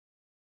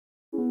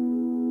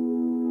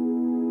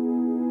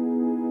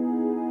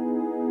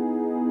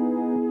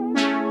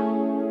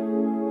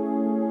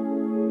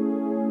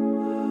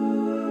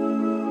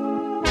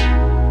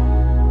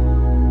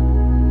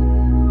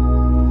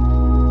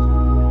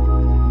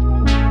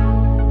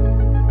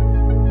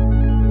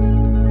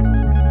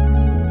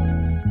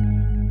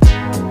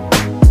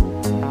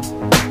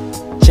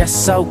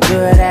so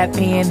good at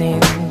being in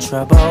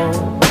trouble.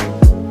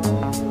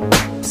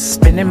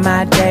 Spending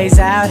my days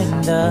out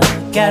in the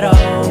ghetto.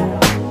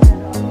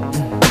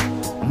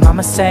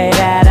 Mama say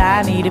that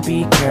I need to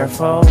be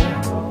careful.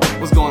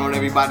 What's going on,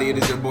 everybody? It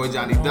is your boy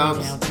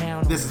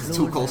JonnyDubs. This is the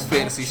 2Coles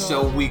Fantasy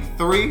Show Week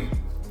 3.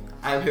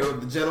 I am here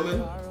with the gentlemen.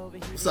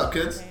 What's up,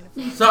 kids?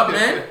 What's up,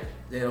 man?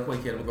 Yeah, don't play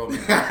kid. I'm a grown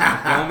man.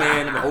 Grown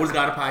man. I'm the oldest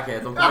guy on the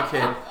podcast. Don't play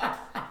kid.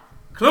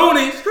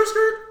 Clooney.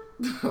 Skirt.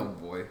 Oh,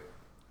 boy.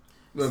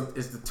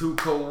 It's the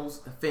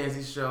 2Coles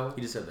Fantasy Show.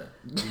 He just said that.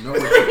 You know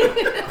what?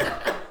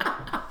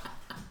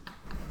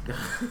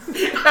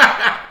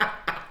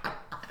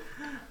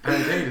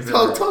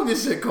 Talk your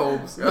shit,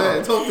 Coles.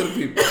 Man, talk to the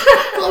people.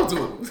 Talk to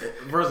them.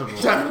 First of all,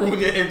 Trying to ruin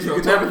your intro.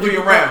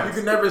 you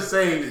can never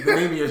say the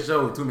name of your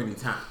show too many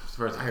times.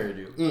 First, I heard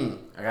you.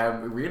 I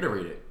gotta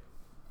reiterate it.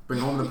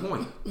 Bring home the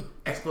point.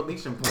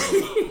 Exclamation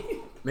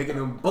point. Making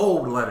them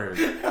bold letters.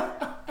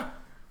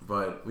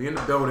 But we in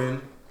the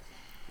building.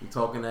 We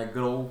talking that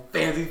good old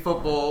fantasy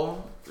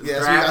football.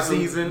 Yes, draft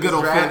season. Good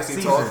old draft fantasy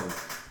season. talk.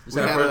 Just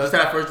had our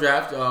first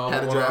draft.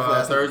 Had a draft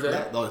last Thursday.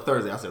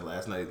 Thursday. I said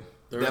last night.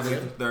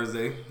 Definitely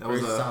Thursday. That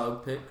was a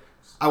solid pick.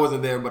 I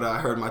wasn't there, but I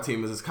heard my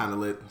team is kind of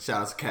lit.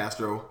 Shout out to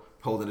Castro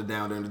holding it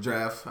down during the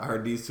draft. I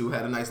heard these two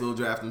had a nice little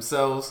draft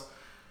themselves.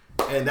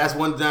 And that's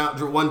one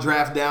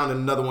draft down and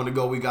another one to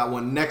go. We got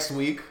one next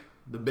week.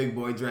 The big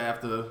boy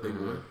draft.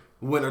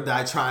 Win or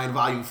Die Trying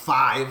Volume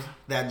 5.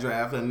 That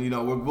draft. And, you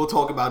know, we'll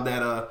talk about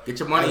that. Get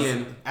your money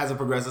in. As it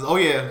progresses. Oh,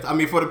 yeah. I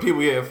mean, for the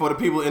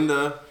people in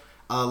the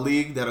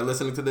league that are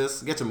listening to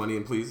this, get your money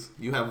in, please.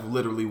 You have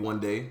literally one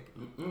day.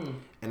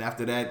 And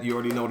after that, you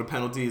already know the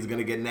penalty is going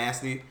to get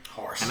nasty.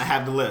 Harsh. And I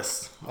have the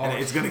list. Harsh. And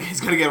it's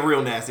gonna get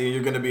real nasty and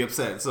you're going to be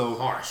upset.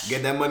 So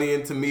get that money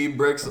into me,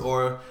 Bricks,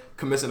 or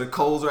Commissioner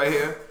Coles right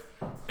here.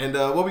 And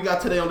what we got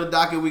today on the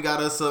docket, we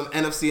got us some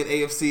NFC and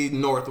AFC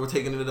North. We're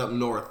taking it up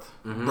north.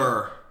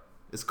 Burr.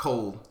 It's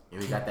cold. And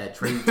we got that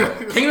trade talk.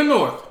 King of the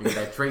North. We got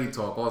that trade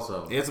talk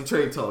also. Yeah, some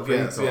trade talk.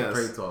 Yes.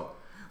 Trade talk.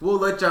 We'll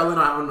let y'all in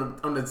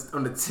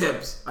on the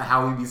tips of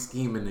how we be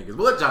scheming niggas.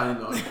 We'll let y'all in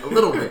a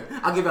little bit.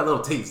 I'll give you a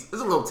little taste.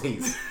 It's a little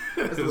taste.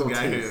 This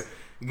guy here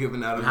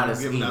giving out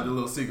the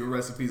little secret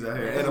recipes out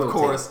here. Yeah, and of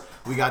course,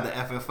 we got the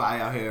FFI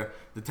out here.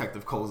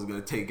 Detective Coles is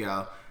going to take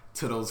out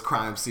to those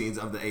crime scenes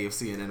of the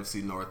AFC and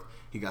NFC North.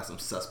 He got some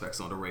suspects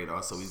on the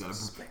radar, so he's going to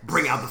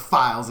bring out the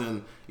files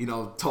and, you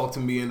know, talk to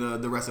me and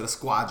the rest of the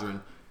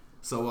squadron.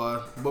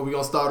 So, but we're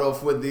going to start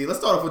off with the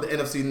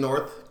NFC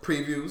North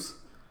previews.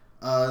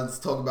 Let's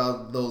talk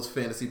about those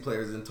fantasy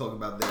players and talk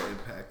about their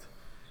impact.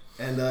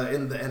 And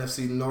in the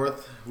NFC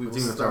North, we will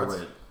start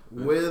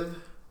with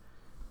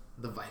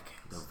the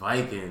Vikings. The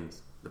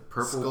Vikings. The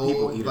purple Skull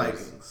people eaters.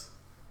 Vikings.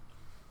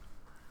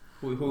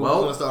 Who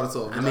want to start us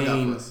off? I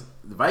mean,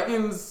 the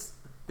Vikings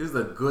is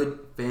a good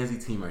fantasy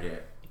team right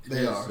here.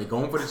 They are. They're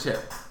going for the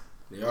chip.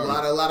 A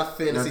lot of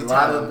fantasy. There's a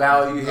lot of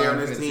value here on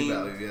this fantasy team.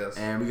 Value, yes.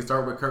 And we can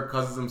start with Kirk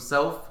Cousins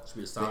himself.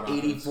 The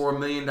 $84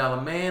 million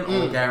man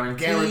on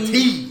guarantee.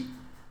 Guaranteed.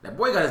 That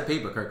boy got his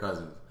paper, Kirk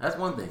Cousins. That's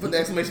one thing. Put the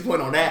exclamation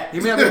point on that.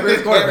 He may not be the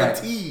greatest quarterback.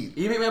 Guaranteed.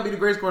 He may not be the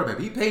greatest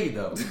quarterback. He paid,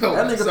 though. Oh,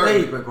 that nigga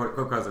certainly. paid,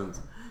 Kirk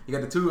Cousins. He got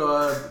the 2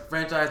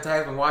 franchise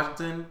tags from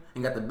Washington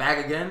and got the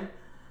bag again.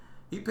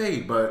 He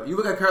paid. But you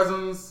look at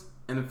Cousins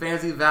and the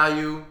fantasy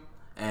value,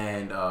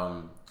 and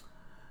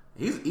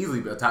he's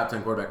easily a top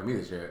 10 quarterback for me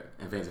this year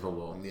in fantasy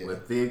football. Yeah.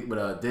 With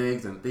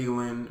Diggs and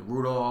Thielen,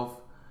 Rudolph,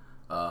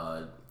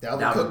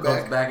 Dalvin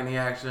Cook's back in the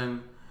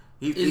action.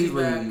 He's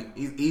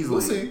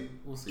easily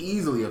We'll see.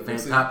 Easily a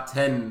top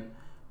 10,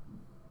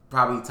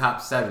 probably top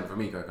 7 for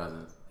me, Kirk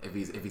Cousins. If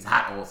he's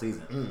hot all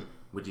season,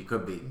 which he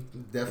could be.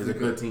 Definitely He's a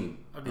good team.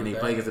 And he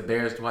played against the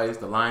Bears twice,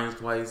 the Lions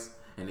twice,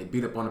 and they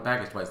beat up on the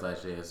Packers twice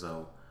last year.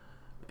 So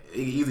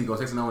he easily go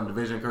 6-0 in the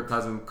division. Kirk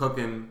Cousins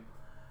cooking.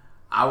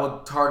 I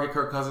would target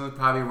Kirk Cousins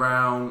probably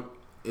around,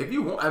 if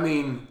you want. I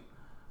mean,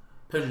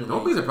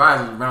 don't be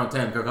surprised if round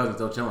 10 Kirk Cousins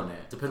still chilling there.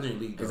 Depends on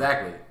your league.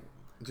 Exactly.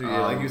 So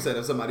yeah, like you said,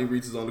 if somebody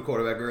reaches on the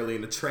quarterback early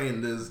in the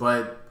train,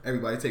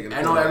 everybody taking.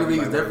 I know every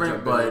league is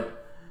different,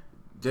 but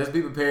just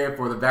be prepared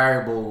for the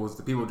variables.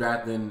 The people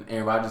drafting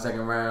Aaron Rodgers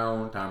second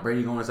round, Tom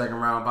Brady going second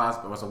round,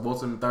 possibly Russell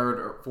Wilson third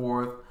or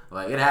fourth.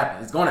 Like it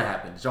happens. It's going to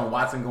happen. Deshaun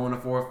Watson going to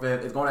 4th,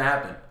 5th. It's going to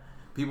happen.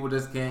 People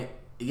just can't.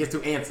 It gets too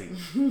antsy.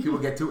 People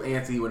get too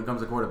antsy when it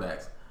comes to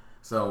quarterbacks.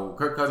 So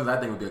Kirk Cousins, I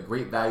think, would be a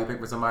great value pick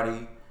for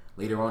somebody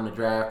later on in the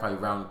draft, probably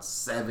round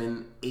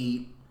 7,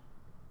 8.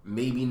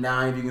 Maybe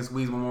 9 if you can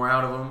squeeze one more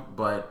out of him,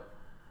 but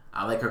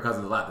I like Kirk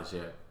Cousins a lot this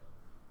year.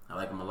 I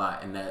like him a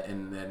lot. And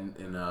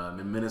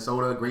in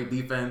Minnesota, great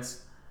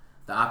defense.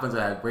 The offense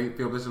had great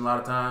field position a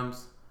lot of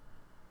times.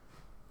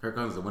 Kirk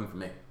Cousins is a win for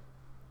me.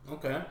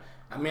 Okay.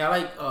 I mean, I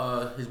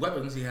like his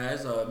weapons he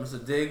has,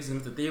 Mr. Diggs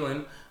and Mr.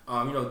 Thielen.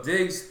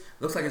 Diggs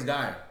looks like his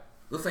guy.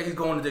 Looks like he's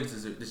going to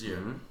Diggs this year.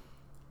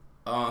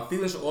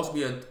 Thielen should also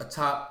be a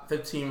top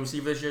 15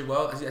 receiver this year as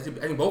well. I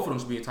think both of them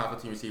should be top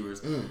 15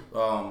 receivers.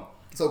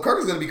 So Kirk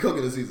is going to be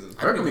cooking this season.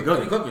 Kirk will be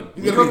cooking.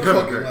 He's going to be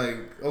cooking. Like,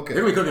 okay.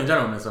 They're going to be cooking in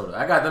general in Minnesota.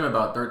 I got them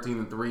about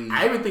 13-3.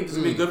 I even think this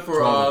will be good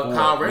for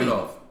Kyle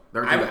Rudolph.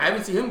 I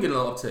haven't seen him get a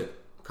little uptick.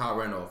 Kyle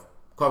Rudolph.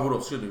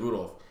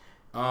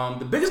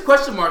 The biggest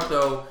question mark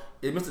though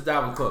is Mr.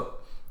 Dalvin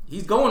Cook.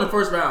 He's going in the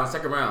first round,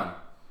 second round.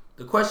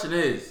 The question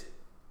is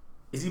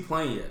he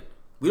playing yet?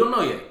 We don't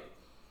know yet.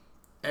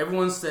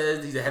 Everyone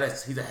says he's ahead of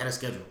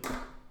schedule.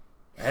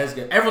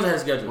 Everyone's ahead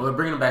of schedule. Well, they're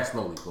bringing him back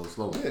slowly. Go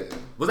slowly. Yeah.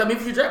 What's that mean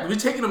for your draft?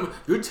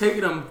 You're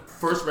taking him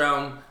first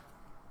round,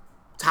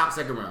 top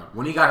second round.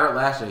 When he got hurt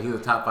last year, he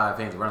was a top 5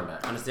 fantasy running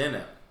back. I understand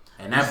that.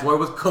 And that boy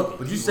was cooking.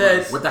 But you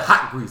said with the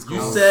hot grease. You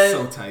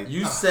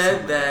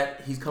said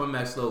that he's coming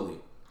back slowly.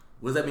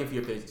 What does that mean for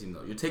your fantasy team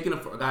though? You're taking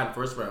a guy in the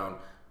first round.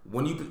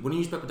 When do you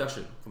expect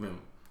production from him?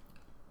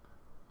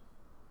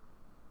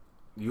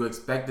 You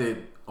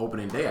expected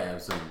opening day, I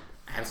assume.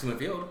 I haven't seen him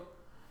field.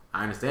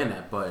 I understand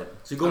that, but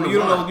so you don't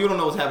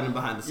know what's happening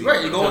behind the scenes. You're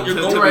right. You're going to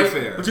be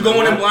fair. But you're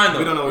going in blind though.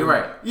 We don't know. You're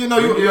right. You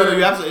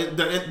absolutely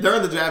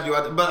during the draft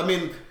but I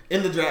mean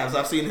in the drafts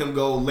I've seen him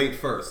go late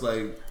first,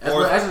 like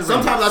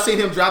sometimes I've seen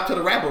him drop to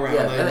the wraparound.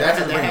 Yeah, like that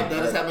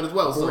has happened as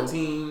well.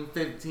 14,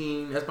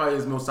 15, that's probably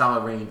his most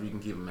solid range we can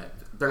keep him at.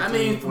 13, I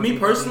mean, 14, me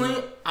personally,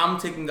 15. I'm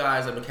taking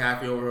guys like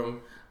McCaffrey over him.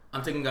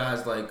 I'm taking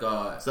guys like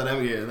that's Michael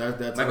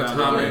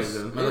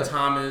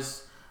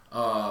Thomas.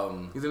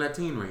 He's in that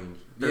teen range.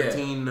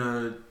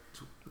 13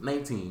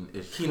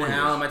 19-ish. Keenan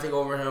Allen might take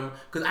over him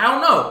because I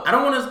don't know. I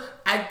don't want to.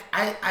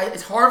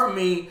 It's hard for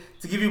me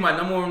to give you my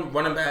number one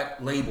running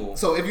back label.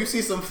 So if you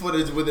see some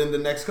footage within the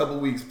next couple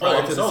weeks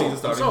prior to the season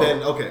starting,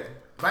 then okay.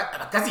 Can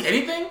I see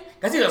anything?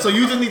 So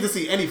you just need to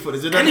see any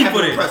footage. It doesn't have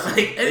to impress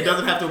you. It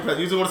doesn't have to impress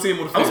you. You just want to see him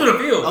on the field. I want to see the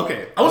field.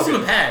 Okay. I want to see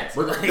him in pads.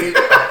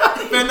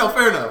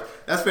 Fair enough.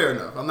 That's fair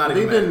enough. I'm not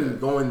even mad. They've been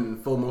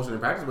going full motion in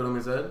practice with him,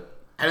 he said.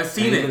 I haven't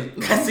seen it.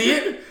 Can I see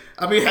it?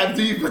 I mean,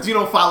 but you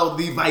don't follow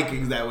the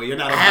Vikings that way. You're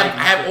not. I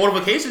have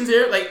notifications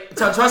here. Like,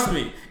 trust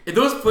me. If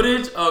there was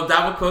footage of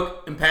Dalvin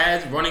Cook in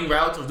pads, running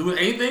routes, or doing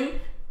anything,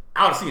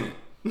 I would have seen it.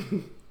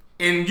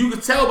 And you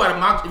could tell by the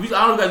mock. I don't know if you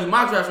guys do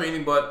mock drafts or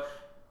anything, but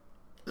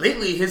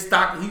lately his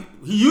stock.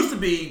 He used to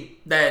be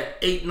that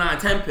 8, 9,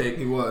 10 pick.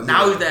 He was.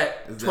 Now he's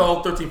that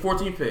 12, 13,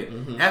 14 pick.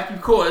 Mm-hmm. That's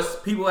because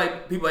people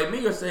like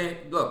me are saying,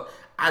 look,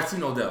 I've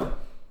seen Odell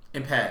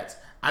in pads.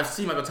 I've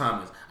seen Michael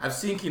Thomas. I've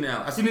seen Keenan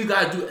Allen. I've seen these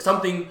guys do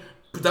something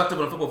productive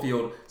on the football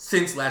field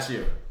since last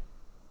year.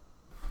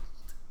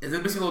 It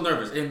makes me a little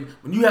nervous. And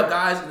when you have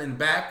guys in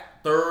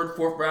back, 3rd,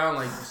 4th round,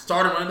 like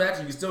starting running backs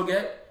you can still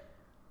get,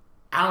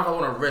 I don't know if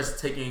I want to risk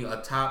taking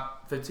a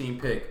top 15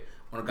 pick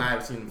on a guy I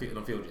haven't seen on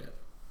the field yet.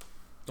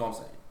 That's all I'm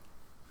saying.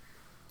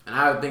 And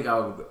I think I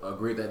would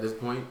agree at this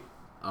point.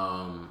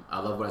 I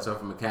love what I saw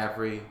from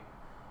McCaffrey,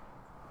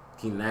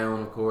 Keenan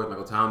Allen, of course,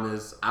 Michael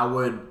Thomas. I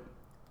would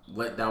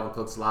let Dalvin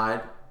Cook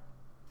slide,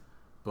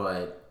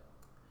 but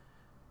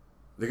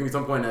there can be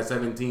some point at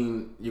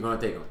 17 you're gonna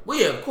take him. Well,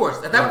 yeah, of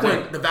course. At that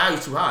point, the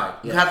value's too high.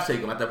 You have to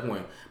take him at that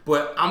point.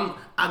 But I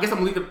guess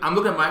I'm looking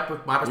at my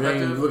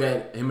perspective. You look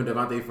at him and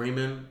Devontae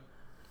Freeman.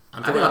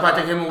 I'm taking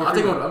him over. I'm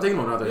taking him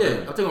over Freeman. Yeah,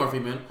 I'm taking him over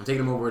Freeman. I'm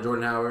taking him over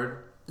Jordan Howard.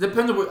 It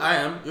depends on where I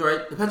am. You're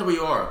right. Depends on where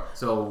you are.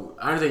 So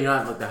I understand you're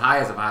not like the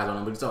highest of highs on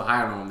him, but you're still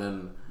higher on him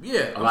than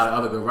a lot of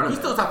other good runners. He's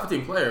still a top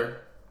 15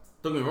 player.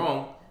 Don't get me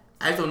wrong.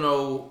 I just don't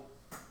know.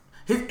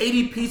 His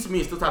ADP to me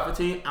is still top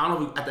 15. I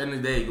don't know if at the end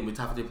of the day he's gonna be a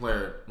top 15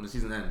 player when the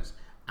season ends.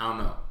 I don't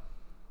know.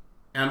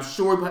 And I'm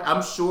sure he'll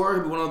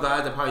be one of those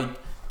guys that probably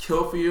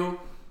kill for you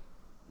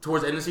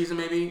towards the end of the season,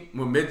 maybe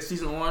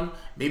mid-season on.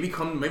 Maybe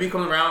come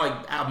around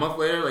like a month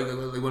later, like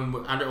when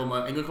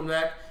Ingram comes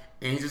back,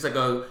 and he's just like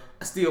a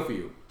steal for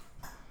you.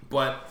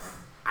 But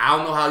I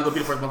don't know how he's gonna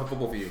be the first month of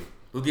football for you.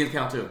 Those games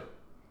count too.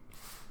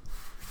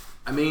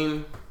 I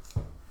mean,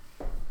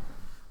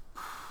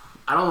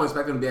 I don't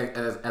expect him to be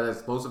as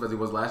explosive as he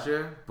was last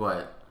year,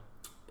 but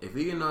if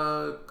he can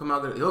come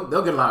out there,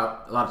 they'll get a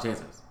lot of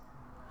chances.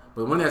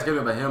 But one thing that's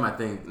given about him, I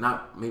think,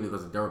 not maybe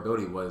because of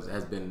durability,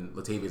 has been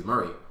Latavius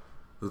Murray,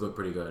 who's looked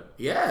pretty good.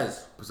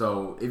 Yes.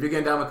 So if you're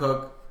getting Dalvin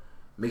Cook,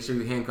 make sure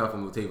you handcuff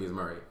him with Latavius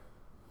Murray,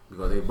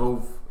 because they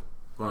both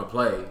going to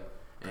play.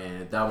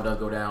 And if Dalvin does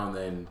go down,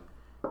 then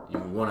you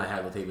want to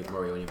have Latavius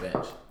Murray on your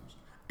bench.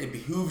 It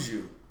behooves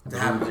you to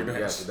have him on your bench.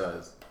 Yes, it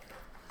does.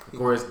 Of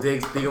course,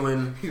 Diggs,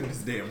 Thielen. Hear this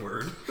damn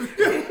word.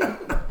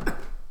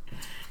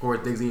 Of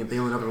course, Diggsy and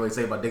Thielen. Nothing to really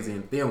say about Diggsy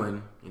and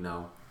Thielen.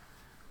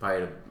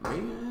 Probably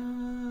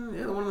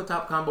one of the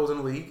top combos in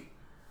the league.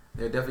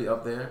 They're definitely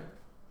up there.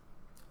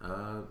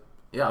 I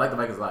like the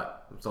Vikings a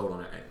lot. I'm sold on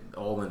it.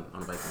 All in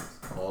on the Vikings.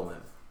 All in.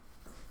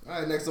 All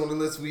right, next on the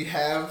list we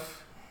have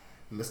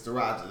Mr.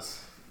 Rogers.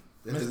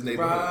 In his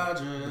neighborhood,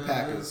 the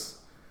Packers.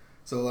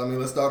 So, I mean,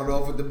 let's start it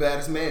off with the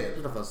baddest man.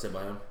 There's nothing else to say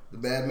about him. The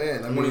bad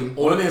man. Only thing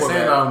to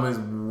say about him is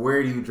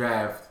where do you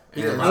draft?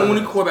 He's the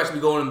only quarterback should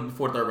be going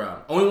before the 3rd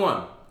round. Only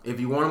one. If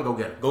you want him, go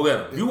get him. Go get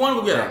him. If you want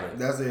him, go get him.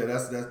 That's it.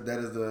 That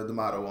is the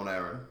motto on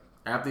Aaron.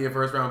 After your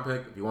 1st round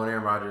pick, if you want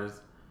Aaron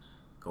Rodgers,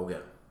 go get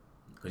him.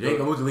 Because you ain't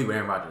going to lose the league with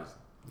Aaron Rodgers.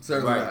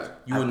 Certainly right. not.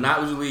 You will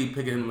not lose the league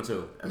picking him number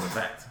 2. That's a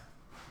fact.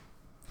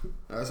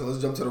 All right, so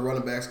let's jump to the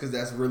running backs because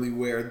that's really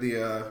where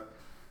the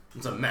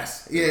It's a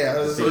mess.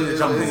 Yeah, it's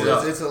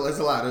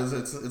a lot.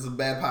 It's a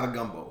bad pot of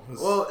gumbo.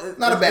 It's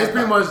not a bad. It's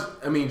pretty much.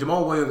 I mean,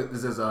 Jamal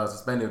Williams is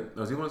suspended.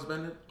 Was he one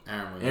suspended?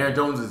 Aaron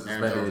Jones is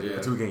suspended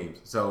for 2 games.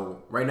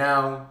 So right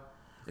now,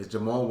 it's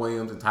Jamal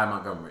Williams and Ty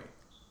Montgomery.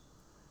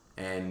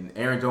 And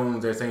Aaron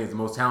Jones, they're saying, is the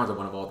most talented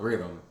one of all 3 of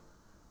them,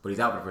 but he's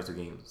out for the first 2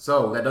 games.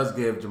 So that does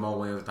give Jamal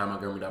Williams and Ty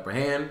Montgomery the upper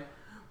hand.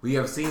 We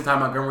have seen Ty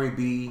Montgomery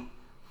be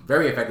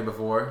very effective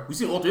before. We've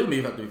seen all 3 of them be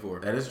effective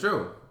before. That is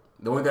true.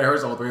 The only thing that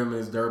hurts all 3 of them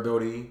is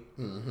durability.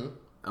 Mm-hmm.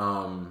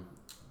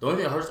 The only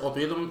thing that hurts all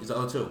 3 of them is the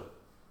other 2.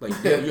 Like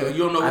you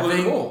don't know who's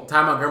going to go.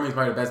 Ty Montgomery is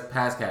probably the best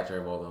pass catcher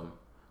of all of them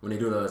when they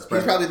do the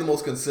spread. He's probably the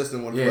most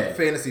consistent one for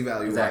fantasy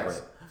value. Exactly.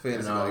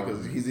 Fantasy value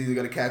because he's either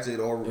going to catch it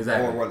or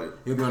run it.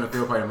 He'll be on the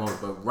field probably the most.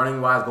 But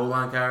running wise, goal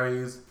line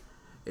carries,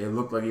 it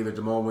looked like either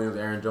Jamal Williams or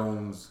Aaron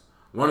Jones.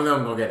 One of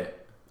them going to get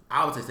it.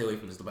 I would say stay away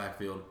from the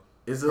backfield.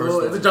 It's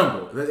a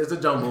jumble. It's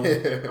a jumble.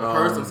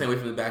 First, I'm staying away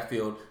from the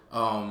backfield.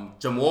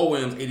 Jamal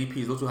Williams, ADP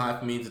is a little too high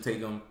for me to take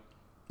him.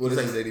 What is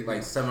his ADP?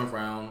 Like 7th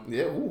round.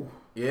 Yeah. Ooh.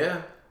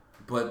 Yeah.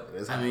 But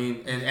I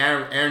mean, and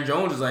Aaron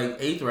Jones is like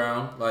 8th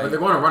round. Like, but they're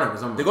going to run it for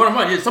someone. They're going to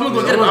run. Yeah, someone's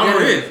going to get it. I don't know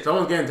who it is.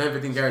 Someone's getting 10,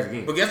 15 carries a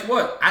game. But guess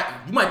what?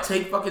 You might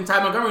take fucking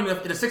Ty Montgomery in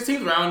the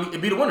 16th round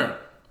and be the winner.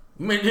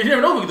 You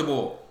never know who get the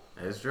ball.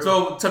 That's true.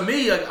 So to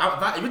me, like,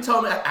 if you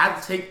tell me I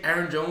have to take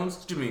Aaron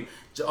Jones,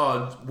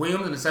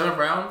 Williams in the 7th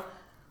round,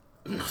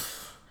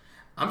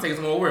 I'm taking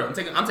someone over him.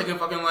 I'm taking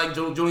fucking like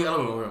Julian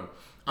Edelman over him.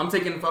 I'm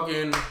taking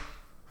fucking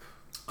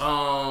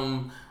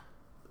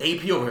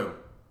AP over him.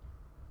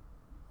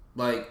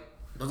 Like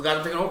those guys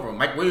are taking over him.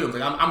 Mike Williams.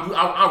 Like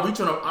I'll reach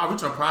on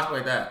a prospect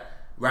like that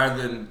rather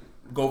than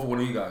go for one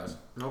of you guys.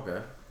 Okay.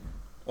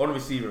 All the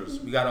receivers.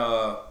 We got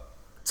a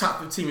top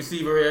 15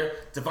 receiver here,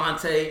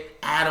 Devontae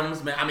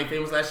Adams. Man, I made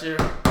famous last year.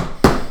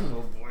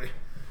 Oh boy.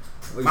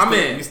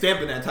 Well, you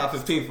stamping that top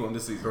 15 for him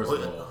this season. First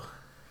of all.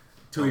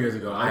 2 years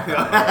ago, I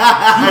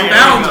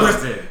found him.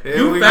 Twisted.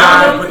 You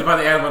found him. Put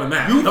the Adams on the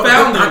map. You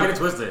found him. Don't get it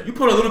twisted. You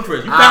put a little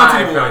Chris. You found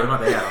Titty Boy.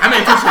 I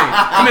made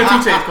 2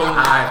 chains. Cole.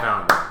 I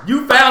found him.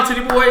 You found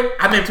Titty Boy.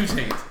 I made 2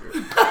 chains.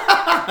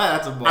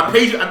 That's a ball. I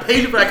paid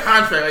you for that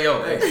contract. Like,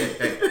 yo,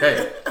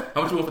 hey.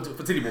 How much you want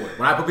for Titty Boy?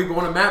 When I put people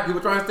on the map, people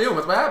try and steal them.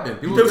 That's what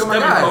happened. People You steal my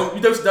guys.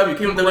 WCW.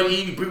 Came on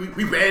WWE.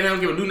 We ran him.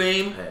 Give him a new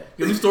name.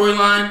 Give him a new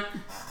storyline.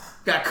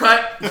 Got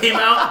cut. Came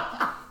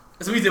out.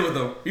 That's what we did with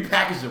him. We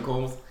packaged him,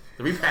 Coles.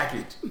 The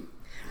repackage.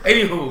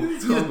 Anywho,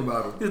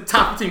 he's a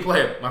top 15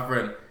 player, my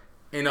friend.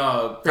 In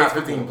top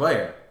 15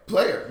 player.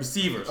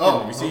 Receivers.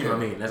 Receiver. Okay. I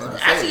mean, that's not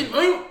actually.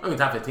 I mean,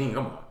 top 15.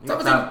 Come on.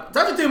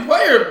 Top 15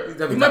 player.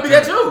 He might be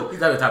that too. He's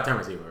definitely a top 10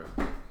 receiver.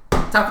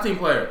 Top 15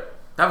 player.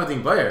 Top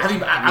 15 player.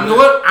 I know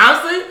what?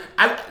 Honestly,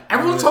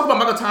 everyone's talking about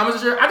Michael Thomas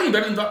this year. I think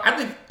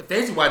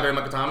fantasy wise better than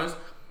Michael Thomas.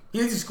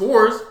 He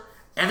scores.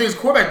 And I think his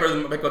quarterback better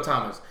than Michael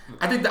Thomas.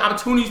 I think the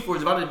opportunities for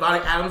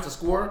Devontae Adams to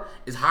score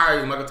is higher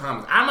than Michael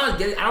Thomas. I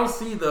don't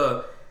see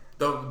the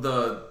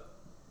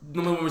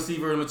number 1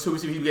 receiver, number 2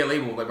 receiver he get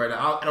labeled like right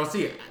now. I don't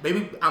see it.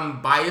 Maybe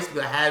I'm biased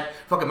because I had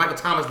fucking Michael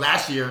Thomas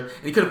last year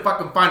and he couldn't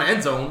fucking find the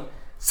end zone.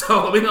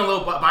 So maybe I'm a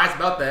little biased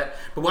about that.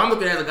 But what I'm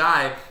looking at is a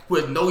guy who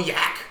has no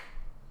yak.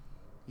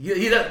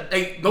 He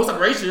no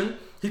separation.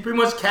 He's pretty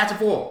much catch and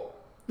fall.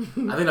 I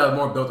think that was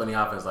more built on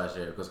the offense last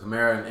year because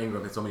Kamara and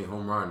Ingram hit so many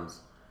home runs.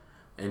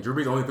 And Drew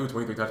Brees only threw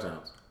 23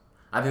 touchdowns.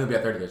 I think he'll be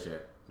at 30 this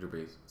year, Drew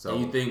Brees. So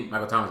and you think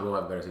Michael Thomas will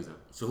have a better season.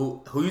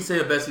 So who you say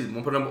the best season?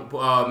 Want to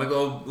put make a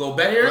little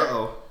bet here?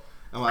 Uh-oh.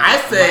 I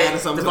say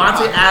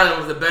Devontae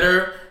Adams the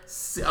better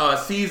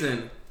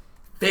season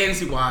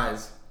fantasy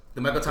wise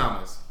than Michael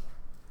Thomas.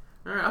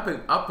 All right,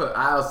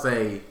 I'll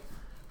say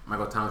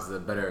Michael Thomas is a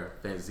better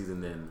fantasy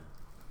season than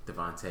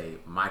Devontae,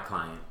 my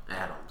client,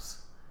 Adams.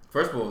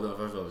 First of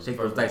all, shake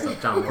those dice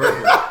up, John.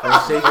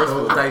 Shake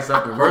those dice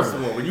up. First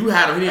of all, when you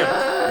had him, he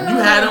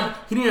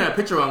didn't have a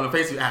picture on the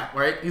Facebook app,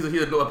 right? He's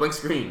a blank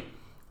screen.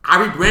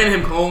 I rebranded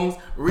him, Combs.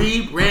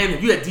 Rebranded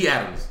him. You had D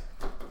Adams.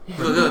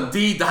 The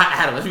D. Adams.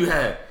 That's what you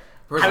had.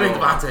 I mean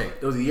Devontae.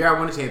 It was the year I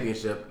won the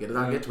championship. Get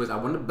it twisted. I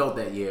won the belt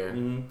that year.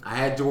 Mm-hmm. I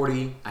had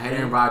Jordy. I had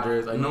Aaron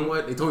Rodgers. Like, you know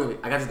what? They told me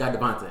I got this guy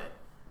Devontae.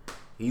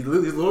 He's a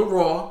little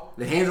raw.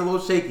 The hands are a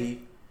little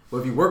shaky. But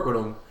if you work with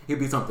him, he'll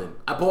be something.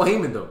 I bought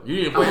Heyman though. You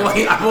didn't play him.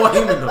 I bought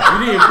Heyman though.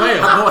 You didn't play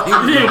him.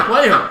 You didn't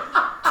play him.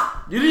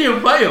 You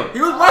didn't play him.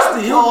 He was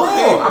rusty. He was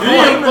raw. You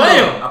didn't play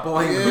him. I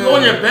bought Heyman. He was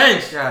on your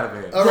bench. Get out of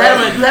here. You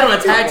had him on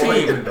a tag team.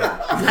 You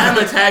had him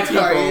on a tag team.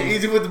 Right,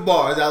 easy with the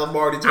bars. Alan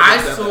Barty. I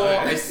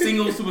saw a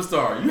single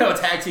superstar. You have a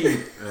tag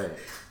team.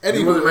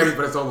 He wasn't ready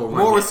for the solo run.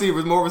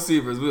 More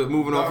receivers. We're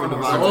moving on from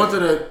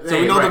Devontae. So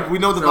we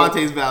know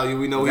Devontae's value.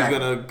 We know he's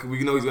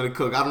gonna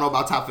cook. I don't know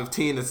about top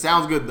 15. It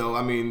sounds good though.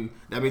 I mean,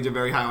 that means you're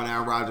very high on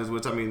Aaron Rodgers,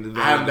 which I mean is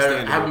very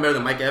understandable. I have him better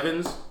than Mike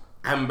Evans.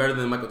 I have him better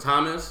than Michael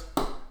Thomas.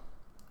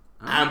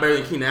 I have him better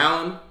than Keenan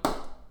Allen.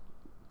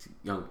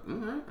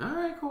 Young, all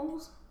right,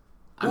 Coles.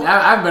 I mean,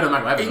 I have better than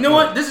Michael Evans. You know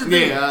what? This is the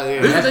thing.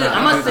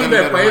 I'm not saying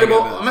bad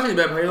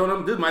player on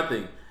him. This is my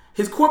thing.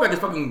 His quarterback is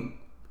fucking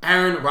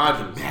Aaron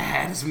Rodgers.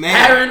 Bad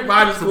man. Aaron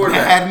Rodgers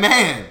quarterback. Bad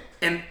man.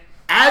 And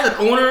as an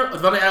owner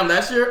of Devontae Adams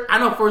last year, I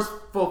know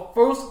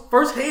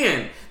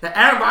firsthand that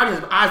Aaron Rodgers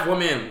has eyes one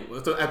man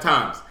at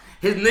times.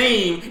 His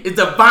name is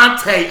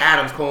Devontae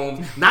Adams,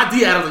 Combs, not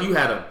D Adams like you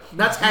had him.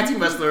 Not tag team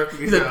wrestler.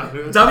 He's a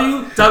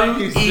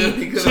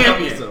WWE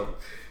champion.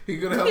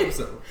 He's gonna help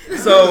himself.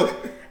 So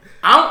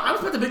I'm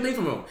expecting big things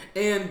from him.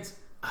 And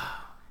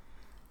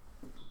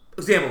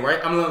example, right?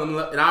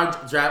 And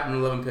I'll draft an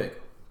 11 pick.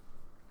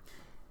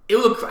 I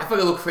feel like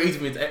it look crazy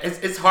to me.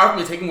 It's hard for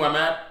me to take him where I'm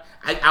at.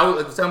 I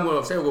would say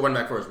we'll go running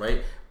back first,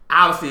 right?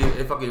 Obviously,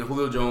 if fucking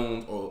Julio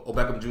Jones or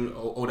Beckham Jr.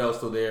 or Odell's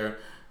still there,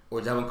 or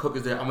Javon Cook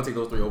is there, I'm gonna take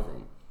those three over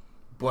him.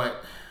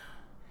 But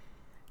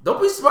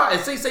don't be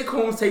surprised. Say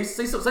Combs say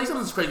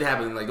something's crazy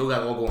happening. Like those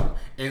guys all going,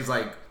 and it's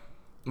like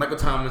Michael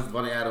Thomas,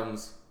 Devontae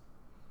Adams.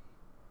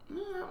 I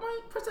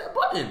might press that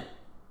button.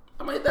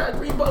 I might hit that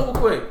green button real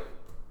quick.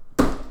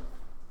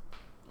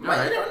 You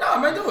never know.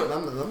 I might do it.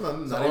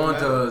 I'm So on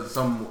to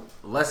some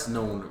less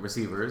known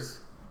receivers.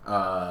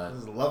 I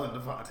was loving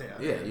Devontae.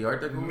 Yeah, you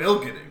heard that?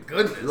 Milking it.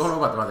 Goodness. You don't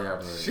know about Devontae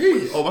Adams.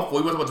 Jeez. Oh, my boy,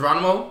 you want to talk about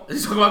Geronimo?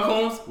 Is he talking about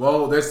Combs?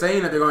 Well, they're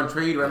saying that they're going to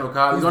trade Randall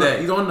Cobb. He's on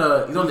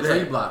the Who's trade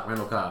dead? block.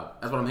 Randall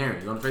Cobb. That's what I'm hearing.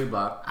 He's on the trade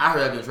block. I heard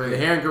that getting They're traded.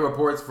 hearing good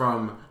reports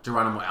from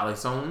Geronimo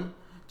Allison,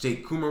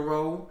 Jake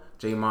Kumaro,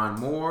 Jamon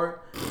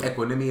Moore,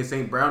 Equanimous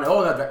St. Brown. They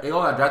all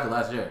got drafted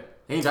last year.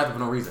 They ain't drafted for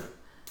no reason.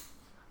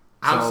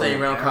 I'm saying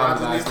Randall Cobb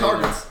is these these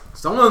targets.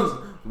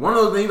 One of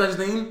those names I just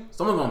named,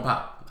 someone's going to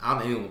pop. I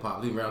don't think anyone will pop.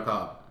 I think Randall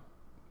Cobb.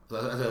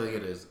 That's what I think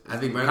it is. I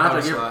think Randall Cobb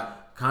is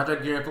shot.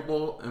 Contract year in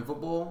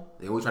football,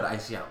 they always try to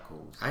ice you out,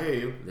 Coles. I hear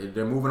you.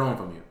 They're moving on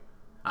from you.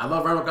 I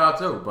love Randall Cobb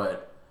too,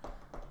 but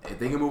if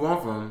they can move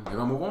on from him, they're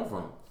going to move on from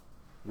him.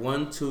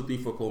 1, 2, 3,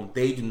 4, Combs.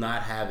 They do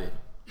not have it.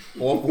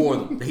 All four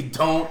of them. They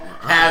don't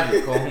have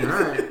it, Combs. All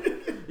right.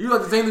 You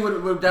like the same thing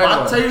with Well, I'll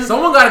Jaguars. tell you-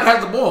 Someone got to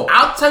catch the ball.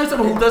 I'll tell you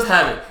someone who does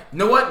have it. You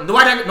know what?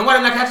 Nobody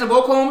not catching the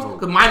ball, Combs?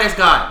 Because my next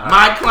guy.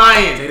 My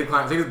client. Say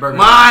this burger's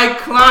My name.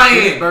 Say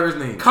client. this burger's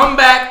name.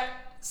 Comeback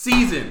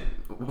season.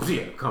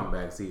 Yeah,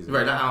 comeback season.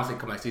 Right, I don't say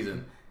comeback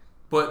season.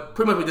 But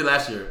pretty much what we did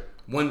last year.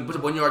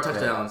 1 yard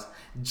touchdowns.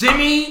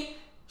 Jimmy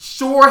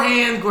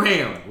Shorehand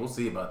Graham. We'll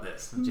see about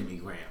this. Jimmy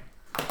Graham.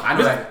 I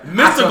know that.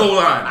 Mr. Goal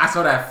Line. I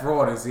saw that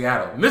fraud in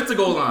Seattle. Mr.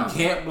 Goal Line.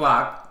 Can't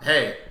block.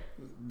 Hey.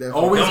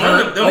 Always Don't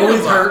hurt.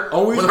 Always hurt.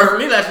 Always hurt for hurt.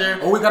 me last year.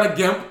 Always got a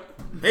gimp.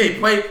 Hey,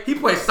 he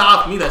played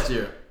solid for me last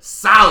year.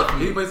 Solid for Did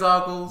me. he play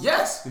solid goals?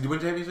 Yes. Did you win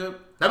championship?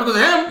 Not because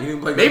of him. He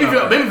didn't play Maybe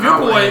good if enough. your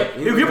boy, He if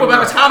didn't your boy play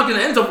Michael good Thomas get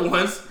an end zone for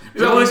once,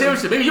 maybe I win a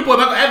championship. Maybe your boy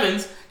Michael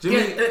Evans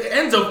get an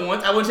end zone for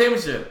once, I win a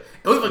championship.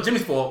 It wasn't for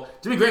Jimmy's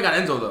fault. Jimmy Graham got an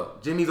end zone though.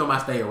 Jimmy's on my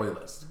stay away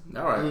list.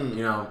 All right.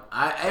 You know,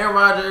 Aaron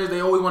Rodgers,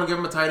 they always want to give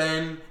him a tight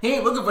end. He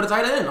ain't looking for the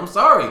tight end. I'm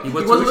sorry. He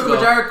was wasn't 2 weeks looking for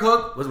ago. Jared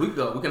Cook. Was a week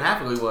ago. A week and a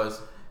half ago he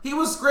was. He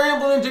was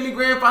scrambling. Jimmy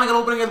Graham finally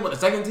got open against the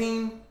second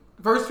team,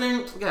 first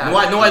team. Yeah, No,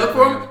 I look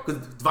for him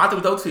because Devontae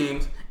was those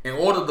teams and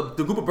all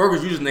the group of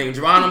burgers you just named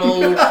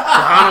Geronimo,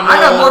 I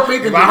got more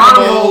faith in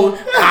Geronimo,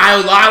 Kyle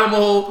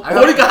Limo,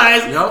 all these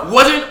guys Yep.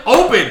 wasn't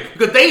open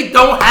because they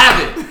don't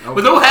have it. Okay.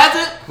 But who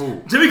has it?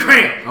 Who? Jimmy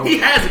Graham. Okay. He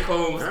has it,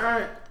 Combs. All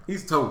right,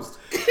 he's toast.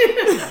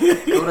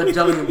 Throw that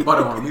jelly and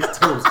butter on him. He's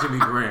toast, Jimmy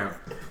Graham.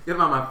 Get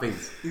him out of my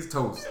face. He's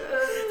toast.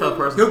 Tough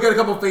person. He'll get a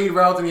couple fade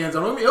routes in the end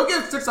zone. He'll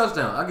get 6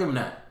 touchdowns. I'll give him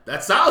that.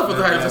 That's solid for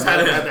tight end.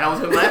 That was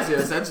him last year,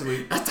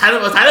 essentially. That's tight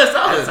end. Tight end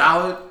solid. That's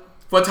solid.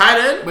 For tight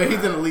end. But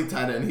he's an elite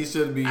tight end. He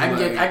should be. I can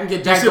get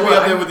He Jack should Doyle. be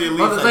up there with the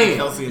elites I'm like saying,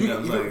 Kelsey and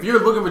them. Like, if you're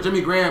looking for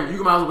Jimmy Graham,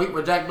 you might as well wait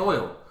for Jack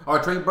Doyle or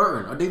Trey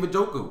Burton or David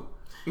Njoku.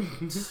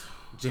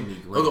 Jimmy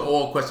Graham. Those are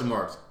all question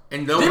marks.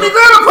 And no, Jimmy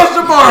Graham a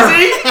question mark. Is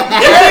he? Is he?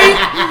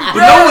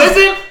 No, who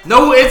isn't?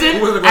 No, who isn't?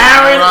 Who is it?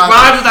 Aaron Rodgers.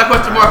 Rodgers. That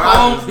question mark.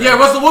 Holmes. Yeah,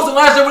 Russell Wilson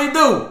last year, what did he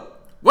do?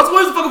 What's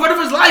the fucking running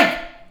for his life?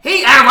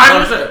 He ain't Aaron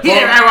Rodgers. Oh, shit. He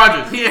ain't Aaron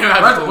Rodgers. He ain't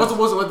Aaron Rodgers. Russell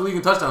Wilson led the league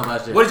in touchdowns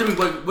last year. What did Jimmy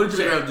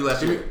Graham do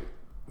last year?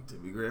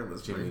 Jimmy Graham,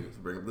 let's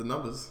bring up the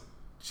numbers.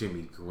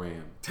 Jimmy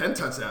Graham. 10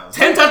 touchdowns.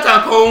 10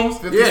 touchdown Combs.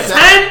 50 Yeah.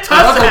 10 Russell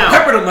touchdowns.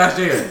 peppered him last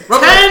year.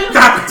 10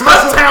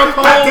 touchdown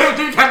Combs.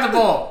 Jimmy catch the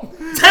ball.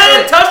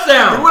 10 He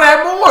touchdowns. would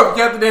have had more if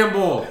he kept the damn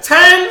ball.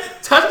 10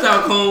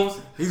 touchdown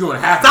Combs. He's doing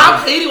half.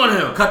 Stop hating on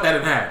him. Cut that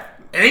in half.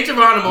 It ain't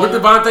Geronimo. With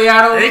Devontae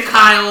Adams. It ain't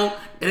Kyle.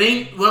 It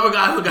ain't whoever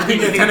got He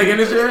get 10 again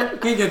this year? He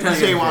can get 10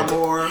 again Jaywan this year.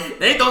 Moore.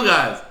 It ain't those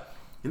guys.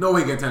 You know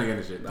he get 10 again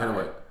this year. 10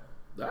 away.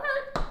 Alright.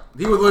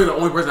 He was literally the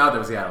only person out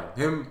there in Seattle.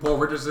 Him, Paul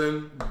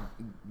Richardson.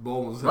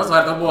 Bull was Russell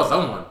had to ball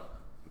someone.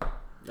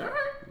 Alright.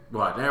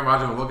 What? Darren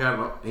Rodgers gonna look at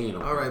him. He ain't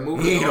open. All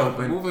right, He ain't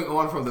moving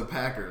on from the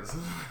Packers.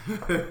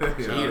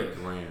 Jimmy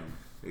Graham.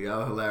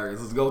 Y'all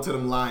hilarious. Let's go to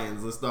them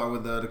Lions. Let's start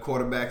with the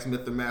quarterback,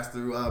 Smith the Master,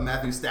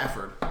 Matthew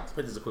Stafford. Let's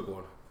put this a quick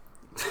one.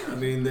 I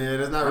mean,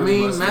 there's not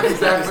really much. Matthew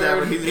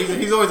Stafford.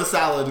 He's always a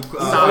solid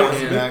Solid,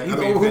 quarterback. He's I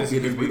mean, old fantasy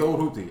hoopty. He's week. old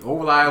hoopty. Old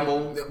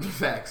reliable.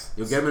 Facts.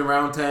 You'll get him in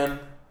round 10.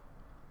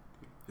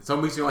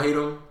 Some weeks you're gonna hate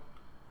him.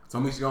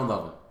 Some weeks you're gonna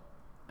love him.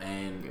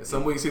 And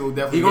Some weeks he will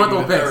definitely he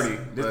gonna give throw you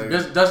picks. the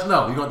 30. Just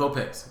know he's gonna throw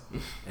picks. He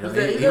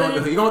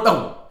gonna throw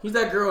them. He's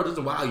that girl that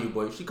doesn't wow you,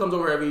 boy. She comes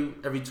over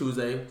every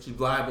Tuesday. She's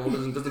reliable,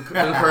 doesn't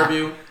curve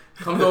you.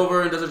 comes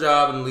over and does her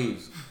job and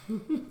leaves.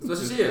 That's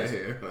what she is.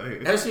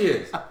 That's what she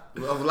is. A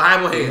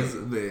reliable hand.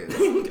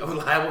 A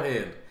reliable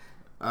hand.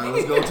 All right,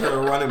 let's go to the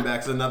running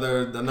backs.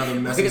 Another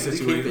messy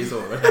situation.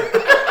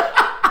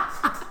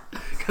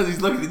 Because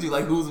he's looking at you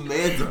like, whose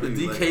man's are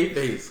you? DK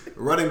face.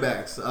 Running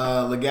backs.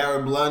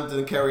 LeGarrette Blount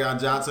and Kerryon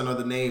Johnson are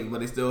the names,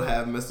 but they still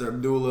have Mr.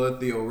 Abdullah,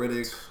 Theo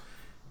Riddick,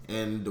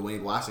 and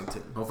Dwayne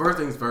Washington. Well, first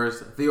things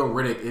first, Theo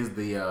Riddick is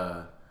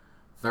the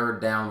third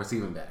down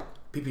receiving back.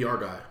 PPR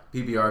guy.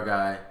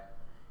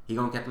 He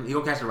gonna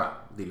catch the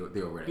rock, Theo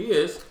Riddick. He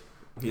is.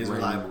 He is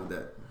reliable with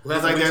that.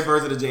 He's like that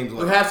version of James White.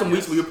 We'll have some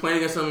weeks where you're playing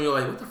against someone and you're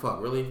like, what the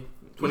fuck, really?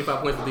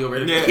 25 points for Theo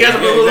Riddick? Yeah, he has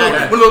one of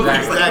those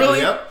weeks, like, really?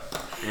 Yep.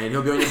 And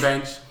he'll be on your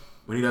bench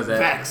when he does that.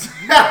 Facts.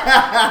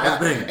 That's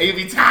the thing. And you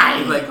be tired.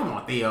 He's like, come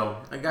on, Theo.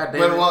 Like,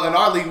 goddamn. But well, in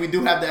our league, we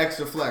do have the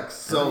extra flex,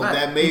 so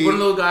that may. He's one of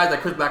those guys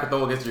that Chris Black can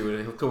throw against you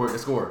and he'll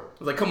score.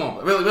 It's like, come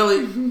on,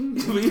 really?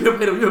 you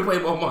didn't play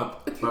him all month.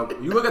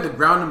 But you look at the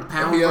ground and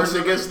pound.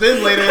 Shit gets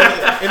thin later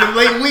in the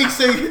late weeks.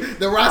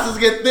 The rosters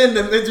get thin,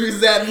 the injuries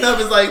is adding up.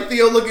 It's like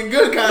Theo looking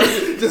good, kind of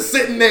just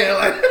sitting there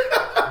like.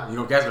 You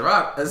don't catch the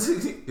rock.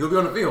 He'll be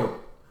on the field.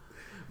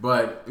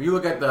 But if you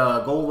look at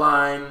the goal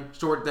line,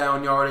 short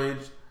down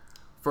yardage,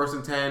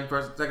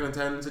 second and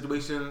 10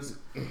 situations,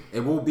 it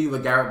will be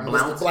LeGarrette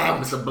Blount.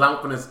 Mr.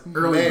 Blount when it's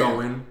early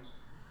going.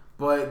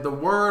 But the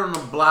word on the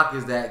block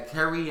is that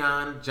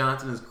Kerryon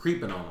Johnson is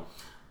creeping on him.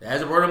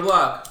 That's a word on the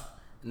block.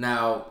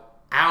 Now,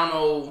 I don't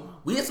know.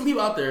 We had some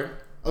people out there.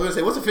 I was gonna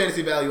say, what's the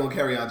fantasy value on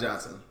Kerryon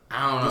Johnson?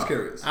 I don't know. Just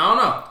curious. I don't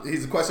know.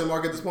 He's a question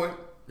mark at this point.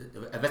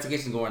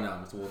 Investigation going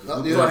now, Mr. Wolf.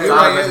 We'll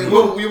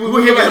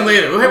hear about him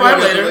later.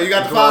 You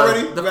got the file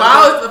ready? The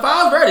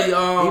file's ready.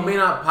 He may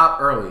not pop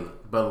early,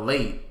 but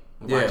late.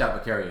 Watch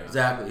out for Kerryon.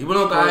 Exactly. He one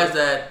of those guys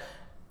that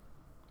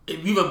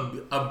if you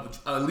have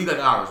a league like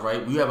ours,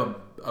 right? We have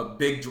a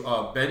big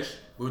bench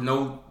with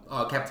no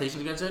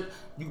capitation against it.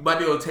 You might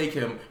be able to take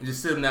him and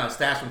just sit him down, and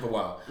stash him for a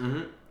while.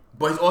 Mm-hmm.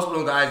 But he's also one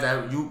of those guys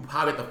that you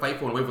probably have to fight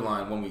for in the waiver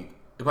line 1 week.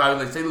 If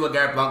probably like say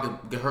LeGarrette Blount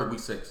could get hurt week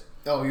 6.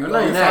 Oh, you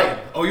fighting?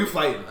 Oh, you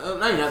fighting?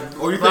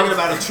 Or you thinking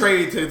about a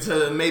trade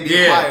to maybe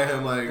acquire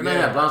him? Like,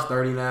 Blount's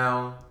 30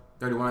 now,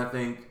 31, I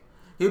think.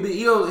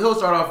 He'll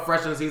start off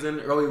fresh in the season,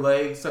 early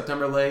legs,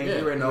 September legs.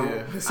 You already know.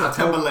 Yeah.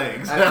 September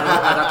legs. As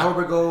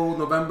October goes,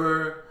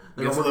 November.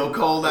 It's a little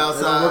cold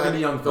outside. They're gonna work in the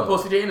young fella. Go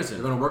post CJ Anderson.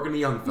 They're gonna work in the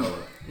young fella.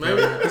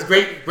 It's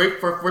great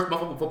for first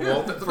month of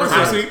football.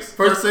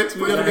 First 6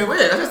 we're gonna get.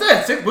 That's what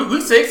I said.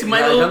 Week 6, he might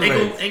have a little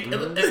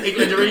ankle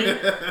injury.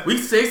 Week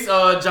 6,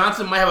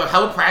 Johnson might have a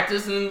hell of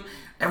practice, and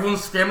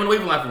everyone's scrambling away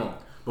from life for him.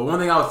 But one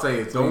thing I would say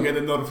is don't get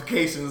the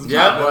notifications.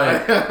 Yeah,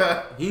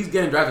 but he's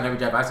getting drafted in every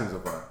draft I've seen so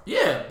far.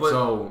 Yeah, but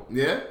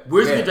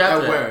where's he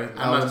drafted? Where?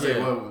 I'm not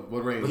sure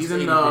what range. He's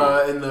in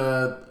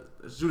the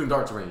shooting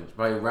darts range,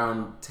 probably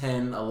around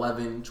 10,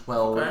 11,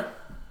 12. Okay.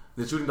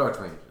 The shooting darts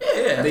range.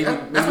 Yeah. Maybe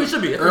that's what it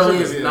should be. Early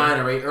as 9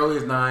 or 8. Early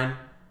as 9.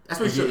 That's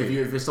what it should be.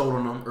 If you're sold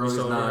on him, early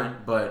as 9.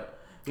 But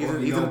he's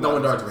in the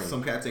throwing darts range.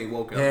 Some cats ain't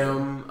woke up.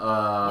 Him.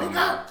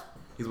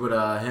 He's with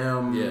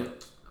him. Yeah.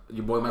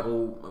 Your boy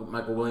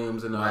Michael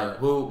Williams and Mike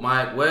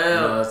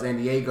Will. San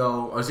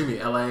Diego. Or excuse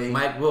me, LA.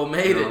 Mike Will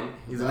made it.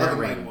 He's in that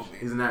range.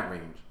 He's in that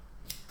range.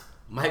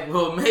 Mike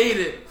Will made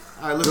it.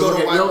 All right, let's go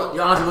to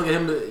you honestly look at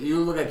him. You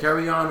look at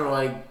Kerryon or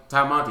like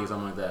Ty Monty or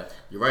something like that.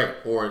 You're right.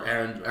 Or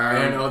Aaron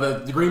or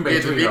the Green Bay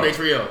trio. The Green Bay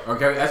trio.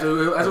 Okay, that's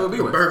what it'll be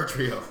with. Burger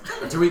trio.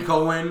 Tariq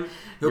Cohen.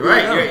 You're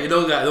right.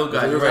 Those guys. Those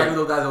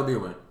guys will be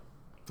with.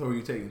 Who are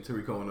you taking?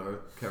 Tariq Cohen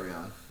or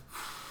Kerryon?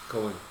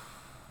 Cohen.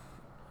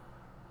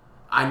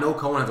 I know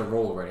Cohen has a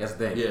role already. That's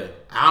the thing. Yeah,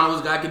 I don't know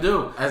what this guy can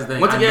do. That's the thing.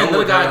 Once again,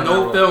 another guy,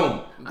 no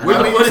film.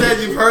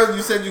 You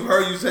said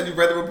you've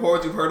read the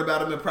reports. You've heard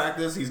about him in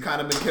practice. He's kind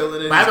of been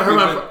killing it. I haven't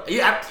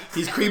heard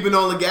he's creeping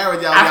on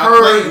LeGarrette. Y'all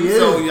playing,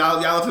 so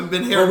y'all haven't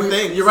been hearing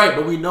things. You're right,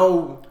 but we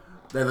know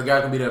that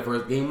LeGarrette can be there for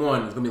game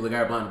 1. It's gonna be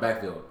LeGarrette Blount in the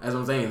backfield. That's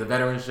what I'm saying. The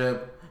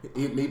veteranship.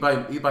 He's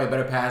probably a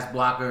better pass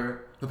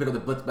blocker. He'll pick up the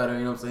blitz better.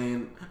 You know what I'm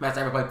saying? Matt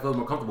Stafford probably feels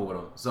more comfortable with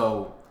him.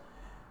 So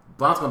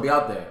Blount's gonna be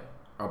out there,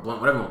 or Blount,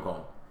 whatever you want to call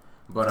him.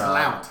 But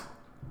Blount.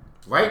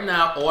 Right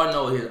now, all I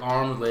know is his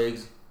arms,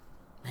 legs,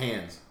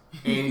 hands,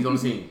 and he's on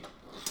the team.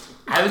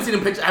 I haven't seen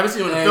him picture. I haven't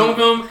seen him in the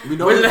film.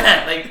 Where's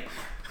that? Like,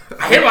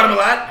 I hear about him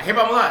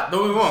a lot.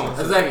 Don't get me wrong.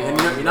 Exactly. And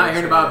you're not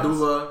hearing about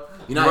Abdullah.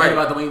 You're not hearing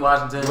about Dwayne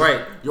Washington.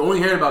 Right. You're only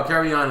hearing about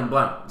Kerryon and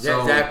Blount. So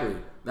exactly.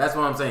 That's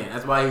what I'm saying.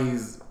 That's why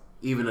he's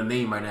even a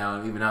name right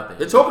now, even out there.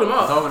 They're talking him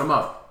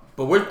up.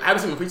 But I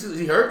haven't seen him preach. Is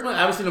he hurt? I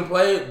haven't seen him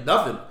play.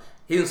 Nothing.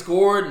 He didn't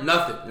score.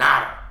 Nothing.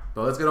 Nada.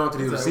 But let's get on to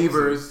the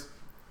receivers.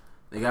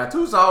 They got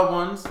 2 solid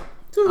ones.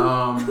 2.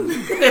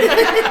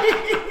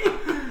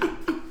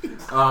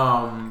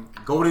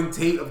 Golden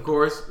Tate, of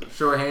course,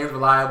 sure hands,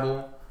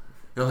 reliable.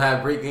 He'll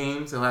have great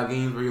games. He'll have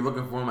games where you're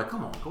looking for him, like,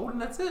 come on, Golden,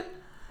 that's it.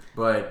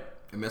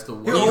 But he's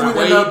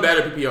way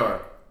better PPR.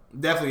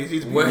 Definitely,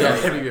 he's way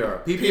better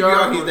PPR.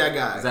 PPR, he's that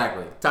guy.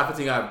 Exactly. Top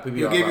 15 guy PPR.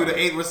 He'll give you the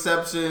 8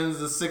 receptions,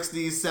 the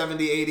 60,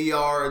 70, 80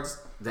 yards.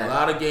 A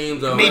lot of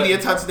games. Maybe a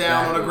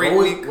touchdown on a great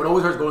week. What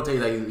always hurts Golden Tate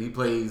is that he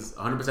plays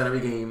 100% every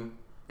game.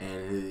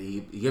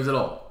 And he gives it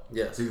all.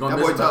 Yes. So he's going That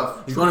to boy miss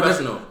tough. He's going to miss.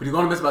 Professional. But he's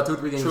going to miss about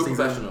 2-3 games True this season,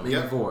 professional. maybe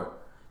Yep. 4.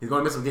 He's going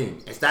to miss some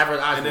games. And Stafford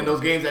eyes And then for him.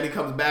 those games that he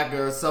comes back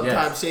are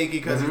sometimes shaky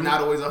because he's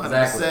not always 100%.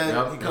 Exactly.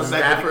 Yep. He comes Yep.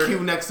 back with a Stafford.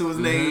 Q next to his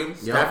name. Yep.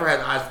 Stafford has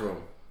eyes for him.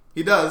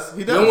 He does.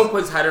 He No one does.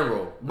 plays tight end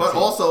role. But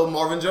also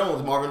Marvin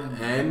Jones.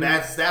 And-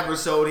 Matt Stafford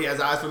showed he has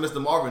eyes for Mr.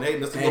 Marvin. Hey,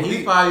 Mr. And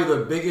he's probably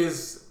the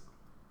biggest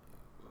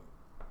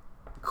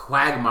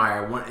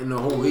quagmire in the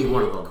whole league,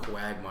 one of them.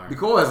 Quagmire.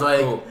 Because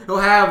he'll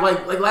have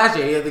like last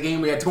year he had the game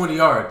where he had 20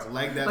 yards.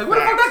 Like that. Like where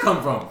the fuck that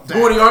come from? Facts.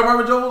 20-yard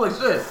Marvin Jones?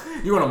 Like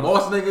shit. You want to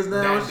moss niggas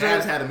now? and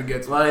Dad's shit? had him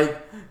against me.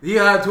 Like he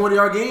had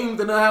 20-yard games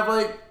and they'll have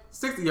like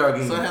 60-yard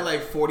games. So it had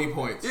like 40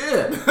 points.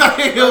 Yeah.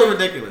 It was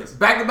ridiculous.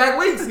 Back-to-back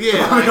weeks.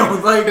 Yeah.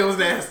 It was it was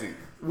nasty.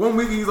 one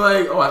week he's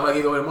like, oh, I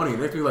gave away the money.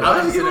 Next week like, I was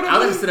why you just give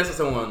away the sitting money? next to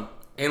someone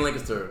in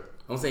Lancaster.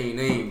 I'm saying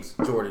names,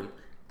 Jordan.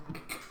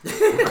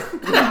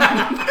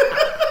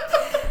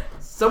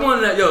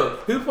 Someone that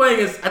he was playing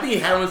against. I think he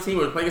had on his team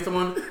or was playing against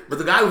someone, but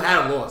the guy who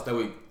had him lost that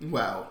week.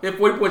 Wow. He had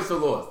 40 points, still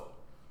lost.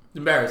 It's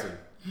embarrassing.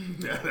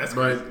 Yeah, that's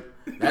But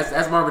crazy.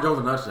 that's Marvin Jones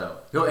in a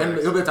nutshell. He'll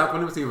be a top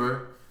 20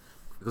 receiver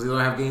because he'll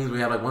have games where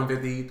he have like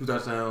 150, 2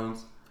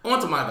 touchdowns. On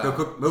to my guy.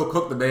 He'll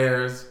cook the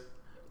Bears.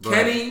 But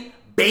Kenny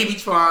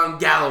Babytron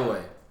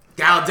Galloway.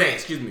 Galladay,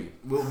 excuse me.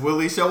 Will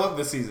he show up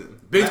this season?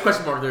 Biggest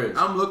question mark there is.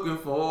 I'm looking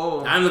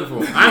for. I'm looking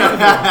for him.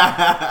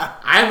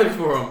 I'm looking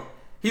for him.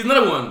 He's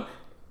another one.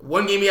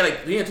 One game he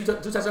had two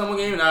touchdowns in one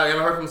game, and I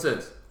haven't heard from him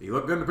since. He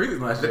looked good in the preseason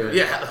last year.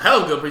 Yeah,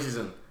 hell of a good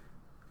preseason.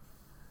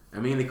 I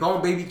mean, they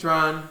call him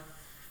Babytron.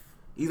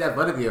 He's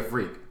athletically a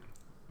freak.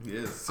 He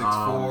is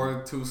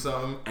 6'4", 2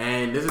 something.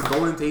 And this is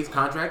Golden Tate's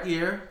contract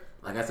year.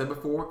 Like I said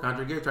before,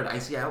 contract year, try to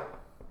ice you out.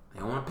 They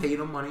don't want to pay you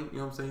no money. You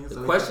know what I'm saying?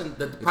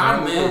 The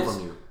problem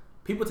is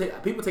people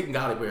taking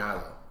Golladay pretty high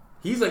though.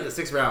 He's like the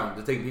 6th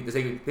round.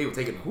 People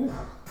taking him.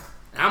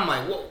 And I'm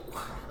like, whoa,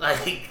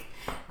 like.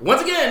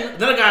 Once again,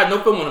 another guy,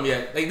 no film on him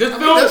yet. Like this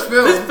film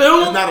is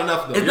not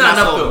enough though. It's not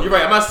enough film. You're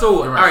right. I'm not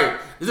sold. Right. All right,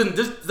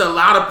 there's a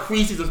lot of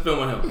preseason film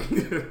on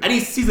him. I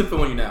need season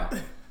film on you now.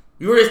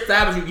 You already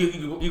established you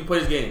can play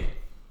this game.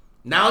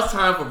 Now it's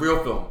time for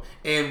real film.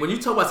 And when you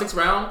talk about 6th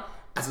round,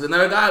 that's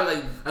another guy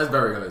like that's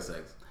very good at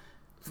 6.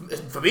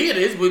 For me, it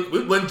is.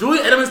 When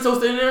Julian Edelman's still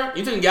sitting there,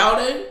 you taking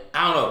Galladay?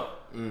 I don't know.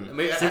 I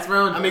mean, 6th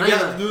round. I mean,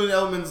 Julian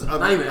Edelman's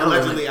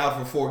allegedly out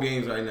for 4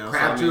 games right now.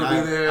 Crabtree will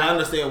be there. I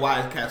understand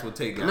why cats would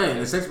take Man, in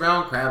the 6th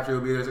round, Crabtree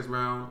will be there. 6th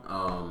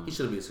round. He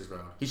shouldn't be the 6th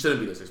round. He shouldn't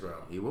be the 6th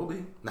round. He will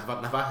be.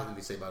 Not if I have anything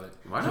to say about it.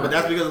 Why not? But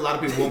that's because a lot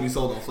of people won't be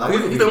sold on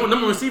Flacco. He's the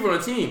number receiver on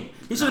the team.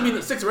 He shouldn't be in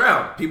the 6th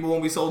round. People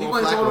won't be sold People on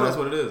ain't sold Flacco. on- That's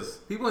what it is.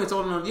 People ain't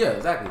told him. Yeah,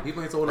 exactly.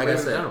 People ain't told him Like I in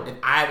said, general. if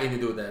I have anything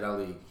to do with that in our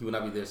league, he would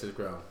not be there 6th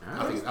round.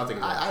 I'll take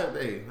it. I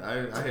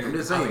hear I'm you.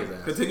 just saying.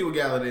 Continue with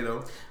Galladay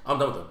though. I'm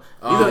done with him.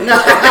 He's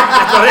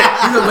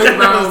That's a late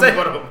round.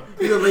 round.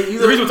 He's a late.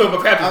 The reason we're talking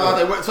about Crabtree. How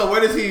about that? So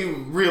where does he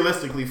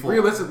realistically fall?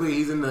 Realistically,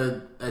 he's in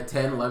the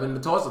 10, 11, the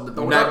toss up, the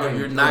throw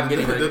You're not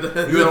getting range.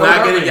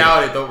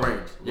 Galladay throw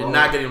range. You're Whoa.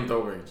 not getting him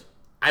throw range.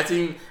 I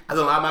seen as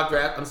a lot of mock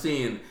draft, I'm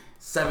seeing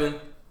 7th,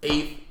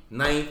 8th,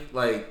 9th,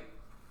 like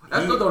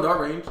That's still throwing dart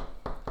range.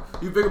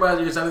 You figure about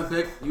your 7th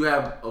pick, you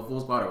have a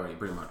full spot already,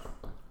 pretty much.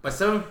 by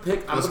 7th pick.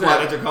 I'm The looking squad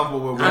at. that you're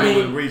comfortable with. I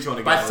mean, reach on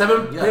the by Galladay.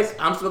 7th Yes.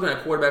 pick, I'm still looking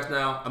at quarterbacks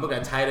now. I'm looking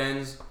at tight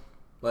ends.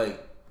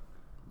 Like,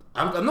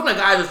 I'm looking at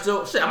guys that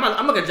still shit.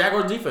 I'm looking at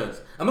Jaguars defense.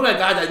 I'm looking at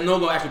guys that know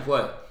gonna actually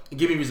play and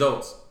give me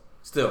results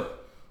still.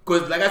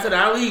 Because like I said, in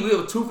our league we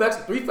have 2 flex,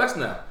 3 flex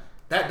now.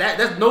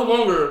 That's no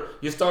longer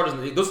your starters.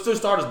 Those still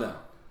starters now.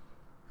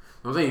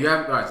 I'm saying you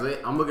have. All right, so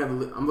I'm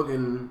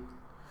looking.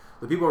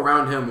 The people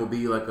around him will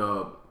be like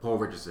Paul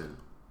Richardson,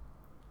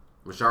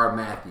 Rashard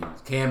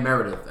Matthews, Cam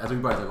Meredith. That's what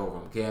we probably take over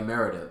from. Cam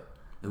Meredith,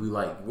 and we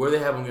like. Where they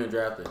have him getting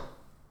drafted?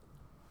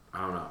 I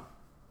don't know.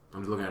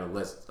 I'm just looking at a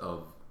list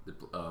of the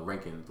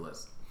rankings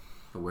list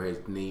of where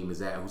his name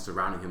is at, who's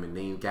surrounding him, and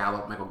name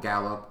Gallup, Michael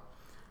Gallup,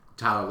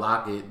 Tyler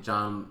Lockett,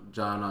 John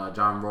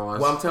Ross.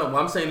 What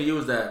I'm saying to you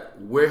is that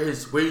where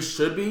he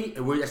should be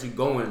and where he's actually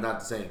going is not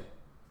the same.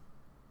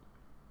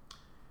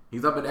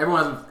 He's up in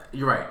everyone's.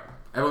 You're right.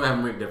 Everyone has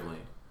him ranked differently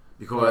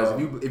because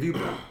if you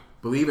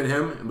believe in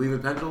him and believe in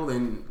potential,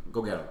 then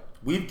go get him.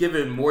 We've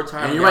given more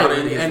time. And you're right.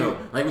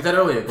 And like we said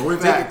earlier, Golden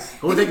Tate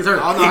is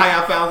hurt. I don't know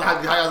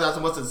how y'all got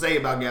so much to say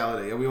about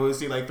Galladay. We only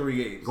see like 3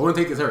 games. Golden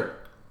Tate is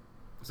hurt.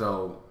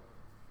 So,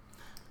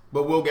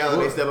 But will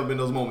Galladay step up in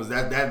those moments?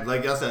 That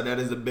like I said, that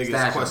is the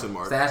biggest question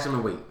mark. Stash him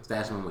and wait.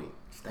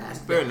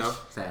 Fair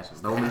enough. Stash him.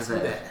 Don't miss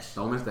stash.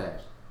 Don't miss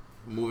stash.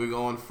 Moving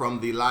on from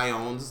the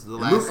Lions, the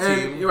last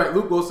team. You're right.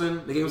 Luke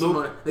Wilson. They gave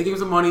him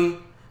some money.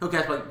 He'll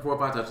catch like 4 or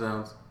 5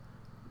 touchdowns.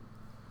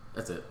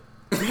 That's it.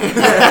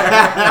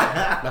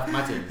 That's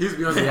my team. He's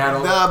beyond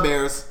Seattle. The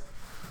Bears.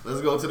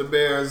 Let's go to the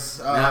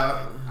Bears.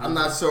 I'm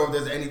not sure if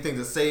there's anything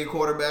to say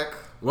quarterback.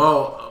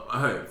 Well,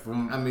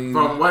 from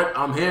what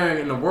I'm hearing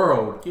in the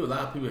world, A lot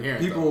of people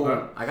hearing people.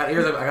 stuff, I got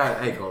ears. I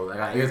got echoes. I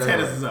got ears. Tennis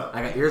everywhere. is up.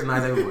 I got ears and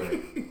eyes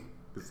everywhere.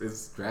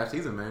 It's draft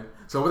season, man.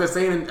 So what they're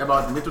saying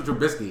about Mitchell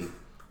Trubisky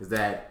is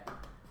that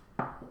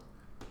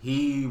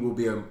he will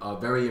be a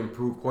very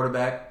improved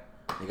quarterback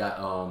They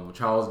got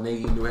Charles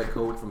Nagy, new head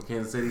coach from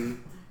Kansas City.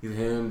 He's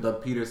him,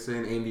 Doug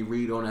Peterson, Andy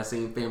Reid on that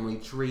same family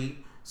tree.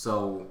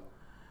 So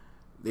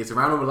they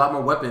surround him with a lot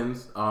more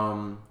weapons.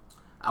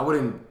 I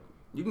wouldn't.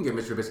 You can get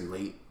Mr. Trubisky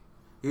late.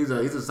 He's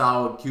a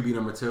solid QB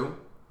number 2, in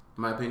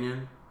my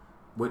opinion.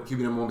 With QB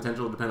number 1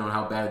 potential, depending on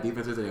how bad the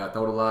defense is. They got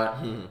thrown a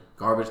lot,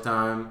 garbage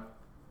time.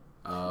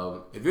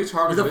 If you're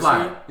targeting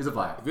Trubisky, he's a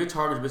flyer. If you're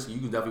targeting Trubisky, you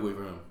can definitely wait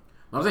for him.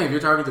 I'm saying if you're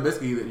targeting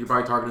Trubisky, you're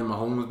probably targeting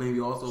Mahomes maybe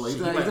also. Like,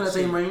 he's in that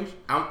same range.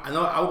 I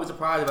know. I would be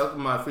surprised if I look at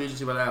my free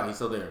agency right now. He's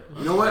still there.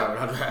 You know what?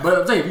 But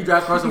I'm saying if you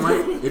draft Carson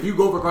Wentz, if you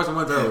go for Carson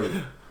Wentz early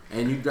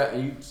and you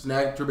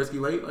snag Trubisky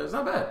late, like, it's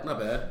not bad. Not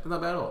bad. It's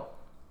not bad at all.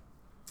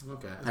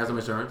 Okay. Have some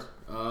insurance.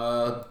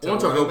 On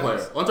to a real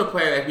player. On to a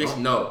player we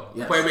actually know.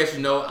 Yes. Player we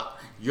actually know.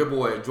 Your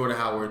boy Jordan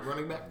Howard,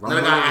 running back.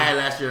 Another guy I had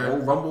last year. Oh,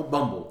 Rumble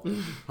Bumble.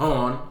 Hold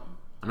on.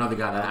 Another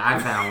guy that I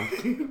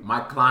found. My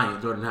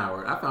client Jordan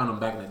Howard. I found him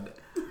back in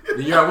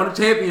the year I won a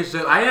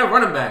championship. I am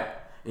running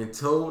back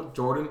until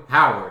Jordan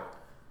Howard.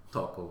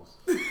 2Coles.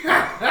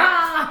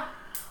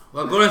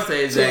 What I'm going to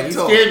say is that he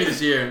scared me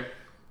this year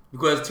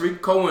because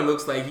Tariq Cohen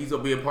looks like he's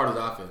going to be a part of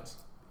the offense.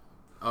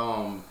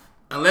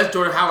 Unless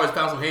Jordan Howard has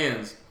found some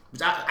hands.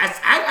 Which I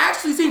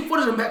actually seen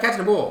footage of him catching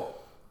the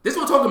ball. This is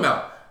what I'm talking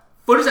about.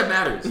 Footage that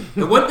matters.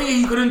 The one thing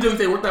he couldn't do is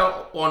they worked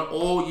out on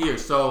all year.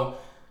 So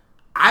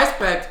I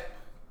expect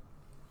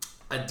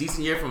a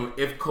decent year from him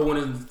if Cohen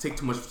doesn't take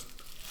too much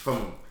from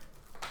him.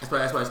 That's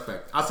what I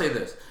expect. I'll say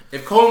this.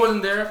 If Cohen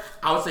wasn't there,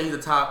 I would say he's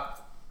the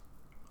top.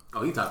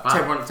 Oh, he's top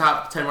 5.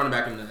 Top 10 running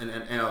back in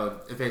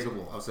fantasy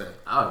football, I would say.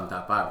 I was in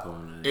top 5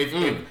 Cohen.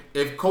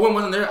 If Cohen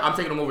wasn't there, I'm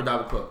taking him over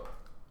Dalvin Cook.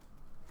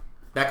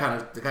 That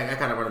kind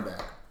of running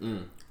back.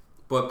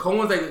 But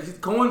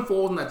Cohen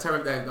falls in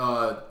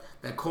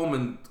that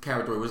Coleman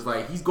character. It was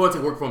like he's going to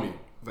take work from you.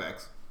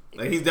 Facts.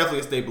 Like he's definitely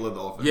a staple of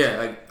the offense.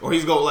 Yeah, or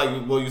he's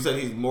going you said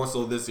he's more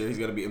so this year. He's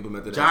going to be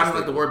implemented. John doesn't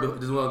like the word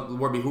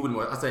behooving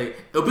more. I say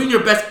it'll be in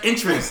your best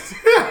interest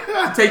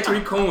to take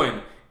Tariq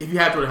Cohen if you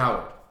have Jordan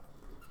Howard.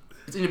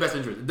 It's in your best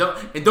interest. Don't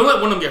let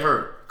one of them get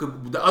hurt. Cause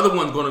the other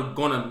one's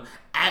gonna.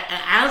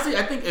 Honestly,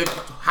 I think if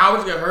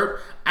Howard get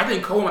hurt, I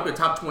think Cohen might be a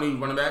top 20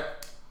 running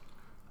back.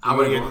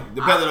 Depending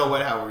on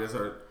when Howard gets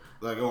hurt,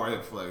 or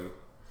if you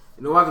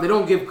know what? They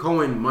don't give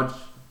Cohen much.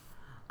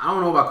 I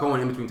don't know about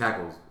Cohen in between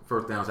tackles,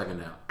 first down, second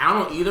down. I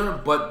don't know either,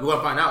 but we're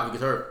gonna find out if he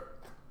gets hurt.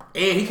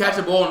 And he catches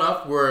the ball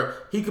enough where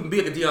he can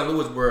be like a Deion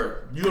Lewis,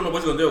 where you don't know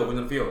what he's gonna do in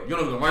the field. You don't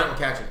know if he's gonna run it or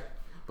catch it.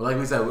 But like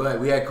we said,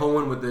 we had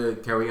Cohen with the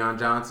Kerryon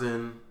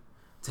Johnson,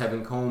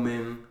 Tevin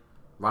Coleman,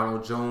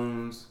 Ronald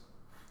Jones,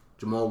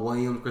 Jamal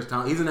Williams, Chris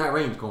Thompson. He's in that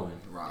range, Coleman.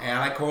 And I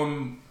like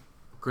Coleman.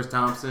 Chris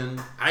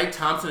Thompson. I like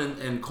Thompson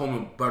and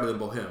Coleman better than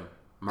both him.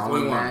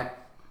 Marlon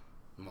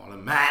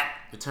Mack.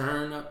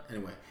 Return up.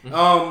 Anyway.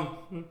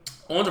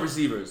 On to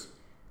receivers.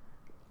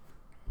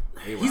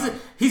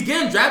 He's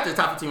getting drafted as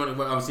top 15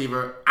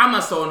 receiver. I'm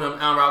not sold him.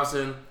 Allen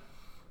Robinson.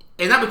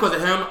 It's not because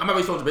of him. I'm not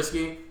really sold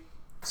Trubisky.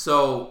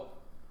 So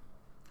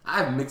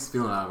I have mixed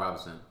feeling on Allen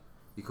Robinson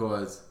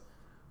because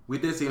we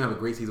did see him have a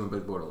great season with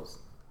Big Bortles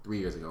 3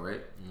 years ago,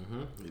 right?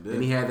 Mm-hmm. He did.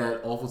 Then he had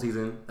that awful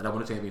season that I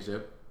won a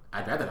championship.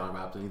 I drafted Allen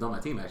Robinson. He's on my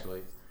team,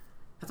 actually.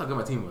 That's how good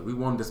my team was. We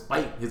won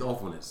despite his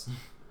awfulness.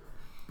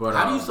 But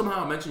how do you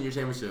somehow mention your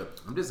championship?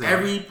 I'm just saying.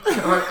 Every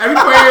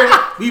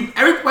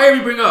player we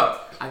bring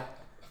up.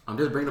 I'm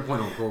just bringing the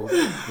point home, Cole.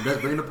 I'm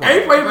just bringing the point.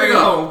 Every player bring it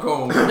home,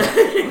 Cole.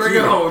 Bring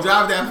it home.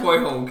 Drive that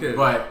point home, kid.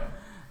 But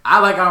I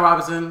like Allen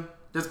Robinson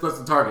just because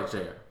of the target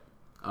share.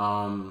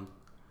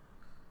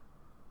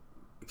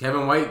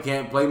 Kevin White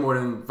can't play more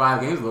than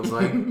 5 games, it looks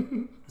like.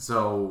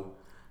 So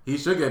he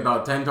should get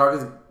about 10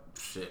 targets.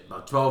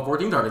 About 12,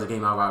 14 targets a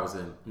game out of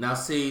Robinson. Now,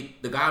 see,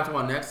 the guy I'm talking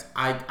about next,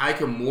 I like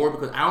him more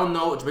because I don't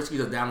know if Trubisky's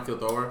a downfield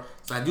thrower.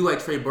 So I do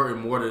like Trey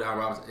Burton more than Allen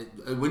Robinson.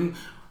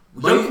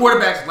 Young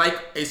quarterbacks like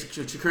a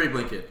security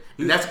blanket.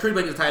 That security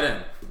blanket is tight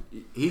end.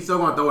 He's still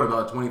going to throw it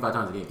about 25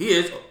 times a game. He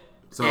is.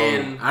 So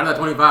out of that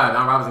 25,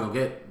 Allen Robinson will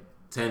get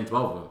 10,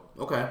 12 of them.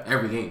 Okay.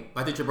 Every game.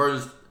 I think the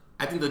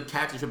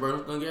catch that Trey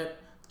Burton's going to get,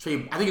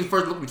 I think his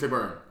first look will be Trey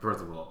Burton.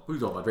 First of all, who you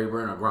talking about, Trey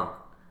Burton or Gronk?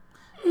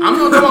 I'm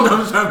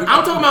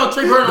talking about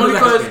Trey Burton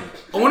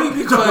only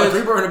because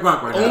Trey Burton and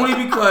Gronk right now. Only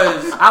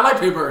because I like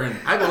Trey Burton.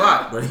 I go a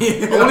lot, but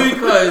only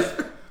because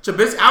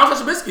Trubisky. I don't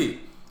trust Trubisky.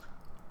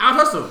 I don't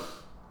trust him.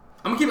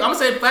 I'm gonna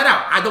say it flat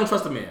out. I don't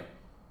trust the man,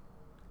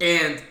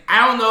 and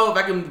I don't know if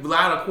I can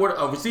rely on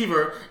a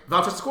receiver if I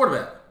don't trust the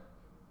quarterback.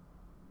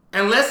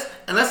 Unless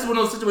it's one of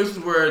those situations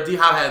where D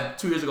Hop had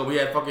 2 years ago. We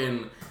had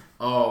fucking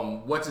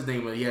what's his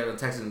name? He had the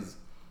Texans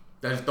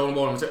that just throwing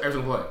the ball every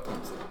single play.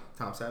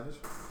 Tom Savage.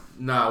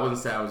 No, it wasn't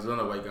Savage. It was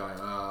another white guy.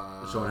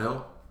 Sean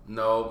Hill?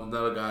 No,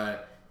 another guy.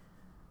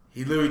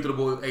 He literally threw the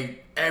ball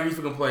every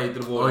freaking play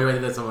threw the ball. Oh, you already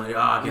did someone.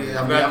 I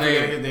forgot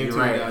his name. You're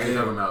right. You're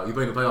talking about. He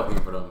played the playoff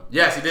game for them.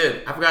 Yes, he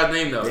did. I forgot his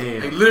name though.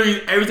 Damn. Like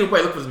literally every single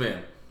play look for this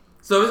man.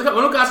 So it's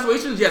one of those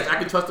situations. Yes, I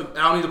can trust him.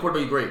 I don't need the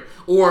quarterback to be great.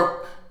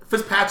 Or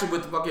Fitzpatrick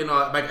with fucking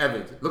Mike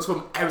Evans. Looks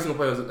for every single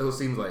play. It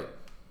seems like.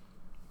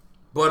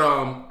 But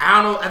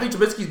I don't know. I think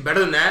Trubisky's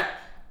better than that.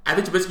 I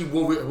think Trubisky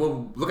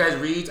will look at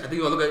his reads. I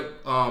think he'll look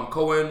at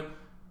Cohen,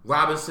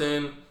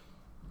 Robinson.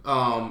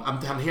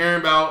 I'm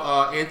hearing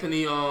about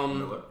Anthony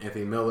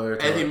Miller.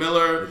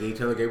 Gay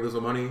Taylor gave us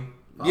some money.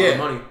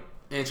 Money.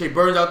 And Trey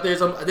Burns out there.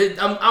 So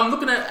I'm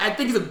looking at. I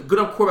think he's a good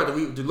enough quarterback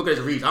to look at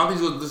his reads. I don't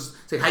think he's going to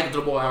just say hike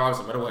to the ball out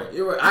Robinson right away.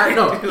 You're right. I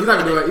know he's not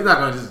going to do it. He's not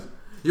going to just.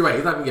 You're right.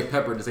 He's not going to get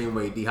peppered the same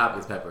way D Hop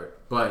gets peppered,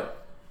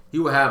 but he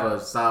will have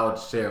a solid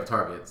share of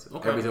targets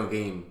every single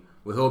game.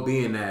 With Hill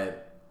being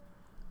that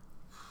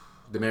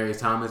Demaryius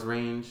Thomas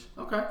range.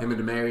 Okay. Him and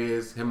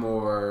Demaryius, him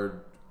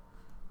or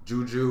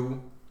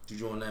Juju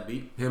on that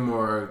beat. Him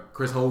or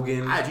Chris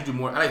Hogan. I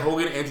like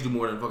Hogan and Juju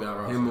more than fucking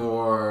Allen Robinson. Him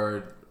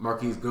or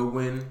Marquise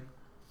Goodwin.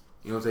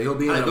 You know what I'm saying? He'll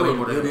be in the range.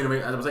 He'll be in the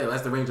range. As I'm saying,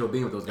 that's the range he'll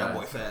be with those guys. That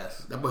boy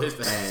fast. That boy is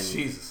fast. And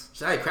Jesus.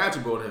 Should I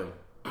Crabtree brought him?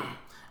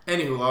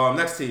 Anywho,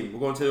 next team. We're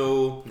going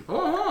to...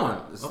 Hold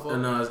on.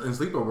 In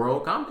Sleeper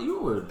World,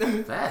 you were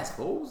fast,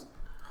 fools.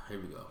 Here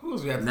we go.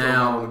 Who's we have to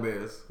now? On the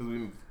Bears?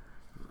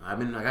 I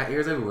got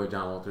ears everywhere,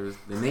 John Walters.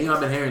 The name I've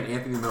been hearing,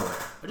 Anthony Miller.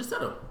 I just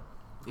said him.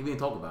 He didn't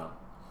talk about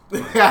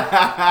him.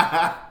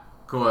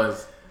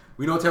 Because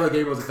we know Taylor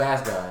Gabriel's a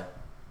fast guy.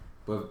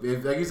 But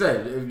if, like you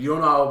said, if you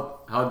don't know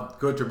how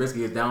good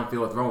Trubisky is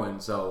downfield throwing,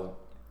 so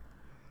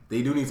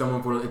they do need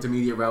someone for the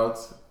intermediate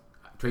routes.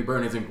 Trey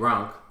Burton isn't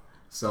Gronk,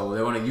 so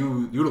they want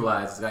to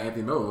utilize this guy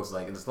Anthony Miller looks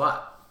like in the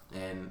slot.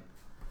 And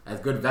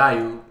as good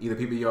value, either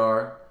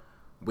PPR,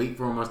 wait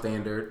for him on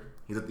standard.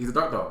 He's a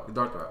dart throw. He's a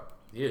dart throw.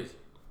 He is.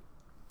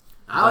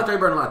 I like Trey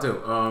Burton a lot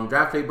too.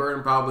 Draft Trey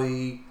Burton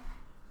probably.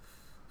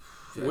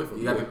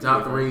 You got the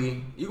top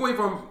 3. You can wait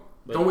for him.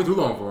 Don't wait too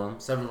long for him.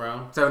 7th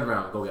round. 7th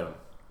round. Go get him.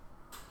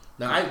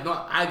 Now I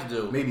have to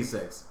do maybe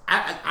 6.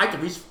 I can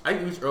reach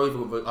early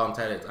for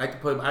tight ends. I can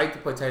play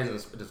tight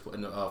ends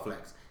in the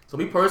flex. So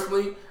me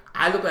personally,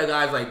 I look at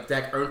guys like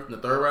Zach Ertz in the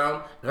 3rd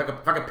round.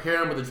 If I can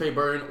pair him with the Trey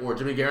Burton or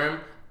Jimmy Graham,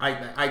 I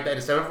like that in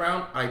the 7th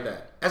round. I like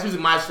that. That's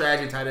usually my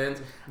strategy in tight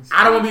ends.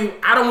 I don't want to be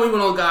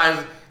one of those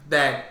guys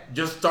that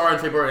just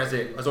start Trey Burton. That's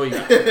it. That's all you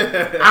got.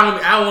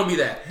 I don't want to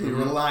be that. You're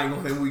relying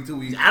on him week to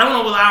week. I don't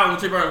want to rely on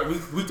Trey Burton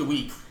week to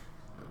week.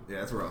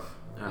 Yeah, it's rough.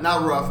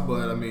 Not rough,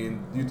 but I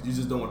mean, you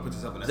just don't want to put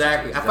yourself in that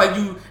situation.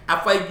 I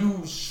feel like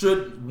you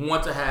should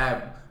want to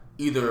have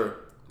either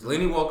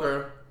Delaney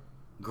Walker,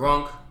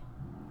 Gronk,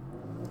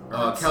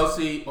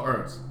 Kelsey, or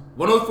Ernst.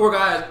 One of those 4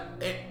 guys.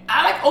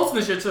 I like Olsen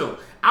this year too.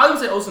 I'll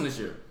even say Olsen this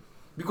year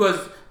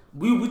because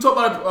we talked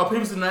about it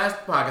previously in the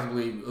last podcast, I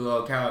believe,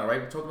 Carolina,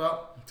 right? We talked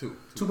about two.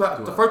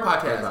 The first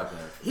podcast.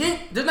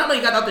 There's not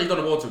many guys out there he's on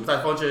the ball to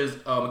besides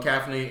Funches,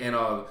 McCaffrey, and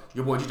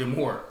your boy DJ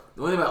Moore.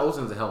 The only thing about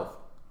Olsen is the health.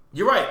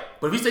 You're right,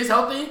 but if he stays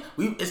healthy,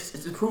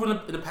 it's proven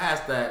in the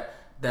past that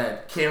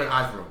Cam has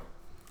eyes for him.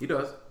 He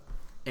does.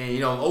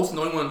 And Olsen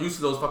the only one used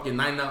to those fucking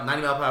 90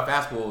 mile per hour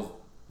fastballs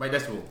right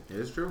next to him. It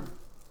is true.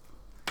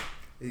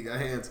 He got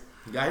hands.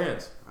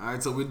 All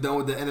right, so we're done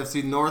with the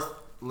NFC North.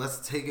 Let's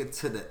take it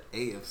to the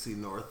AFC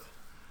North.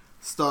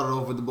 Started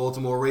off with the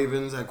Baltimore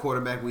Ravens. At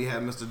quarterback, we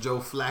have Mr. Joe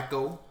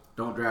Flacco.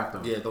 Don't draft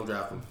him. Yeah, don't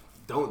draft him.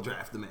 Don't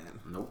draft the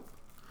man. Nope.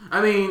 I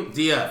mean,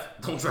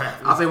 DF, don't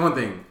draft him. I'll say one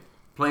thing.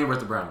 Playing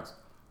versus the Browns.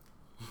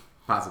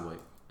 Possibly.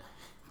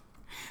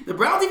 The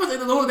Browns defense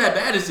ain't look that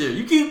bad this year.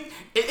 It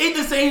ain't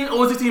the same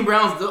 0-16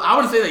 Browns. I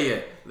wouldn't say that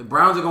yet. The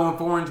Browns are going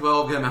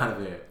 4-12. Get them out of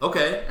there.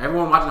 Okay.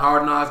 Everyone watching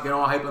Hard Knocks, get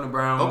all hype on the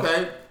Browns.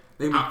 Okay.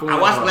 I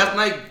watched last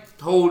night.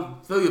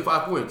 Hold Philly at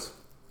 5 points.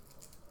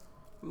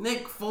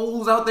 Nick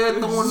Foles out there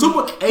throwing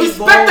Respect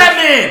that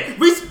man.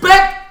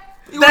 Respect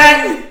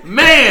that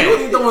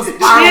man.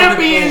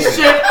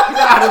 Championship.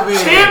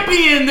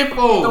 Champion Nick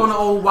Foles. Throwing the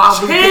old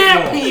wobble.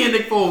 Champion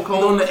Nick Foles.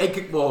 Throwing the egg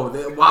kickball.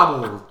 The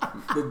wobbles.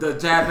 the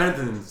Chad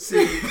Penton.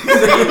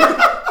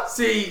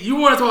 See, you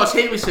want to talk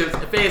championships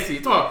and fantasy.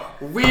 You talk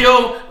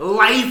real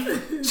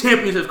life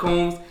championships,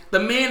 Combs. The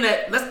man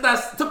that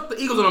took the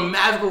Eagles on a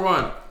magical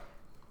run.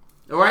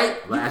 All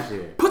right? Last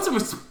year. Put some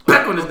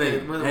respect on his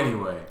name.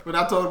 Anyway. We're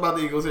not talking about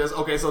the Eagles here.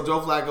 Okay, so Joe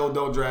Flacco,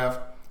 don't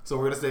draft. So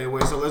we're going to stay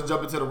away. So let's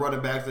jump into the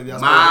running backs that y'all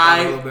spoke about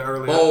a little bit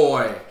earlier.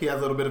 Boy. He has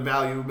a little bit of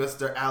value.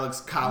 Mr.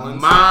 Alex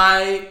Collins.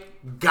 My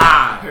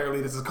God.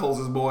 Apparently this is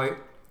Coles' boy.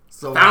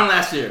 So found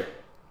last year.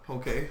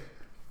 Okay.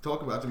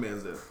 Talk about your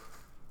man's there.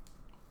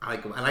 I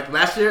like him. I like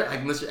this year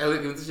even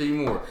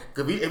more.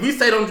 If we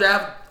say don't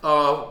draft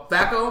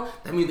Flacco,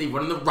 that means they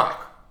running the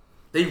rock.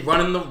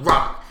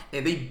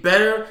 And they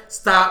better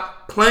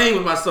stop playing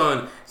with my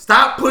son.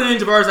 Stop putting in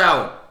Javarius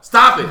Allen.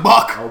 Stop it.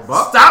 Buck. Oh,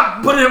 Buck.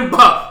 Stop putting in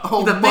Buck.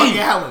 Oh, Buck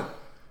Allen.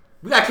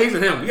 We got case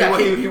of him.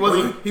 He was a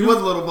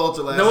little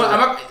vulture last year.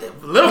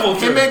 Little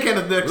vulture. Him and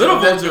Kenneth Dixon. Little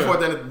vulture. Before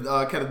then,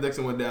 Kenneth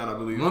Dixon went down, I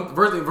believe.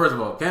 First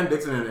of all, Ken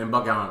Dixon and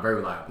Buck Allen are very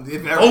reliable.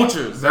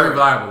 Vultures. Very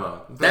reliable,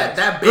 though.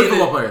 That good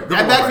football player.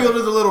 That backfield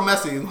is a little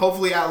messy.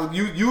 Hopefully,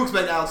 you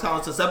expect Alex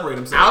Collins to separate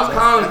himself. Alex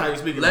Collins how you're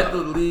speaking led the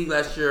league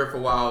last year for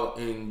a while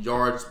in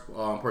yards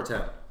per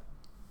attempt.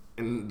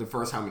 In the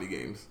first how many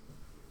games?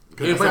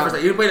 He didn't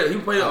play. He played.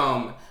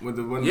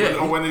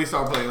 When did he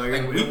start playing? Like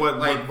 5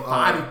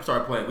 he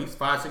started playing. Weeks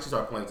 5, 6 he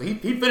started playing. So he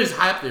finished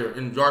high up there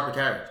in yard per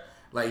carry.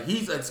 Like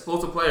he's an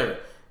explosive player.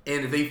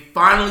 And if they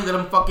finally let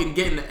him fucking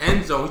get in the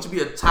end zone, he should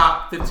be a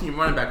top 15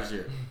 running back this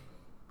year.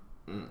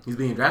 He's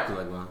being drafted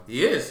like one.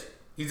 He is.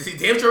 He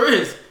damn sure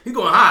is. He's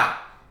going high.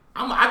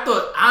 I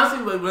thought,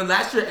 honestly, when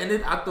last year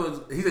ended, I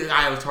thought he's the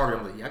guy I was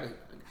targeting. I'm like, yeah, I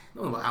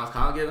don't know about Alex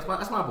Collins again.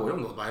 That's my boy. I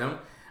don't know about him.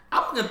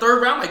 I'm looking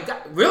third round. Like,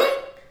 God,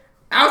 really?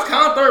 Alex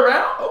Collins third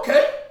round?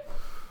 Okay.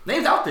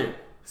 Name's out there.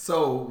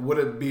 So, would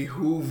it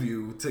behoove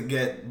you to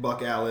get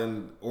Buck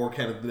Allen or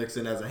Kenneth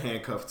Dixon as a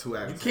handcuff to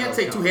Alex? You can't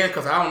take two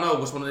handcuffs. I don't know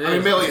which one it is. I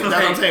mean, that's what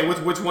I'm saying.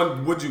 Which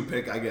one would you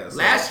pick, I guess?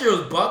 Last year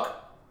was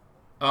Buck.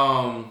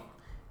 I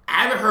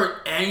haven't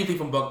heard anything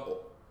from Buck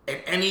in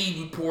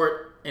any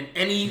report, in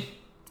any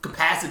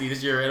capacity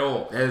this year at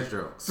all. That is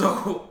true.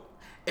 So,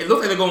 it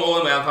looks like they're going all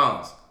in with Alex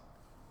Collins.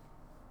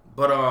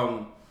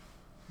 But,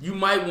 you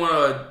might want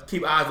to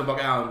keep eyes on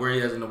Buck Allen where he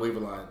is in the waiver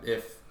line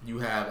if you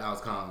have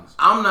Alex Collins.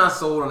 I'm not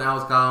sold on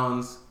Alex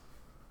Collins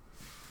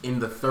in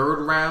the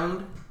third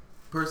round,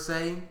 per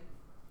se.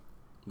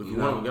 But if you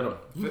want to get him.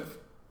 Fifth?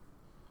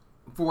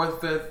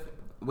 Fourth, fifth.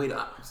 Wait,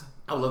 I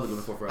would love to go in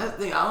the fourth round. that's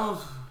the thing. I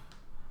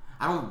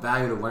don't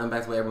value the running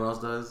backs the way everyone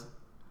else does.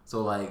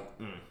 So, like...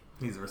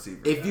 He's a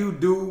receiver. If you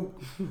do...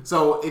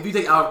 So, if you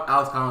take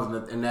Alex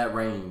Collins in that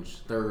range,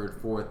 third,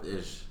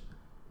 fourth-ish,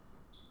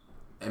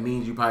 it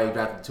means you probably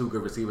drafted two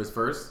good receivers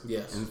first.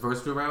 Yes. In the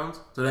first 2 rounds.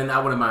 So, then I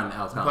wouldn't mind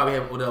Alex You Collins. probably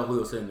have Odell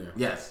Julio sitting there.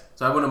 Yes.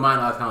 So, I wouldn't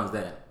mind Alex Collins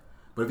then.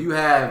 But if you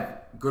have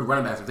good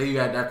running backs, say you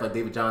had that like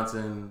David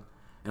Johnson,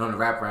 and on the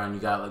wraparound you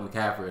got like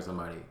McCaffrey or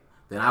somebody,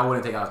 then I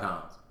wouldn't take Alex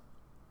Collins.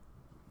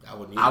 I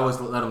wouldn't I would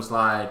let him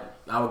slide.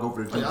 I would go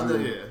for the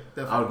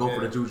Juju. I would go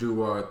for the Juju.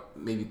 Juju or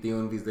maybe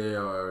Thielen if he's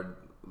there or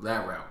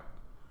that route.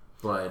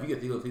 But if you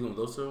get Thielen with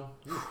those two,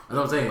 that's what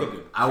I'm saying.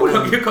 cooking. I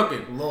wouldn't. You're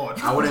cooking. Lord.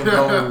 I wouldn't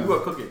go. You are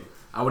cooking.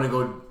 I wouldn't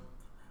go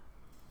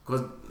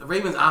because the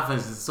Ravens'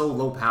 offense is so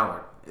low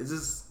powered. It's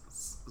just.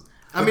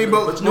 I mean,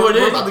 but you know what it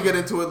we're is? about to get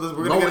into it.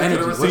 We're Low going to get into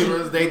the energy.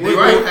 receivers. They do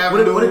right. have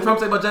What did Trump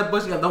say about Jeb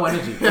Bush? He got no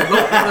energy. The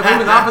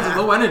Ravens' offense is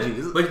low energy.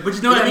 But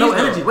you know what I mean? No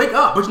energy. Wake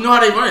up. But you know how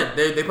they run it.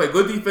 They play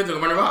good defense and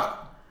run the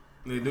rock.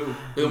 They do.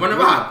 They run the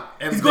rock.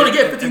 He's going to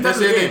get 15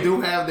 touches a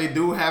game. They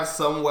do have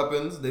some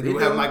weapons. They do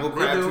have Michael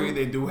Crabtree.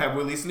 They do have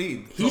Willie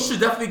Snead. He should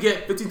definitely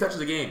get 15 touches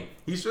a game.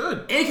 He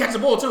should. And he catch the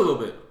ball too a little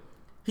bit.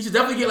 He should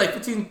definitely get like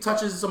 15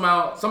 touches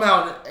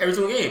somehow every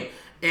single game.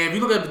 And if you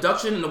look at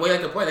production and the way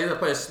they like to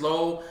play a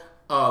slow,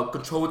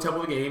 controlled tempo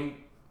of the game.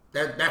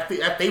 That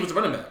favors the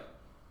running back.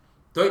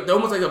 They're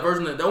almost like a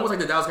version. They're almost like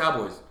the Dallas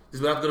Cowboys.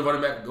 Just without the good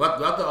running back,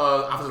 without the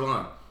offensive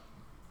line.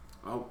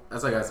 Oh,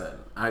 that's like I said.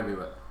 I agree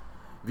with it.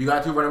 If you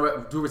got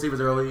two receivers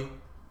early,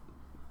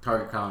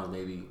 target Collins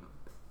maybe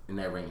in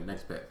that range,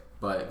 next pick.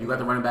 But if you got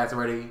the running backs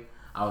already,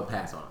 I would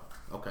pass on him.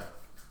 Okay.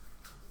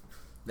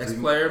 Next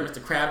player,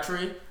 Mr.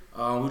 Crabtree.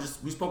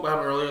 We spoke about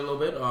him earlier a little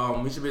bit.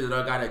 He should be the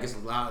guy that gets a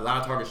lot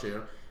of target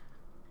share.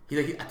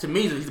 To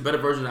me, he's a better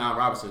version of Allen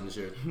Robinson this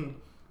year.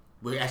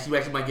 But you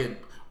actually might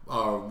get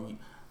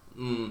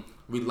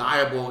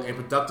reliable and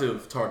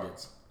productive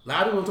targets. A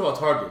lot of people talk about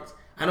targets.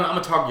 I know I'm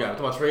a target guy. I'm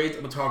talking about trades.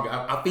 I'm a target.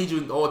 I'll feed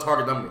you all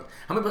target numbers.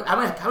 How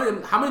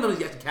many numbers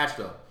do you have to catch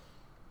though?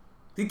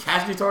 Do you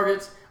catch these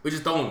targets? We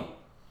just don't.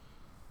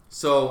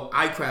 So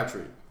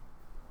Crabtree.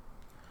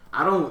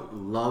 I don't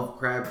love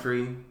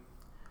Crabtree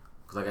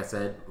because, like I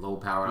said, low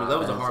power. That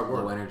was a hard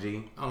work. Low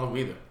energy. I don't love him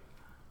either.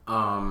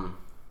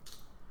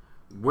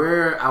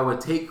 Where I would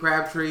take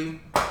Crabtree, in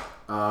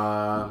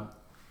that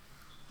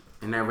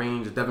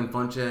range of Devin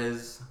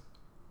Funchess,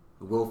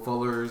 Will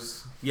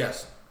Fullers.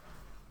 Yes.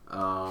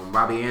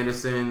 Robbie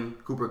Anderson,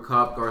 Cooper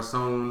Kupp,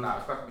 Garcon.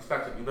 Nah,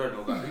 respect him. You better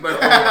know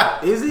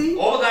guys. Is he?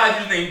 All the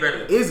guys you name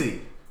better. Is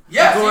he?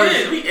 Yes, Because- he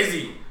is. We is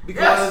he?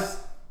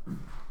 Because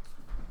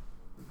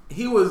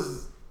he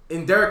was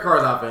in Derek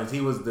Carr's offense.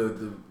 He was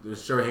the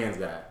sure hands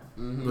guy.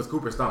 Because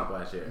Cooper stunk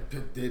last year.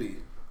 Did he?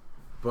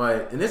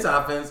 But in this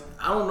offense,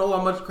 I don't know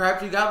how much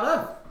Crabtree got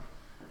left.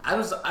 I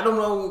don't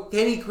know.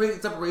 Can he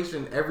create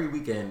separation every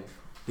weekend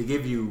to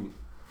give you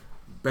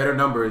better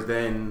numbers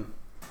than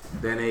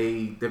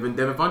a Devin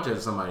Funchess or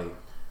somebody?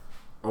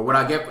 Or what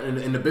I get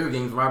in the bigger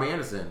games from Robbie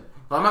Anderson?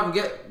 But I'm not gonna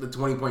get the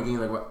 20-point game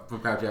like from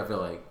Crabtree. I feel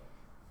like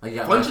he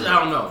got Funchess, I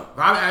don't know.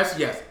 Robbie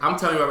Anderson, yes. I'm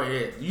telling you right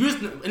here. You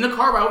just, in the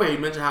car right over here, you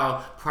mentioned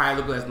how Pryor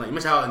looked last night. You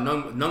mentioned how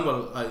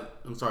Nungwa,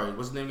 I'm sorry,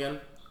 what's his name again?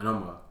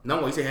 Nungwa.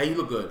 You say, hey, you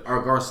look good.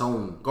 Or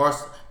Garcon.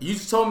 You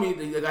just told me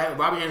the guy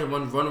Robbie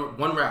Anderson run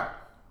one route,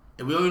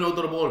 and we don't even know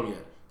throw the ball to me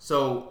yet.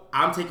 So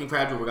I'm taking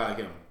Crabtree over a guy like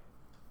him.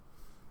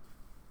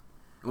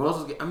 And what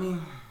else is? I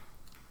mean,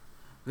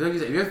 like you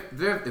said,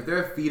 if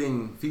they're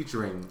featuring,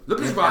 Look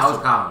at this Alex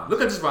roster. Collins.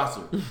 Look at this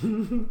roster.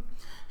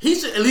 He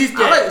should at least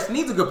get.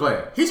 Snead's a good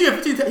player. He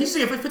should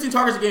get 15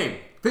 targets a game.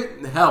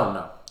 Hell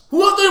no.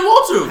 Who else threw the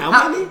ball to?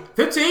 How many?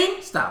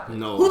 15? Stop it.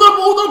 No. Who threw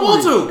the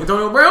ball to?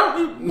 Antonio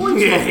Brown?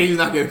 Yeah, he's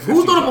not getting 50. Who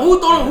else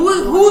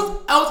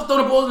throw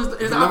the ball in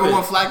his Number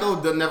one, offense?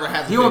 Flacco never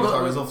has a He big won't go-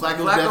 target, so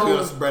Flacco's Flacco- definitely going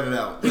to spread it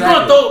out. He's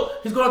gonna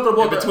throw the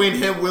ball. And between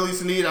him, Willie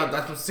Snead,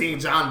 I'm seeing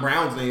John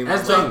Brown's name.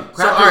 That's So all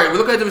right, we're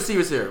looking at the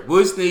receivers here.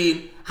 Willie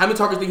Snead, how many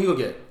targets do you think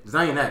he'll get? It's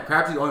not even that.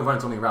 Crabtree's only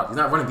running so many routes. He's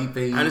not running deep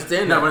fades. I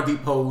understand He's that. not running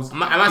deep posts. I'm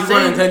not He's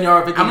saying running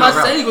 10-yard, 15-yard I'm not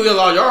routes. saying he's gonna get a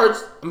lot of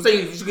yards. I'm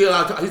saying he should get a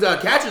lot. He's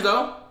got catches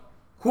though.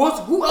 Who else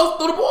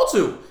throw the ball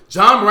to?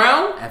 John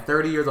Brown At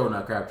 30 years old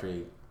now,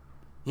 Crabtree.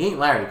 He ain't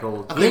Larry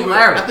Cole. I He ain't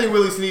Larry. think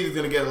Willie Snead is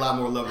gonna get a lot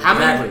more love. How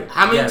Exactly.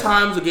 many Yes.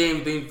 times a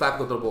game do you think Flacco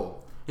throw the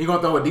ball? He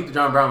gonna throw it deep to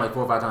John Brown like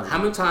 4 or 5 times. How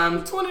many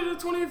times? 20 to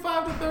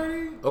 25 to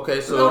 30. Okay,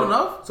 Is that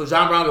enough? So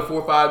John Brown get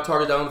 4 or 5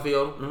 targets down the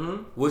field. Mm-hmm.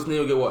 Willie Snead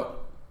will get what?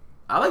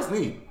 I like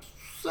Snead.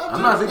 7,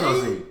 I'm not sleeping on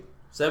 8, Snead.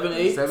 7,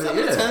 8. 7,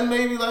 7 to 10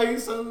 maybe, like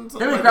something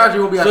Him and like Crabtree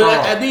that. will be at So par.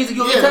 at least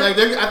you'll Yeah, get like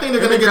I think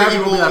they're Him gonna and get Crabtree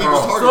an will be at equal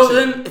par. target So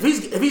share. then if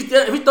he's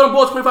throwing the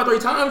ball 25, 30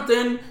 times,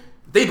 then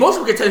they both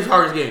should get 10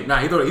 targets a game. Nah,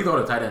 he threw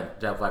the tight end,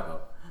 Jack Flacco.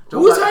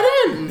 Who's tight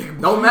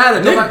end? Don't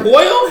matter. Nick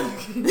Boyle?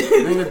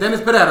 Nigga,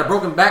 Dennis Pitt had a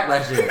broken back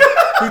last year.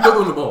 He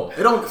threw the ball.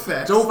 It don't.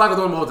 Facts. Joe Flacco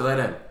throwing the ball to tight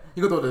end. He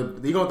gonna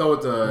throw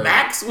it to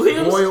Max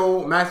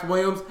Williams? Max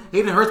Williams.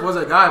 Hayden Hurst was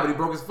a guy, but he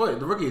broke his foot.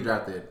 The rookie he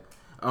drafted.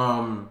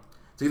 So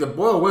either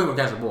Boyle or Williams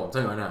gonna catch the ball. I'm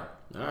telling you right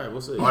now. All right,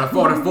 we'll see. On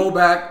the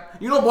fullback.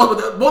 You know both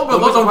Don't both be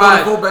on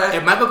surprised. the fullback.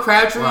 If Michael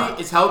Crabtree Right.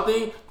 is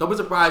healthy, don't be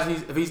surprised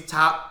if he's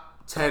top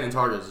 10 in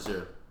targets this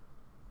year.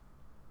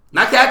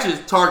 Not catches,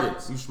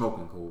 targets. You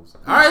smoking, Coles.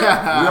 All right.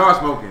 We are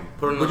smoking.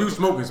 Put it But on- you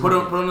smoking. Put it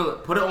on.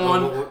 That's put it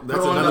on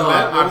another the-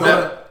 bet. What was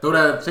that? Throw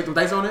that, shake some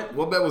dice on it.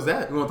 What bet was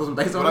that? You want to throw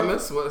some dice What on I it?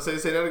 missed? What, say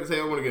that. Say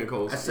I want to get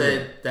Coles. I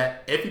said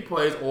that if he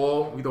plays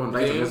all We throwing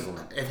dice on games, this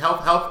one. if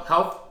health,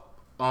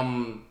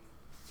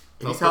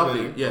 if he's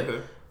healthy, yeah.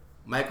 Okay.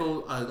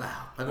 Michael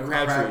Crabtree.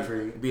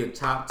 Crabtree would be a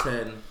top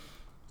 10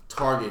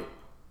 target.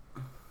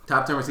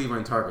 Top 10 receiver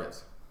in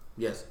targets.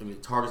 Yes, I mean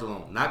targets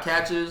alone, not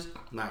catches,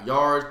 not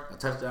yards, not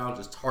touchdowns,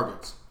 just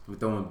targets. We're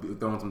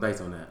throwing some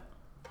dice on that.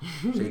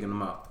 Shaking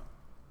them up.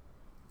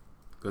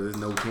 Because there's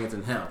no chance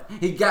in hell.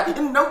 He got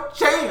no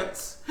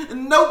chance.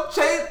 No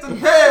chance in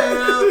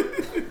hell.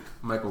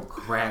 Michael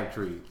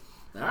Crabtree.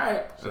 All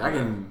right, I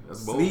can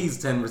That's bold.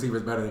 sneeze 10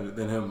 receivers better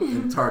than him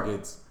in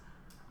targets.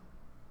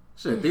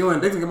 Shit, Thielen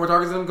and Dixon get more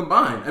targets than him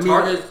combined. I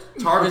mean,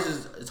 targets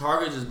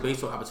is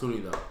based on opportunity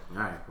though.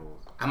 Alright, cool.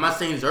 I'm not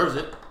saying he deserves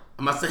it.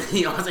 I'm not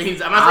saying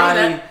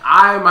that.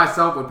 I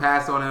myself would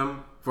pass on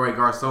him for a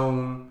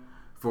Garcon,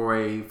 for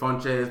a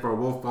Funches, for a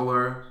Will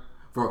Fuller,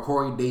 for a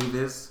Corey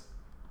Davis.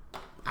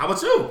 How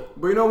about you?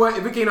 But you know what?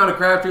 If it came down to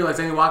Crabtree like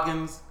Sammy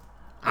Watkins,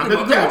 I'm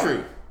picking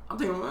Crabtree. I'm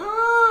thinking, I don't know.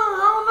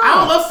 I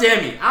don't love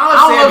Sammy.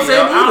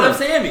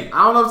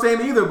 I don't love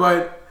Sammy either,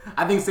 but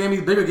I think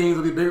Sammy's bigger games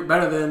will be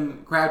better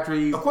than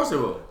Crabtree's Of course it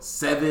will.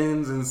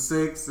 7s and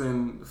 6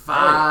 and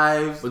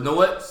 5s. But you know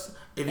what?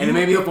 If And then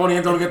maybe he'll phone the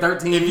end zone and get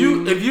 13.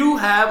 If you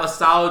have a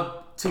solid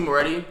team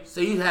already,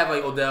 say you have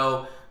like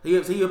Odell,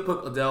 say you put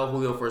Odell,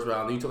 Julio first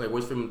round, then you took like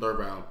Royce Freeman third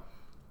round,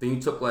 then you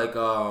took like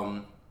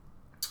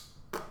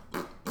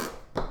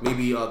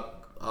maybe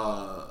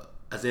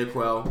Isaiah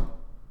Crowell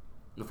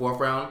in the fourth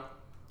round.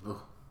 Ugh.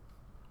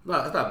 No,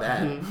 that's not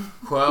bad.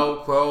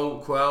 Crowell,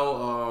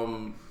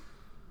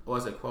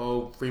 what's it?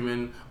 Crowell,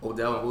 Freeman,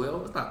 Odell, and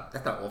Julio.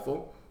 That's not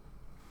awful.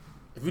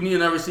 If you need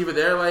another receiver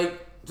there,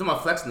 like it's on my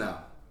flex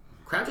now.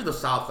 Crabtree's a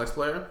solid flex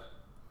player.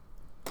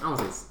 I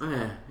don't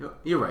say,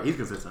 you're right. He's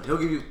consistent. He'll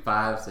give you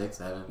 5, 6,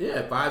 7.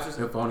 Yeah, 5, 6,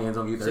 He'll phone the end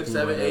zone, give you 13. 6,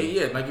 7, 8.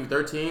 Yeah, might give you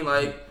 13.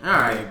 Like, All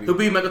right. he'll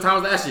beat Michael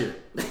Thomas last year.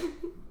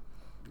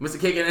 Mr.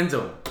 Cake and end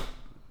zone.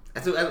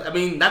 I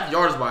mean, not the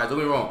yards wise. Don't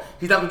get me wrong.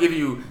 He's not gonna give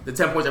you the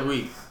 10 points every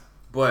week,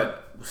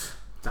 but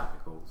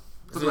Topic goals.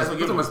 That's what Put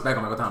give some him. respect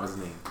on Michael Thomas'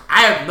 name.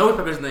 I have no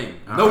respect for his name.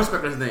 All No right.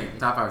 respect for his name.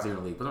 Top 5 receiver in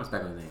the league. Put some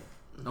respect on his name.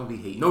 Don't be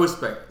hating. No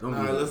respect. Don't be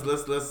All right, hating.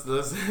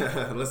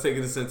 let's take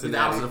it to He's the opposite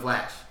Cincinnati. of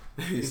Flash.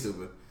 You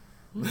stupid.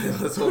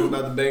 Let's talk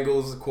about the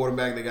Bengals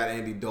quarterback. They got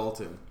Andy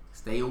Dalton.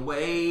 Stay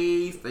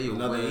away. Stay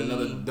away.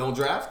 Another don't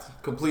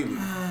draft completely.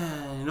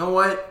 You know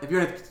what? If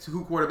you're in a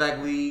 2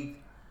 quarterback league,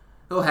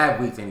 he'll have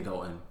weeks, Andy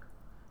Dalton.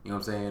 You know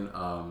what I'm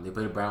saying? They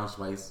play the Browns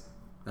twice.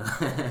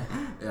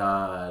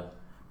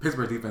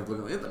 Pittsburgh defense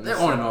looking, they're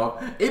on and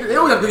off. They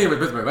always have good games with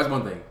Pittsburgh. That's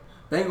one thing.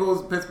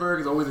 Bengals, Pittsburgh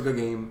is always a good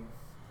game,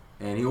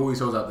 and he always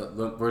shows up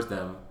versus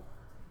them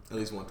At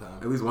least one time.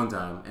 at least one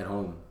time at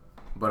home.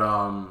 But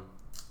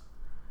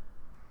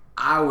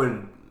I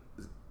would.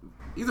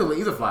 He's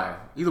a flyer.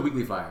 He's a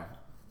weekly flyer.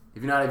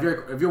 If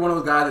you're one of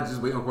those guys that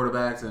just wait on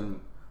quarterbacks and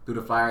do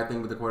the flyer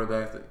thing with the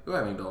quarterbacks, he'll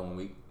have Andy Dalton 1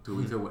 week, 2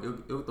 weeks.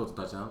 He'll throw some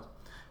touchdowns.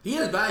 He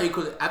has value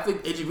because I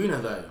think AJ Green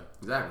has value.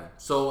 Exactly.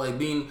 So, like,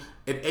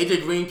 if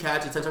AJ Green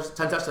catches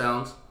 10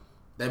 touchdowns,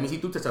 that means he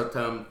threw 10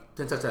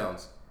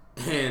 touchdowns.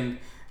 And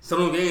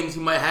some of the games,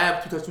 he might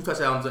have two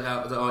touchdowns on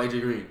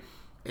AJ Green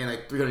and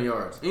like 300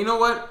 yards. And you know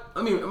what?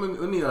 Let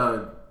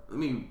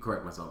me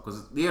correct myself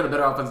because they had a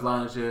better offensive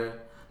line this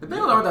year. The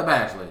Bengals aren't that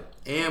bad actually.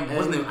 And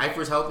wasn't it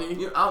Eifers healthy?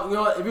 You know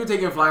what? If you're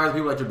taking flyers,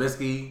 people like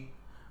Trubisky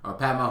or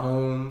Pat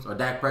Mahomes or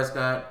Dak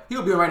Prescott,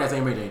 he'll be right in that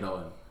same range. Ain't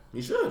Dalton.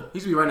 He should. He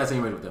should be right in that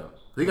same range with them.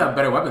 They got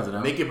better weapons than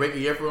them. Make it break a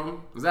year for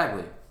him.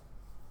 Exactly.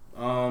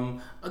 But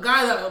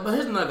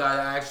here's another guy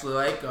that I actually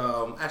like. I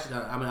don't think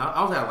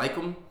I like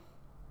him.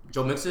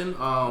 Joe Mixon.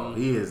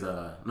 He is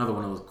another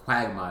one of those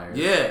quagmires.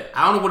 Yeah,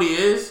 I don't know what he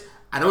is.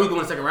 I know he's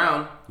going to second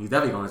round. He's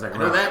definitely going to second I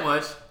know round. that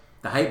much.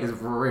 The hype is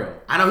for real.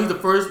 I know he's the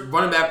first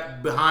running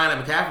back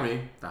behind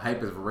McCaffrey. The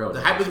hype is for real.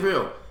 The hype is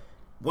real.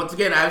 Once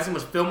again, I haven't seen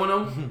much film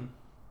on him.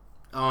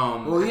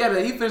 Well, he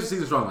finished the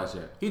season strong last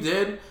year. He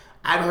did.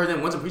 I haven't heard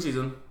him once in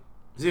preseason.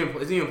 Is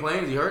he even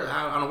playing? Is he hurt?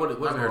 I don't know what.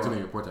 I haven't heard too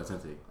many reports out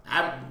since he.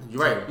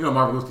 You're right. You know,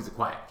 Marvin Lewis keeps it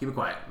quiet. Keep it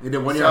quiet. They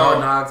did 1 year So- Hard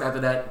Knocks. After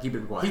that, keep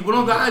it quiet. He's one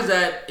of those guys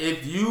that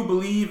if you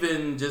believe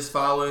in just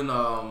following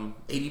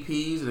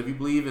ADPs and if you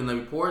believe in the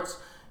reports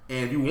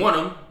and if you want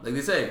him, like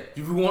they say,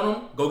 if you want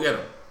him, go get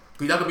him.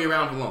 He's not gonna be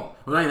around for long.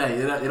 Well, not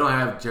even that. They don't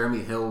have Jeremy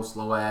Hill,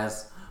 slow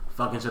ass,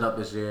 fucking shit up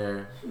this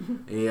year.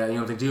 Yeah, you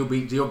know what I'm saying?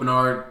 Gio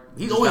Bernard.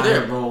 He's just always got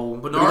there. his role.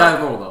 Bernard- He got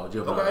his role though.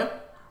 Gio Bernard. Okay,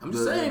 I'm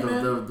just saying,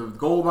 man. The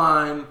goal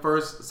line,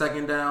 first,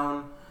 second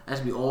down, that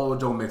should be all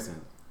Joe Mixon.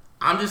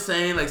 I'm just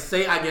saying, like,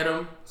 say I get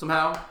him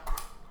somehow.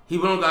 He's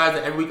one of those guys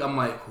that every week I'm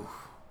like,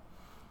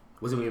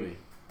 what's he gonna give me?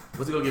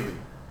 What's he gonna give me?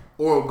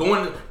 Or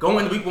going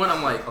into week 1,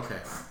 I'm like, okay,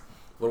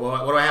 what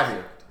do I have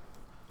here?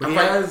 But he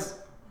has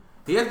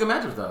good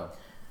matchups though.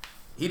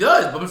 He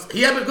does, but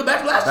he had a good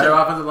match last Better year.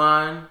 offensive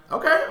line.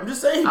 Okay, I'm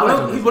just saying he's I one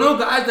like of him. those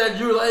guys that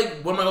you're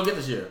like, what am I gonna get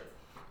this year?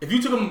 If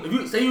you took him, if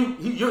you say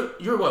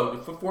you're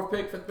what, fifth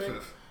pick?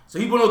 Fifth. So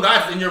he's one of those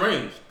guys that's in your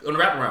range on the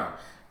wraparound.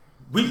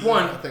 Week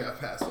 1, I think I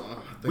passed on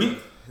him.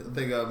 I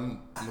think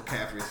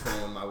McCaffrey's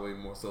falling my way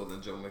more so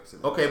than Joe Mixon.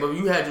 okay, but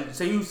you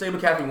say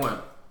McCaffrey won.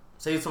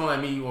 Say someone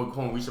like me, you want to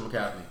go and reach a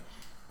McCaffrey,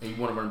 and you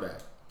want to run back.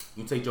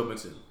 You take Joe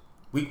Mixon.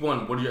 Week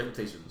 1, what are your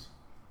expectations?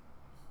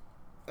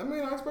 I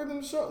mean, I expect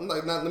him to show.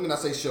 Like, let me not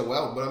say show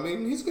out, but I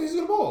mean, he's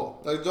gonna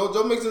ball. Like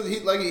Joe Mixon,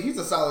 he's gonna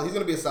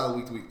be a solid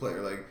week to week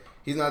player. Like,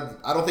 he's not.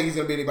 I don't think he's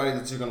gonna be anybody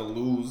that you're gonna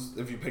lose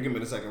if you pick him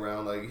in the second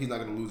round. Like, he's not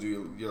gonna lose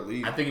your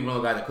league. I think he's one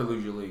of those guys that could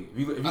lose your league.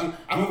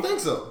 I don't think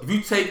so. If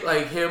you take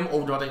like him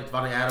over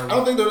Devontae Adams,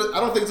 I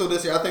don't think so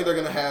this year. I think they're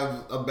gonna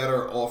have a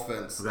better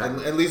offense,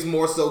 Exactly. at least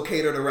more so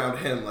catered around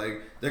him.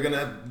 Like, they're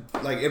gonna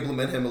like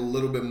implement him a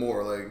little bit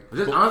more. Like,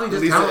 Just honestly, at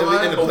just least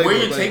talent-wise, in the but where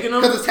playbook, you taking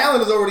him? Because his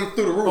talent is already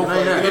through the roof. Oh,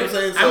 like, yeah. you know what I'm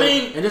saying? I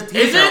mean, and just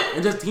team is talent, it?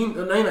 and just team,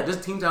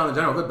 just team talent in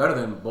general. They're better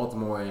than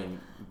Baltimore and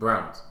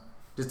Browns.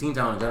 Just team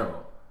talent in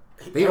general.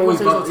 They always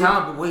talent,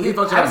 talent, but he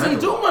I haven't seen him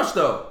do much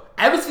though.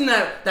 I haven't seen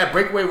that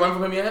breakaway run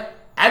from him yet.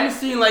 I haven't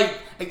seen like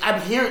I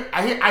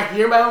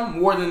hear about him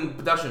more than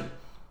production.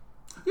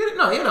 He had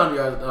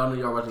 100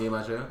 yard rushing game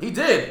last year. He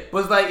did, but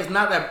it's like it's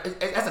not that.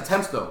 That's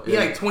attempts though. He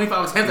had like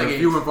 25 attempts that game.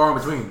 Few and far in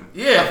between.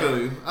 Yeah, I feel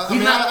you. I He's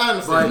mean, not- I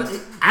understand.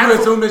 But I would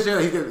assume this year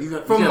he's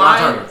gonna From get a lot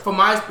of my targets. from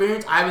my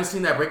experience, I haven't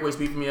seen that breakaway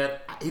speed from him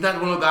yet. He's not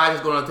one of those guys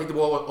that's going to take the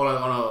ball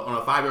on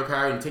a 5-yard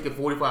carry and take it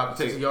 45 to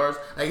 60 yards.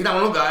 Like, he's not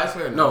one of those guys.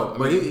 Fair enough. No, I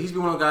but mean, he should be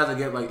one of those guys that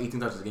get like 18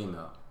 touches a game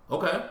though.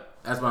 Okay,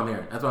 That's what I'm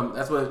hearing.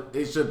 That's what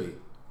it should be.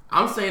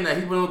 I'm saying that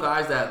he's one of those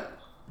guys that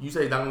you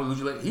say he's not going to lose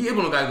your league. He is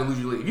one of those guys that lose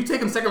your league. If you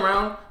take him second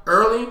round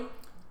early,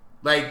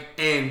 like,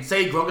 and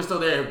say Gronk is still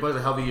there, but it's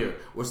a hell of a year,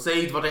 or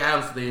say Devontae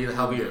Adams is there, he's a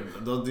hell of a year.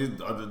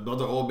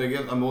 those are all big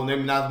ifs. I mean,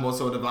 maybe not more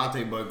so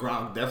Devontae, but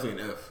Gronk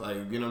definitely an if. Like,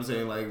 you know what I'm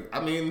saying? Like, I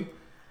mean,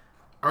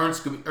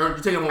 Ernst could be. Ernst,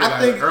 you take him over I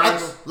guys. think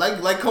Ernst,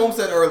 like Combs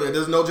said earlier,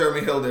 there's no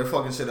Jeremy Hill there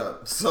fucking shit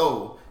up.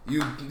 So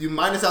you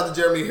minus out the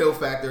Jeremy Hill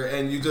factor,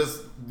 and you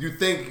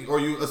think or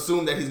you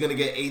assume that he's gonna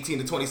get 18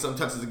 to 20 some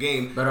touches a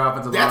game. Better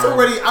offensive That's line.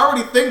 I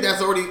already think that's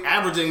already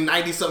averaging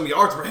 90 something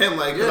yards for him.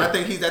 Like, 'cause Yeah. I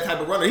think he's that type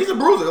of runner. He's a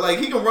bruiser. Like,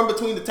 he can run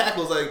between the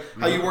tackles. Like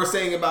how you were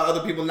saying about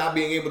other people not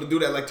being able to do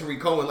that, like Tariq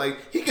Cohen. Like,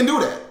 he can do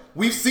that.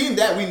 We've seen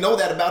that. We know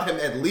that about him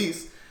at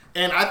least.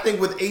 And I think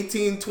with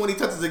 18, 20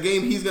 touches a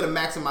game, he's going to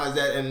maximize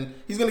that, and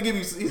he's going to give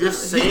you. He's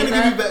going to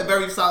give you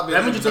very solid.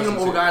 that means you're taking him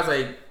over guys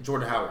like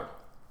Jordan Howard,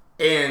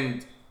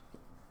 and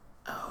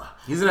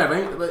He's in that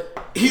range, but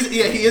He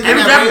is.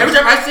 every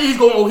time I see he's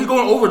going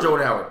over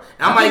Jordan Howard.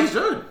 And I'm I think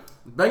like, he should.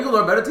 Bengals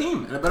are a better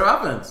team and a better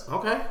offense.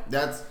 okay.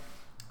 That's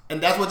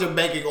what you're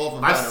banking off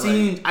of. I've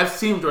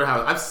seen Jordan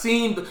Howard. I've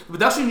seen the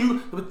production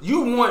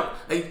you want.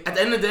 Like, at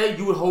the end of the day,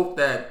 you would hope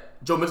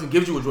that Joe Mixon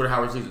gives you a Jordan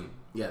Howard season.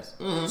 Yes.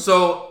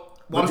 So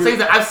what I'm saying is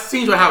that I've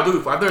seen Jordan Howard do it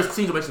before. I've never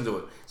seen Joe Mixon do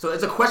it. So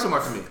it's a question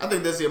mark for me. I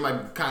think this year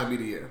might kind of be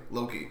the year,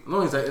 low key.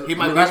 No, he's like, He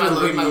might last year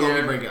low was a rookie key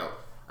year. break out.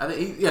 I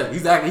think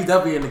he's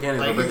definitely in the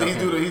candidate. Like, for breakout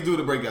candidate. he's due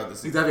to break out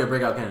this He's season. definitely a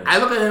breakout candidate. I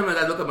look at him and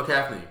I look at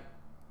McCaffrey.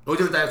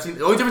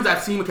 The only difference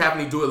I've seen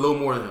McCaffrey do it a little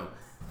more than him.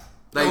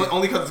 Like,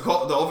 Only because the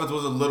offense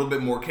was a little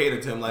bit more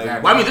catered to him. Like,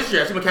 Exactly. well, I mean, this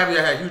year I see McCaffrey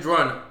that had a huge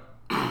run.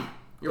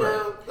 You're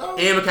right.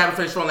 And McCaffrey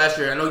finished strong last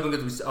year. I know he's gonna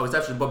get the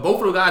reception, but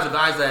both of the guys are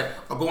guys that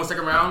are going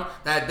second round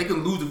that they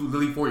can lose the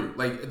league for you.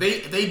 Like, if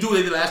they do what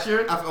they did last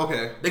year,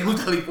 okay, they can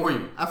lose the league for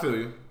you. I feel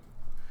you.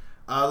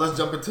 Let's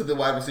jump into the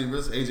wide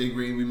receivers. AJ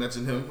Green, we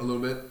mentioned him a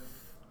little bit.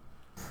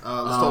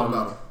 Let's talk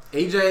about him.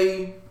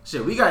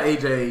 AJ, we got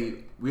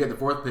AJ. We had the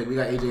fourth pick. We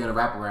got AJ in a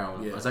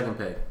wraparound, Yeah. a second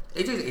pick,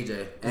 AJ's AJ.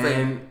 It's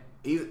and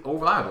he's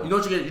reliable. you know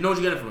what you get. You know what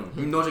you're getting from him.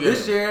 You know what you're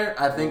This getting. year,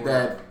 I think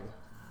that.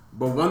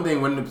 But one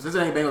thing, when the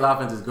Cincinnati Bengals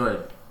offense is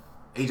good,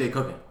 AJ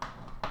cooking.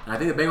 And I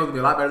think the Bengals will be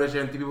a lot better this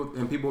year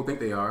than people think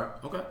they are.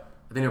 Okay.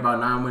 I think they're about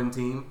a 9-win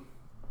team.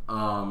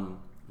 9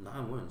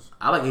 wins.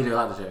 I like AJ a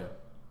lot this year.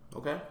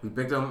 Okay. We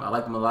picked him. I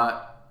liked him a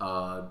lot.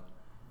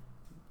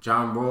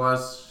 John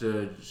Ross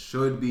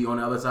should be on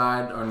the other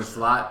side or in the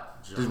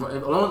slot. As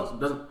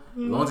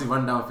long as he's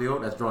running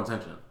downfield, that's drawing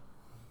tension.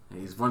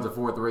 He runs a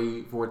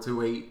 4.3,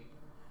 4.28.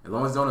 As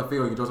long as he's on the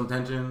field, you can draw some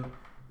tension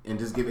and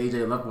just give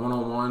AJ enough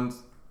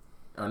one-on-ones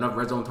or enough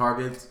red zone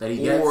targets that he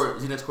gets. Or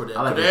is he next Cordell?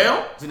 Like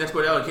Cordell? Is he next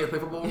Cordell? He can't play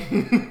football?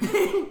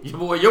 your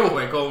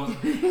boy, Combs.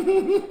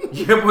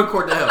 Your boy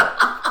Cordell.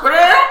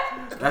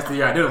 Cordell? That's the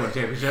year I did win the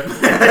championship. Like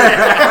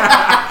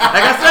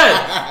I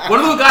said, one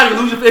of those guys who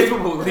lose your face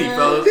football league,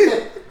 fellas.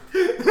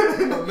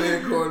 My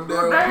man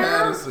Cordell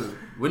Patterson.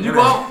 When you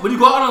go out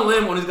on a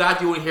limb on these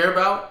guys you want to hear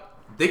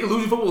about, they can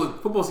lose you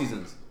football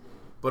seasons.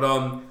 But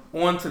on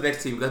to the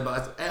next team.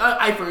 Eifert,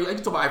 I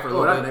can talk about Eifert a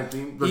little bit. Next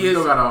team. He is.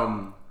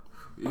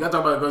 You got to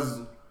talk about it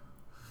because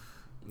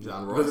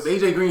John Ross. Because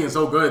if AJ Green is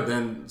so good,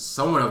 then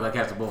someone else got to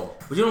catch the ball.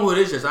 But you know who it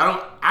is? Just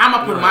I'm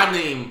not putting my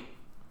name.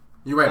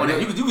 You're right. On it.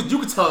 You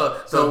could tell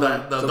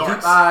the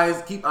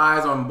darts. keep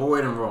eyes on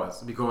Boyd and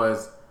Ross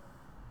because,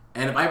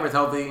 and if Eifert's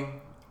healthy,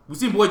 we've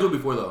seen Boyd do it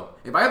before though.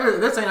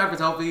 Let's say Eifert's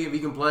healthy, if he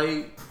can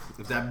play.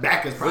 If that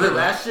back is probably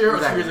last year or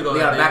 2 years ago. They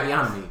got a back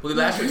behind me. Was it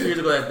last year or 2 years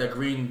ago that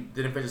Green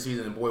didn't finish the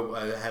season and Boyd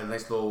had a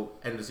nice little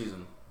end of the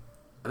season?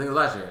 I think it was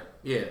last year.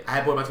 Yeah, I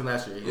had Boyd my team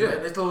last year.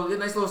 Yeah,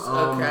 nice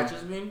little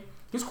catches. I mean,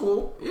 he's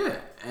cool. Yeah,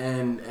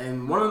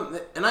 and one of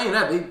the, and not even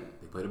that they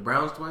played the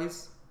Browns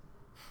twice,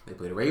 they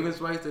played the Ravens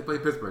twice, they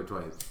played Pittsburgh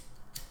twice.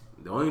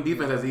 The only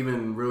defense that's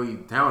even really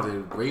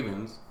talented,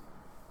 Ravens.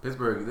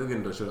 Pittsburgh, they'll get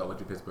into a shootout with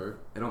you, Pittsburgh.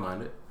 They don't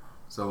mind it.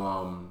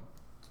 So,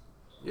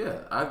 yeah,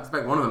 I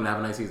expect one of them to have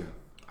a nice season.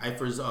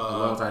 Eifert's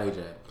alongside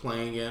AJ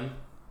playing again.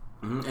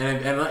 Mm-hmm.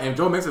 And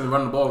Joe Mixon is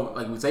running the ball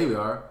like we say we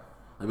are.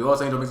 Like we all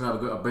saying Joe Mixon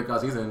have a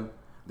breakout season.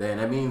 Then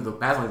that means the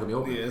pass line is gonna be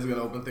open. Yeah, it's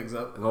gonna open things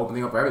up. It's gonna open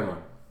things up for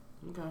everyone.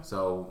 Okay.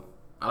 So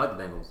I like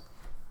the Bengals.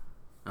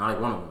 I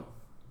like one of them.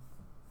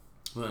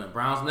 Well, the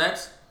Browns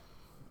next.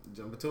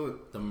 Jump into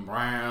it. The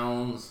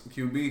Browns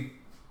QB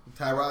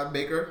Tyrod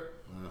Baker.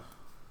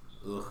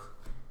 Ugh.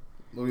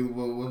 What's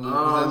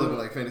that looking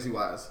like fantasy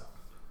wise?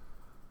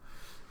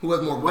 Who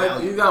has more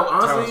value? You got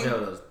honestly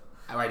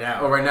right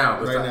now. Oh, right now.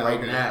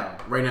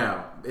 Right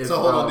now. So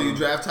hold on. Do you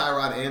draft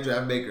Tyrod and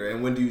draft Baker?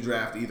 And when do you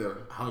draft either?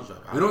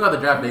 We don't got to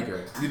draft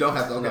Baker. You don't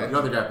have to. Okay. No, you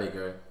don't have to draft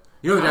Baker.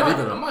 You don't have to draft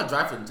either. I'm not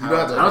drafting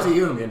Tyrod. I don't see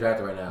either of them getting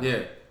drafted right now.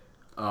 Yeah.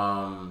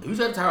 If you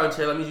draft Tyrod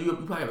Taylor, that means you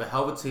probably have a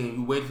hell of a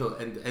team. You wait till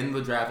the end of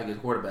the draft to get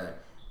quarterback.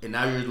 And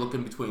now you're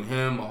looking between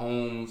him,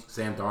 Mahomes,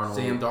 Sam Darnold.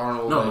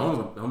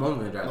 Mahomes No, Mahomes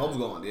gonna draft. Mahomes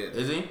going, yeah.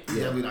 Is he?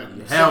 Yeah, be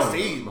like hell,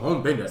 16.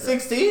 Mahomes been there.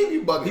 16?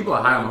 You bugging. People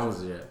are high on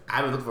Mahomes yet. I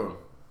haven't looked for him.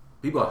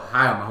 People are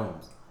high on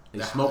Mahomes.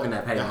 They're smoking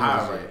that Patty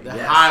Mahomes.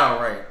 They're high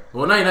alright.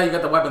 Well, now you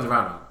got the weapons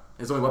around him.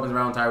 There's only weapons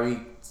around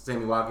Tyreek,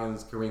 Sammy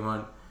Watkins, Kareem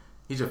Hunt.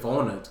 He should fall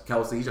in to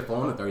Kelsey. He should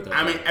fall in the 30.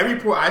 I mean, every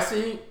report I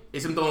see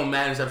is him throwing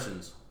mad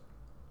interceptions.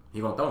 He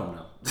gonna throw him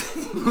now.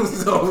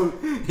 So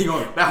he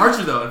gonna that hurts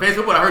you though. In fantasy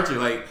football, that hurts you.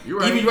 Like you're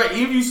right. Even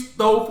if you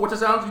throw 4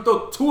 touchdowns, you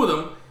throw 2 of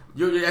them.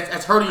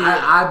 That's hurting you.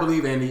 I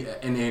believe in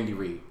Andy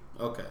Reid.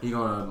 Okay. He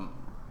gonna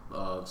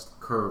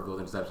curve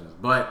those interceptions.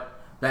 But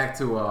back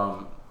to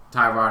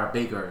Tyrod or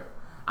Baker,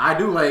 I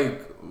do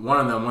like one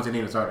of them once they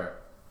name a starter.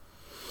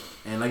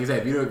 And like you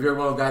said, if you're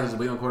one of those guys that's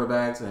waiting on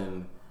quarterbacks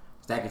and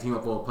stack a team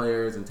up full of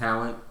players and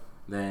talent,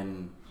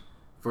 then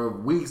for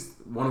weeks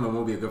one of them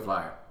will be a good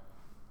flyer.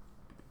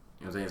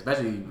 You know what I'm saying?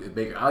 Especially if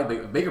Baker. I like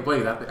Baker. Baker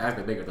plays. I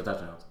expect Baker to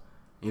touchdowns.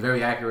 He's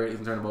very accurate. He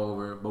can turn the ball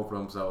over, both of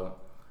them. So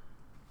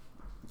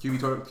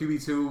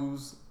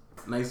QB2s,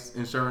 nice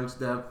insurance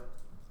depth.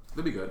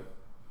 They'll be good.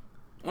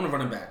 On the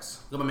running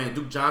backs, got my man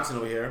Duke Johnson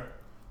over here.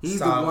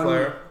 He's the one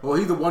player. Well,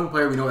 he's the one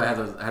player we know that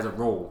has a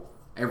role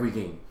every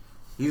game.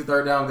 He's a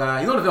third down guy.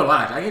 He's on the field a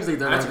lot. Actually. I can't say third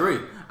down. I disagree.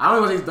 I don't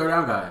even say he's a third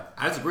down guy.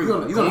 I disagree. He's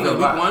on the field a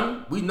lot. Week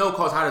 1, we know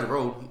Carlos Hyde has a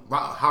role.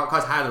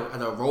 Carlos Hyde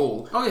has a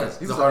role. Oh yes,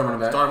 he's a starting running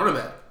back. Starting running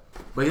back.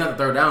 But he's not the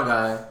third down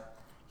guy.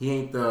 He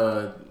ain't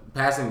the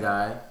passing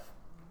guy.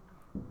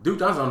 Duke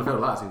Johnson on the field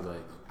a lot, seems like.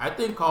 I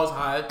think Carlos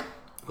Hyde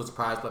was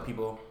surprised by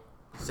people.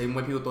 Same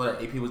way people thought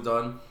that AP was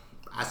done.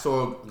 I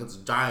saw against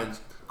the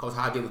Giants, Carlos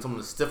Hyde gave someone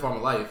the stiff arm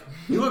of life.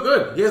 He looked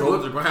good. He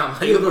looked to the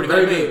ground. He looked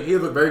very good. He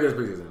looked very good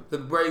in preseason.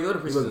 Looked very good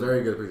in preseason. He looked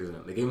very good in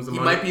preseason. They gave him some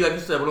money. He might be, like you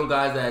said, one of those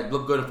guys that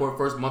looked good in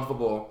first month of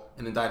football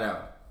and then died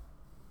out.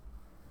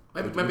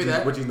 Might be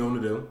that. Which he's known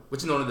to do.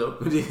 Which he's known to do.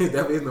 Which he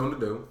definitely is known to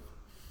do.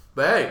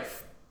 But hey,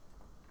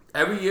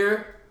 every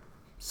year,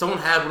 someone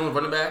has one of those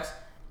running backs,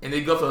 and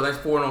they go for the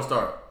next 4-0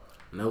 start.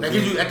 That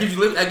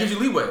gives you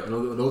leeway.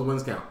 And those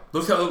wins count.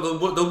 Those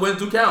wins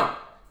do count.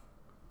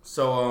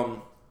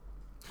 So,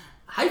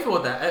 how you feel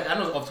about that? I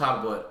know it's off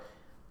topic, but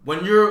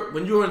when you're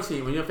on a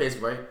team, when you're in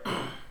Facebook, right?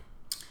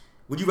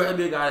 Would you rather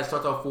be a guy that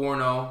starts off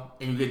 4-0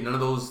 and you get none of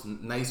those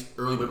nice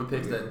early waiver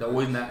picks that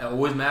always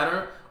matter?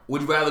 Or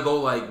would you rather go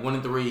like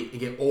 1-3 and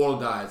get all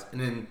the guys and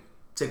then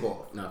take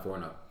off? Not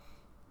 4-0.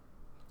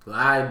 Well,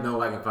 I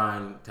know I can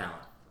find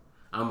talent.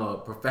 I'm a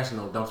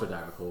professional dumpster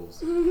diver, Coles.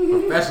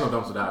 Professional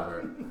dumpster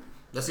diver.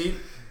 Let's see.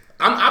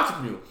 I'm opposite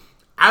from you.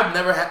 I've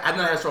never had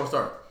a strong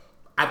start.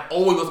 I've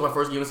always lost my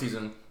first game of the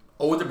season,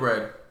 always the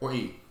bread or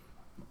eat.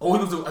 I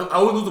always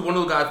lose to one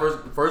of those guys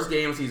first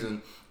game of the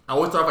season. I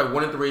always start like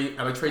 1-3.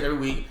 I make trades every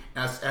week,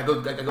 and I go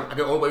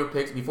all the way with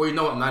picks. Before you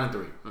know it, I'm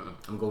 9-3.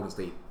 I'm Golden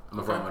State. I'm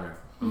a front runner.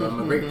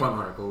 I'm a great front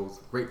runner, Coles.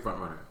 Great front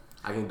runner.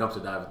 I can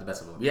dumpster dive with the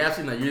best of them. We have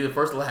seen that. You're the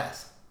first to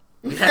last.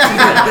 We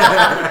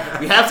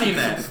have seen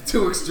that. It's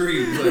too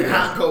extreme. Like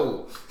hot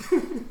cold.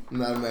 I'm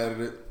not mad at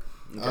it.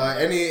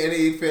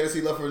 Any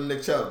fantasy left for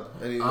Nick Chubb?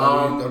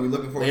 Are we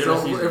looking for?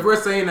 So if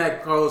we're saying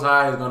that Carlos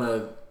Hyde is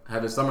gonna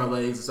have his summer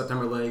legs, his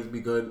September legs be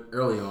good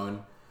early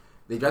on,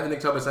 they drafted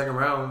Nick Chubb in the second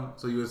round,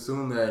 so you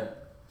assume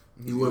that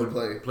he would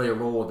play a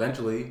role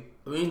eventually.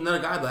 I mean, he's another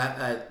guy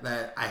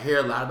that I hear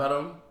a lot about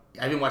him.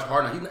 I didn't watch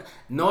Hard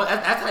Knocks.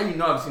 That's how you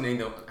know I've seen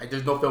anything.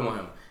 There's no film on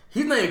him.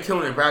 He's not even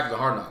killing it in practice on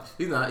Hard Knocks.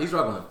 He's not. He's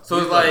struggling. So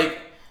it's like,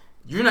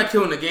 you're not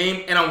killing the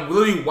game, and I'm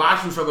literally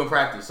watching you struggle in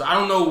practice. So I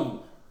don't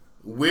know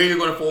where you're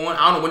going to fall in.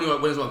 I don't know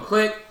when it's going to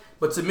click.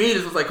 But to me,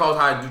 this looks like Carlos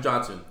Hyde and Duke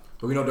Johnson.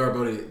 But we know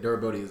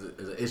durability is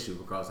an issue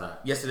for Carlos Hyde.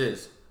 Yes, it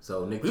is.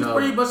 So Nick Chubb, he was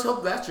pretty much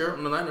helped last year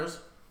on the Niners.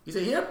 He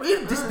said, this year.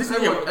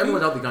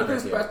 Everyone's healthy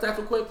contract here. Stats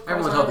real quick.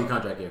 Everyone's healthy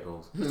contract here,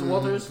 Coles. Mr.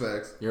 Walters.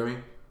 Facts. You hear me?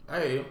 I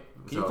hear you.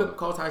 Can you click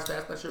Carlos Hyde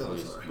stats last year,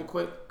 please? Real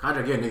quick.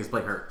 Contract here, niggas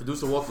play hurt.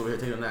 Producer Walters over here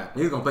taking a nap.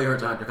 He's going to play hurt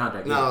your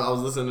contract. No, I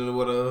was listening to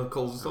what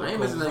Coles was talking about. I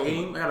ain't missing that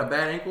game. I got a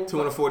bad ankle.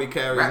 240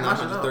 carries,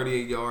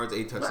 938 yards,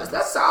 8 touchdowns.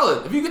 That's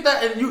solid. If you get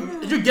that, and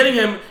you're getting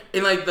him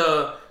in like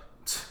the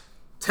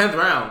 10th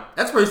round,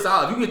 that's pretty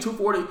solid. If you can get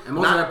 240, and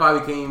most of that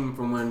probably came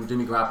from when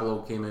Jimmy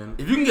Garoppolo came in.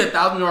 If you can get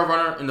 1,000-yard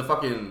runner in the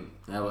fucking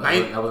that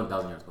wasn't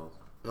 1,000 yards, Coles.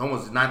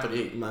 Almost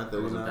 938.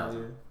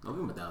 939. I'll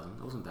give him 1,000.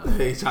 That wasn't 1,000.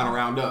 He's trying to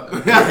round up.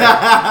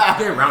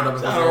 Can't round up.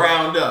 Trying to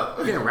round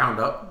up. Can't round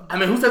up. I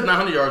mean, who says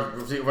 900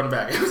 yards running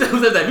back? Who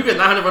says that? If you get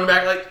 900 running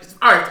back, like,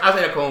 all right, I'll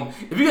say that, Combe.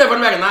 If you get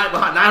running back at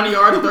 900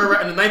 yards in the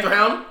 9th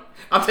round,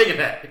 I'm taking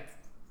that.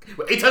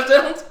 With 8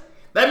 touchdowns,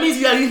 that means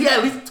he had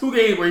at least 2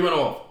 games where he went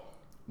off.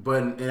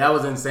 But that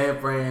was in San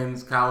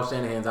Fran's Kyle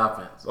Shanahan's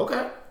offense.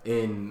 Okay.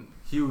 In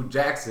Hugh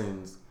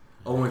Jackson's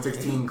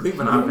 0-16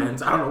 Cleveland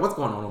offense, I don't know what's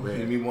going on over there.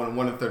 You mean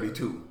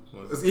 1-32?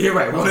 Yeah,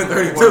 right.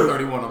 1-32.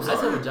 1-31. I'm sorry.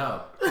 That's a good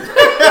job.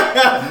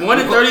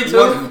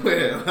 1-32.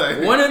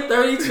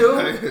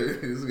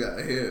 1-32. This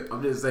guy here.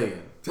 I'm just saying.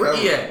 Where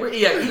he at?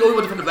 He always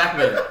went to the black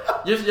man.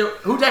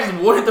 Who Jackson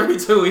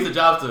 1-32? He's a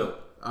job too.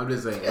 I'm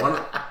just saying.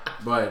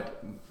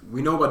 But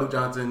we know about Duke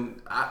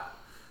Johnson. I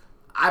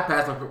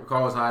passed on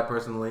Carlos Hyde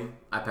personally.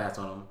 I passed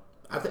on him.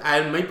 I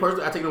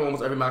take him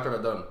almost every mock draft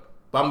I've done.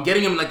 But I'm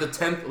getting him in like the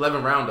 10th,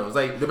 11th round though. It's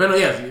like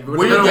depending on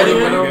where you're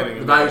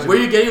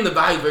getting him, the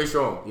value is very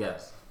strong.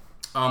 Yes.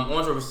 On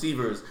to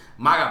receivers.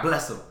 My God,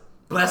 bless him.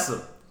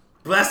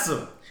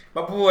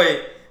 My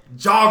boy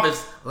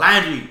Jarvis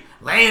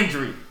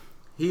Landry.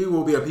 He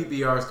will be a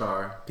PPR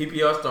star.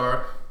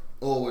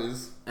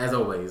 Always. As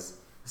always.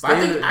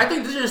 I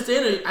think this year's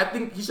standard. I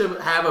think he should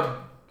have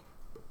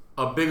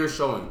a bigger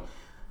showing.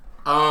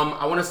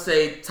 I want to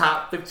say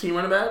top 15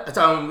 running back.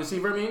 Top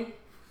receiver. I mean.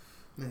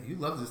 Man, you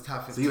love this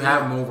top 15. So you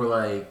have him over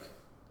like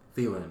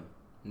Thielen?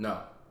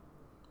 No.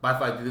 By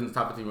far, he's in the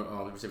top 15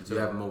 receiver. Do you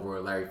have him over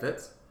Larry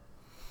Fitz?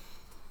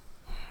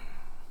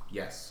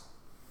 Yes.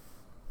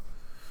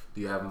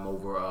 Do you have him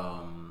over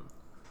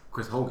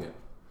Chris Hogan?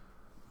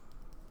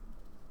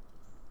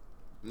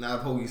 Not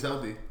if Hoagie's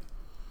healthy.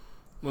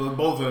 Well,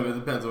 both of them, it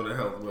depends on their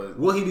health. But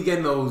will he be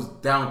getting those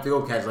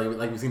downfield catches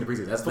like we've seen in the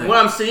preseason? That's from what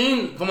I'm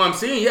seeing,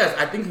 yes,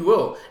 I think he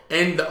will.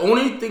 And the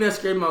only thing that's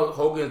scared me about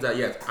Hogan is that,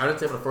 yes, I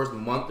understand for the first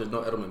month there's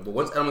no Edelman. But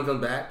once Edelman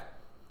comes back,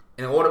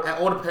 and it all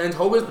depends,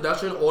 Hogan's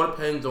production all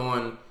depends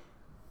on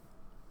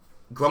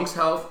Grunk's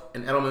health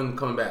and Edelman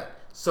coming back.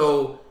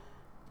 So,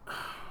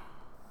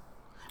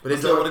 but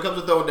when it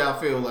comes to throwing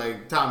downfield,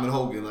 like Tom and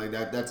Hogan, like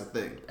that's a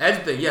thing. That's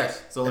the thing,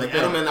 yes. So like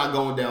Edelman not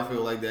going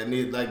downfield like that.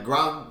 Like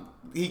Gronk,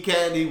 he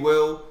can, he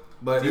will,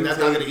 but that's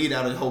not going to eat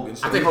out of Hogan.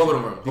 I take Hogan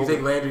over him. Do you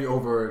take Landry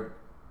over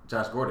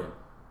Josh Gordon?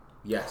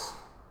 Yes.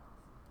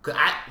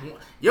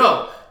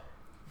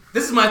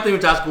 This is my thing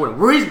with Josh Gordon.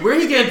 Where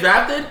he's getting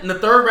drafted in the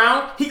 3rd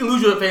round, he can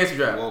lose you a fantasy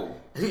draft. Whoa.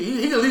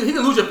 He can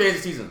lose your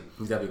fantasy season.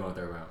 He's definitely going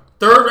 3rd round.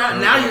 3rd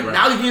round.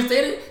 Now he's being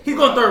stated. He's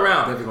going 3rd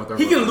round. Definitely going 3rd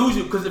he round. can lose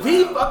you because if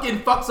he fucking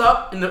fucks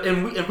up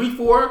in week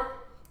 4,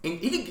 and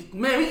he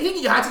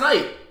can get high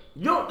tonight.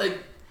 You don't like,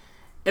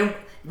 and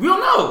we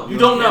don't know. You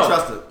don't know.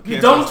 Trust it. You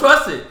don't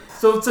trust it.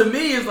 So to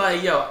me, it's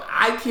like,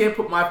 I can't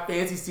put my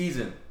fantasy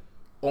season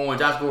on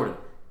Josh Gordon.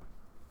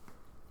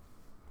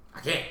 I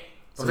can't.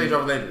 So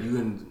Jarvis Landry. You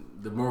and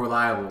the more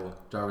reliable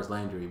Jarvis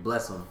Landry.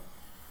 Bless him.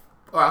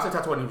 Oh, I'll say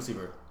top 20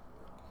 receiver.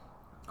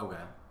 Okay.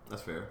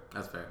 That's fair.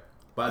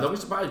 But don't be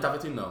surprised. Top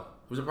 15 though.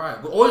 Who's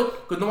surprised? Because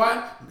you know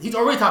why? He's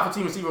already top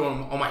 15 receiver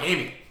on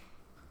Miami.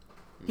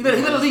 He led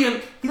a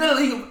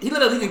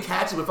league in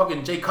catches with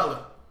fucking Jay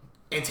Cutler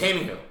and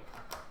Tannehill.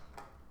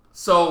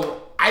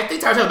 So I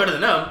think Tyreek Hill's better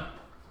than them.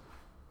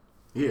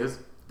 He is.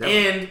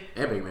 And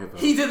big man.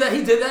 He did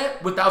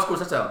that without scoring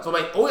touchdowns. So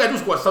like all he got to do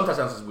is score some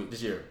touchdowns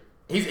this year.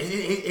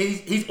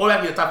 He's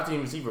automatically a top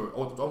 15 receiver.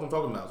 All I'm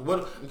talking about. So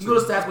what? You know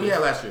the stats we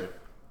had last year.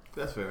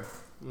 That's fair.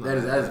 That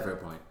is a fair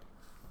point.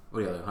 What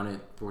do you have?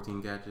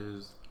 114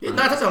 catches. He had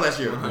 9 touchdowns last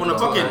year on the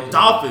fucking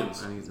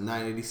Dolphins.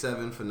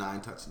 987 for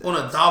 9 touchdowns. On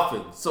the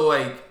Dolphins. So,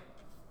 like,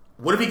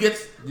 what if he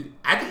gets...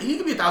 he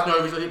could be a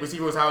 1,000-yard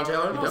receiver with Tyron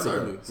Taylor.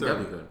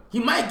 Certainly could. He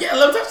might get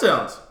 11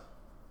 touchdowns.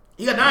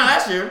 He got 9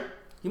 last year.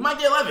 He might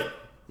get 11.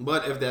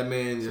 But if that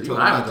man... You're talking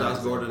about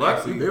Josh Gordon.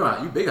 What?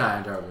 You big high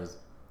on Jarvis.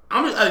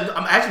 I'm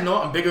actually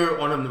I'm bigger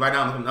on him right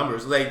now. I'm looking at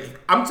numbers. Like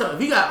I'm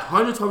telling, he got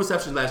 112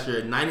 receptions last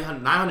year,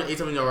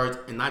 987 yards,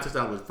 and 9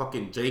 touchdowns with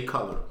fucking Jay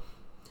Cutler.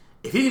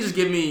 If he can just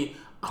give me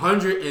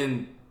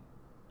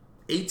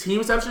 118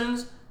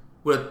 receptions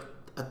with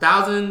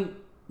 1,000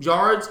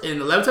 yards and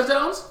 11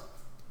 touchdowns,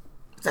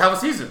 it's a hell of a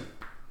season.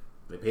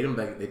 They paid him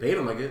like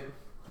it.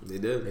 They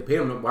did. They paid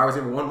him wide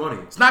receiver 1 money.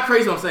 It's not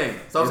crazy. What I'm saying.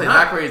 So I'm saying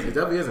not crazy. It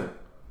definitely isn't.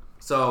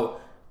 So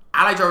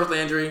I like Jarvis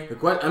Landry.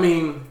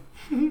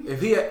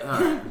 If he,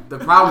 the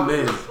problem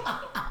is,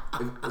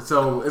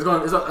 so it's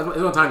going to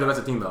time the rest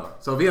of the team though.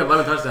 So if he has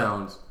 11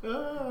 touchdowns,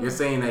 you're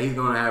saying that he's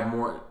going to have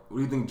more. What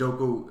do you think,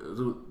 Joku?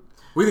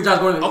 What do you think Josh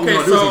Gordon is going to do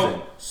this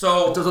season?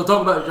 So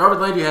talk about Jarvis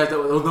Landry has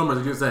those numbers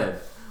that you said.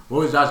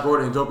 What was Josh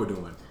Gordon and Joku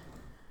doing?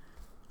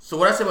 So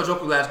what I said about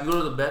Joku last, you go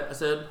to the bet. I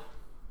said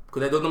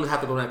because those numbers have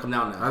to come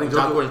down now. I think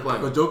Josh Gordon's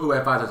playing. But Joku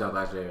had 5 touchdowns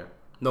last year.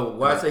 No,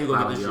 what I said he going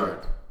to get this year.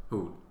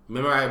 Who?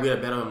 Remember we had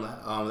a bet on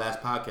him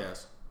last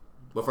podcast.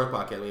 Well, first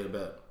podcast we had a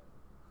bet.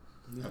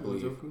 I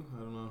believe. I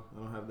don't know. I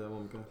don't have that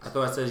one. I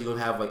thought I said he's gonna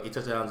have like 8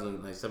 touchdowns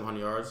and like 700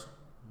 yards.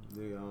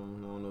 Yeah, I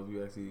don't know if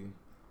you actually.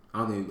 I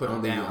don't think put dice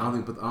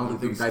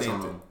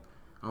on him.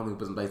 I don't think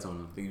put some dice on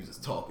him. I think you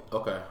just talking.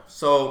 Okay,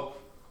 so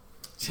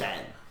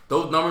Chad.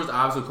 Those numbers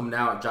obviously come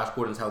down if Josh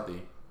Gordon's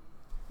healthy.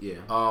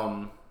 Yeah.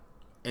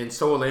 And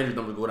so will Landry's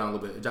numbers go down a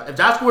little bit. If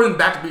Josh Gordon's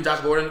back to be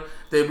Josh Gordon,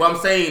 then what I'm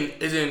saying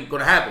isn't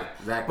gonna happen.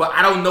 Exactly. But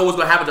I don't know what's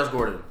gonna happen to Josh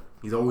Gordon.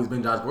 He's always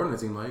been Josh Gordon. It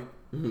seems like.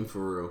 For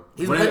real.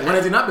 When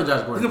has he not been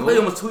Josh Gordon? He's been playing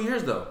almost 2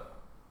 years though.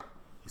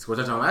 He scored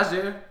a touchdown last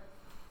year.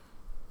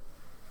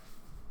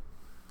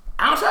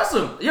 I don't trust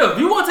him. Yo, if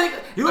you want to take,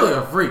 he looks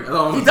like a freak. He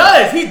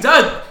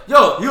does.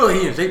 Yo,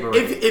 he in shape already.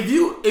 If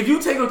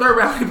you take him 3rd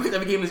round and he plays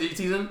every game this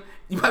season,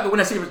 you probably win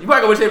that championship. You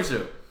probably win a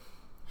championship.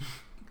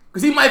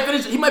 Because he might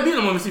finish. He might be the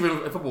number 1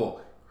 receiver in football.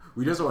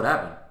 We just saw what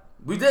happened.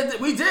 We did.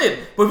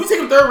 But if you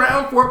take him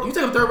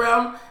 3rd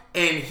round,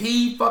 and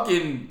he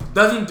fucking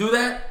doesn't do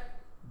that,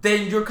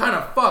 then you're kind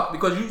of fucked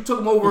because you took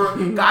him over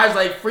guys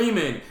like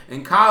Freeman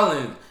and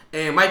Collins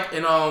and Mike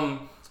and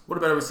what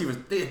about receivers?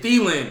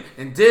 Thielen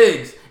and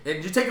Diggs,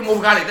 and you take him over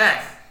a guy like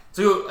that.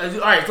 So all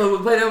right, so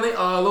we play a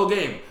little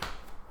game.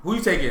 Who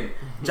you taking?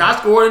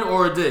 Josh Gordon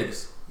or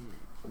Diggs?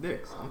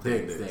 Diggs.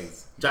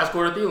 Diggs. Josh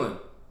Gordon, Thielen.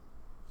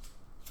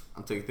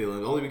 I'm taking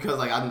Thielen only because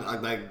like I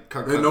like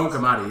Kirk. They're known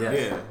commodity,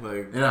 yes. Yeah,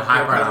 like in a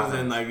high price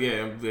and like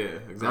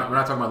exactly. We're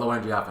not talking about low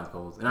energy offense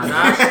goals. We're not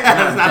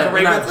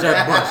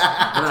Jeb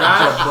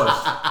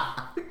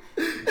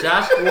Bush.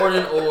 Josh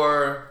Gordon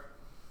or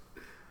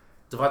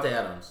Devontae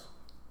Adams.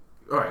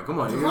 All right, come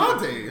on.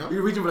 Devontae.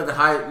 You're reaching for like the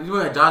high. You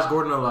want like Josh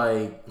Gordon or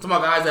like? I'm talking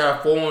about guys that are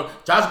falling.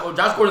 Josh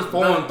Gordon's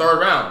falling in 3rd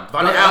round.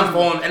 Devontae Adams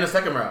falling in the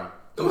 2nd round.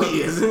 No,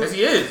 he isn't. Yes,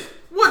 he is.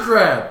 What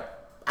draft?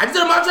 I did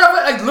my draft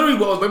like literally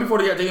right before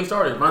the game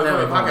started.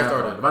 Podcast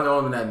started.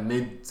 Devontae in that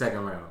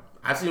mid-2nd round.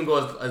 I see him go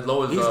as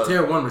low as he's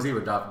tier 1 receiver.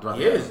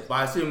 He is, but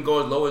I see him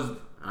go as low as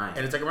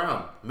in the 2nd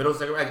round, middle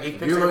 2nd round, 8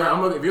 picks.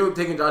 If you're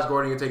taking Josh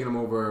Gordon, you're taking him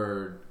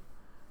over.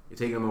 You're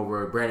taking him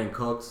over Brandon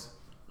Cooks.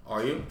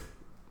 Are you?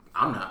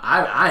 I'm not.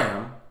 I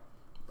am.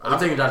 I'm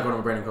taking Josh Gordon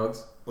over Brandon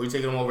Cooks. Or you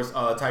taking him over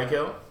Tyreek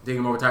Hill?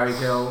 Taking him over Tyreek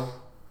Hill.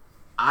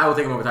 I will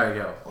take him over Tyreek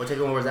Hill. Or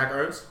taking him over Zach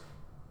Ertz?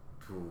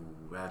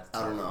 That's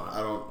I don't know. I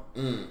don't.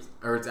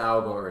 Ertz, I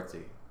will go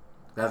Ertzy.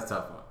 That's a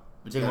tough one.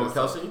 You taking him over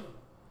Kelsey?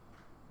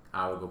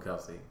 I would go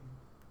Kelsey.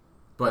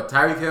 But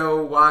Tyreek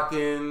Hill,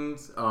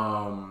 Watkins.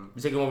 You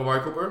taking him over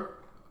Amari Cooper?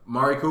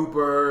 Amari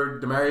Cooper,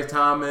 Demaryius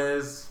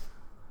Thomas.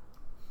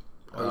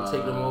 Or you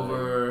taking him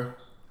over?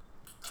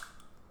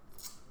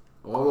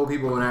 All those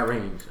people in that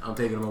range, I'm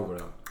taking them over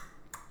them.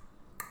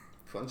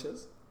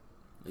 Funches?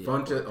 Yeah.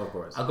 Funches, of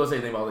course. I was gonna say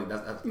his name. I was like,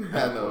 that's I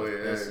know.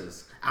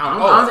 I don't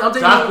know. I'm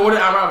taking Josh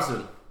Gordon, Al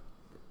Robinson.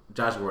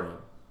 Josh Gordon.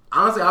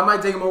 Honestly, I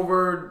might take him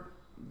over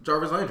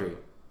Jarvis Landry.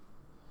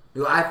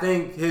 I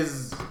think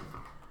if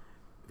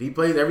he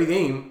plays every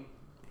game,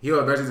 he'll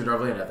have better season than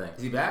Jarvis Landry, I think.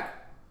 Is he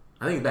back?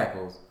 I think he's back,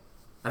 Coles.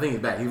 I think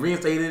he's back. He's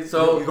reinstated.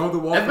 So he's going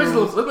through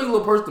walkthroughs. Let's make it a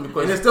little personal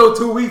because and it's still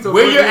 2 weeks.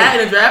 Where you're at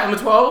in the draft,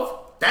 number 12,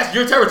 that's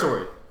your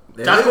territory.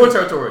 Josh Gordon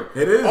territory.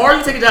 It is. Or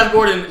you taking Josh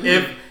Gordon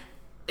if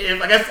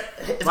I guess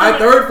it's my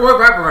 3rd,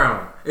 4th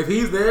wraparound. If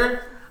he's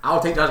there,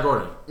 I'll take Josh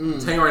Gordon. I'm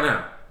telling you right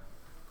now.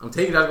 I'm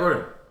taking Josh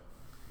Gordon.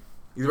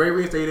 He's already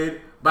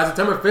reinstated. By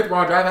September 5th, when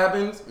our draft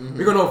happens,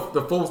 we're going to know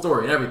the full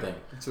story and everything.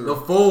 True. The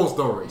full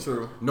story.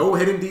 True. No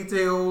hidden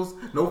details.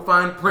 No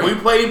fine print. Will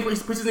you play in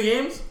preseason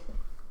games?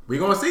 We're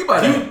going to see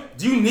by then.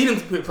 Do you need him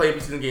to play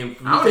preseason games?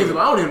 I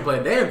don't even play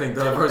a damn thing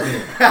till the first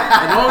game.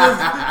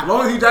 As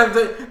long as he tries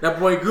to take that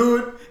boy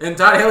good and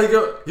Todd Haley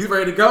he's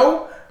ready to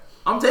go,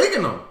 I'm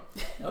taking him.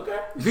 Okay.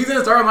 If he's in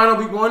the starting lineup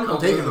week 1, I'm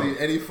taking him.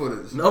 Any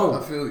footage. No.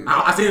 I feel you.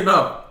 I seen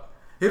enough.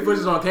 His footage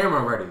is on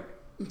camera already.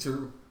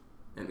 True.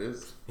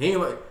 He ain't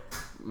like,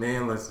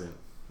 man, listen.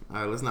 All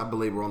right, let's not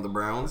belabor on the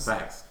Browns.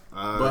 Facts.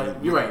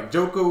 But you're right.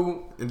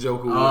 Njoku is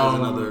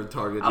another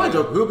target. I like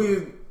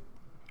Njoku.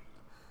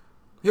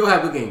 He'll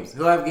have good games.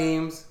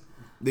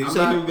 Did you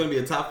say he was going to be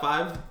a top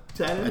 5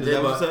 tight end? Is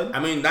that what you said? I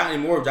mean, not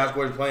anymore if Josh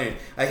Gordon's playing.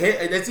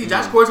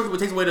 Josh Gordon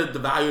takes away the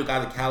value of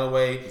guys like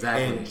Callaway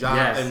and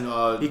Josh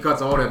and he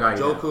cuts all that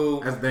value.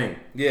 Njoku. That's the thing.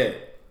 Yeah.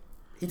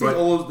 He takes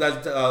all those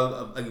guys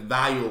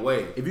value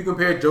away. If you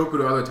compare Njoku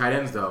to other tight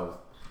ends, though,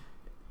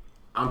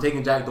 I'm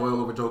taking Jack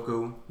Doyle over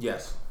Njoku.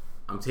 Yes.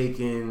 I'm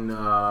taking.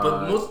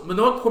 But you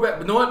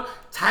know what?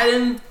 Tight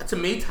end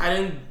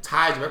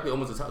ties directly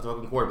almost to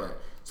talking quarterback.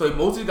 So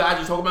most of the guys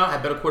you're talking about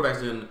have better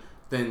quarterbacks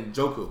than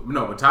Njoku.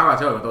 No, but Tyrod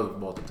Taylor throws the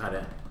ball to tight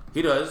end.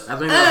 He does.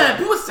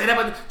 People say that,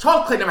 but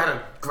Charles Clay never had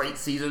a great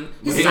season.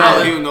 He's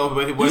solid. He's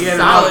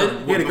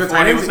solid. He had a good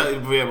tight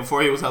end.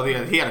 Before he was healthy,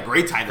 he had a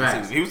great tight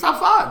end season. He was top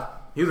 5.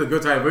 He was a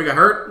good tight end. But he got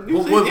hurt.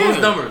 What was his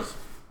numbers?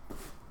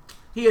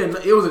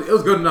 It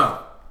was good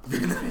enough.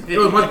 It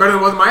was much better than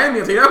it was in Miami.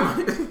 I'll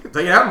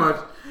tell you that much.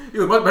 He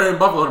was much better than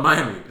Buffalo than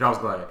Miami. Charles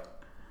Clay.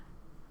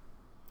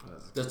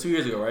 That's 2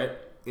 years ago, right?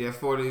 He had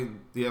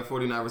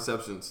 49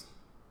 receptions.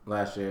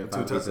 Last year,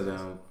 2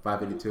 touchdowns,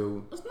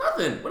 582. That's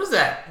nothing. What is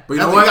that? But you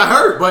know what? He got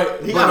hurt.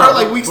 But he got hurt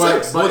like week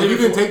 6. But if you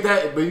can take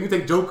that, but you can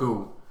take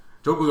Njoku.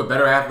 Njoku's a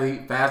better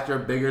athlete, faster,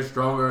 bigger,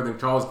 stronger than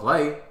Charles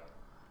Clay.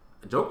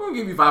 Njoku can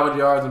give you 500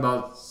 yards and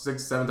about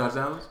 6-7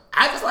 touchdowns.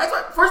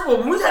 First of all,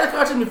 when we had a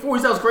conversation before,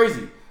 he said it was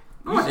crazy.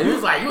 He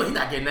was like, he's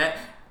not getting that.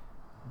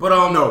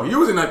 But no, he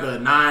was in like the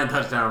 9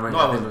 touchdown range.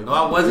 No,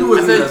 I wasn't. He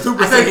was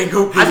Super Saiyan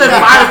Goku. I said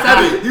 5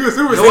 to 7. He was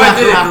Super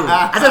Saiyan Goku.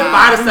 I said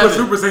 5 to 7. He was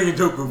Super Saiyan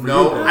Goku.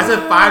 No, I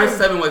said 5 to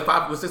 7 with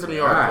 600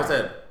 yards. Right. What's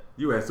that?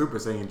 You had Super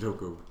Saiyan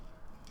Goku.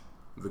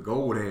 The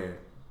gold hair.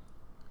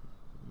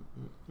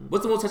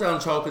 What's the most touchdown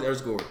Charles Clay ever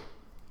scored?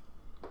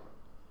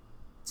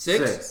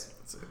 6?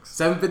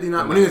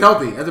 759 when he was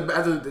healthy. As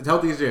a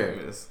healthiest year.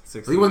 Yes, So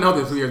he wasn't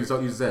healthy 2 years.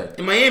 You said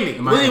in Miami.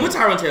 What's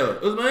Tyron Taylor?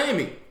 It was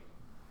Miami.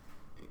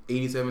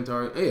 87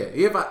 targets.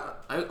 Yeah.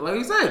 Like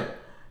he said.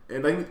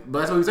 And but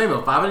that's what he's saying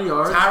about 500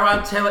 yards.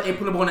 Tyron Taylor ain't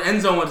putting the ball in the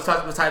end zone with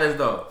the tight ends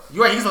though.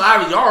 You're right. He's a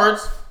lot of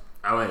yards.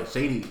 All right,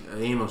 Shady.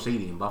 Ain't no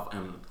Shady in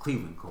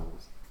Cleveland,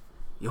 Coles.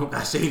 You don't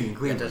got Shady in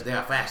Cleveland. They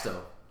got Flash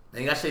though.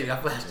 They ain't got Shady. They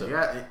got Flash though.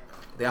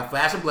 They got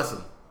Flash and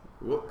Blessing.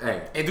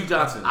 Hey, and Duke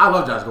Johnson. I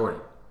love Josh Gordon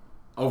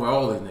over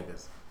all these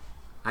niggas.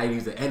 I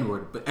use the N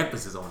word, but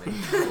emphasis on it.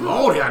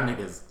 All y'all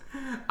niggas.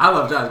 I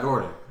love Josh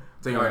Gordon.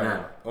 Tell you right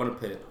now. On the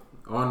pit.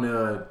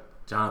 On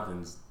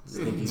Jonathan's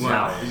stinky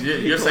shower.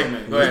 Your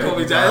segment. Go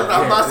ahead.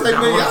 I'm my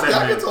segment.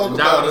 Y'all can talk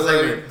about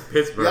it.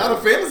 Pittsburgh. Y'all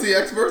the fantasy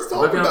experts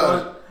talk about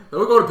it. So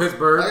we'll go to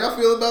Pittsburgh. How y'all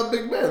feel about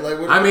Big Ben? Like,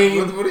 what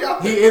do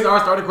y'all think? He is our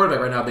starting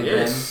quarterback right now, Big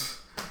Ben.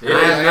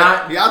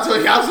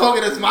 Y'all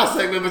talking as my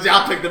segment, but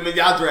y'all picked him in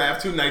y'all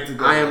draft 2 nights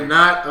ago. I am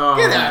not.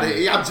 Get out of here.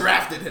 Y'all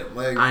drafted him.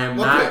 Like, I am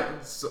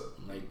not.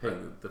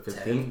 The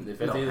 15th? The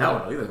 15th? No,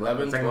 hell no.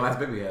 11th? Second last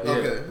pick we had.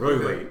 Okay.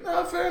 Really late.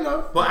 Fair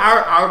enough. But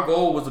our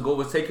goal was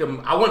take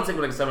him. I want to take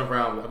him like 7th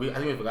round. I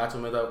think we forgot to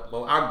him.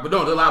 But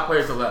no, there's a lot of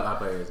players still left. A lot of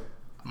players.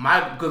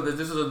 Because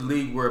this is a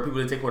league where people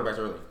didn't take quarterbacks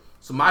early.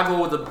 So my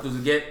goal was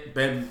to get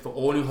Ben for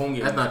only home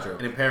games. That's not true.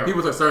 And impair him.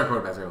 People took certain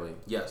quarterbacks early.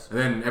 Yes. And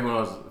then everyone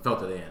else fell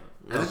to the end.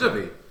 As it should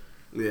be.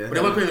 Yeah. But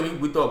it was crazy.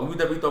 We thought we were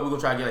going to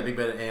try to get like Big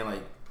Ben and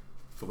like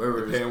for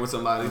wherever. Pairing with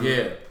somebody.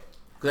 Yeah.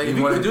 Because like, if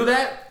you could do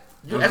that,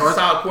 that's a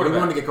solid quarterback. We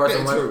wanted to get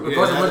Carson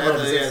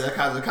Wentz. That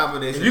kind of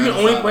combination. If you can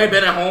only play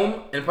Ben at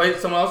home and play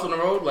someone else on the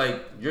road,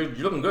 like you're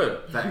looking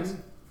good. Thanks.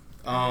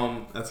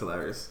 That's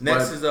hilarious.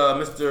 Next is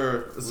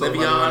Mr.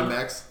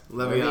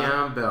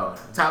 Le'Veon Bell.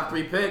 Top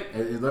 3 pick.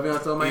 Is Le'Veon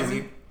still Miami?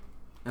 He is.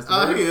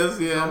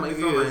 Yeah, he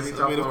is.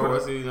 I mean, of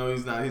course, he's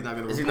not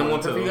going to. Is he number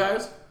 1 pick for you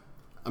guys?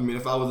 I mean,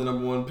 if I was the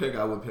number 1 pick,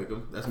 I would pick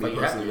him. That's me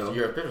personally.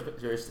 You're a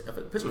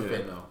Pittsburgh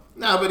fan, though.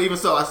 Nah, but even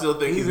so, I still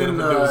think he's gonna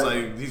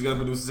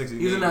produce 60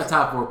 He's games. in that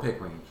top 4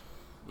 pick range.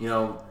 You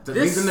know,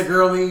 he's in the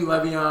Gurley,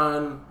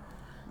 Le'Veon.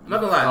 I'm not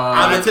gonna lie.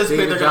 I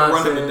anticipate they're gonna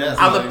run him to death.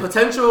 Out of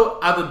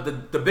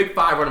the big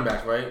 5 running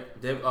backs, right?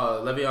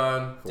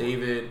 Le'Veon,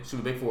 David,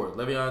 big 4.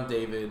 Le'Veon,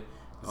 David,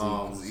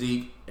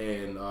 Zeke,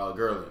 and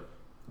Gurley.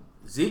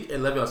 Zeke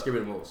and Le'Veon scare me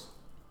the most.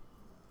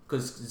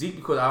 Because I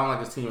don't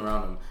like his team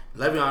around him.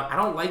 Le'Veon, I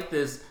don't like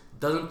this.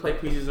 Doesn't play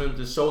preseason,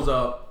 just shows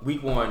up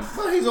week 1.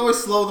 Well, he's always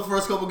slow the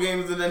first couple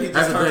games, and then he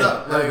just turns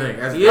up. Like,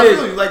 he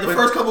is. Like the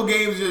first couple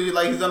games, you're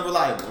like he's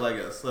unreliable. I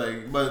guess.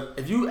 Like, but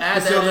if you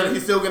add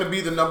he's still gonna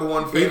be the number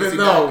 1 fantasy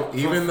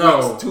even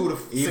though weeks 2 to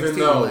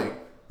 16.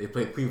 They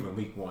play Cleveland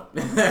week 1.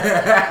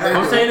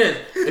 I'm saying this: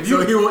 if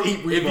you he will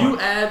eat week 1.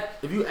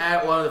 If you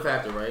add one other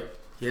factor, right?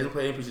 He hasn't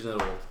played any preseason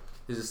at all.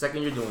 This is the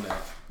second year doing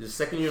that. This is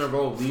the second year in a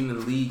row of leading the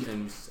league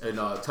and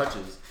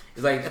touches.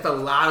 It's like that's a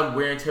lot of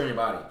wear and tear on your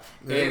body.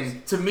 Yes.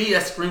 And to me,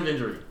 that screams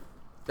injury.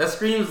 That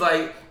screams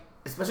like,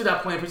 especially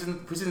not playing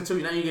preseason 2.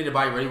 You're not even getting your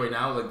body ready right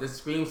now. Like this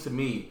screams to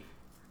me.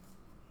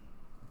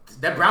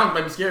 That Browns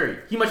might be scary.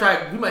 He might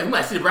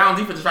see the Browns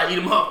defense to try to eat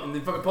him up and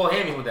then fucking pull a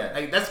hammy with that.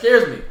 Like that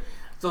scares me.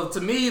 So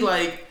to me,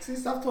 like, see,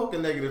 stop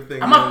talking negative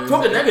things. I'm not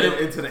talking negative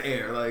into the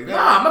air. Like,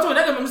 nah, I'm not talking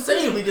negative. I'm just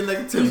saying. Leaking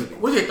negativity.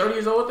 Was he 30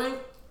 years old? I think.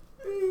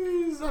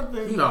 I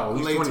think No,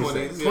 he's late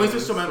 26. 20s.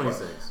 26. Yeah,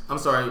 26. I'm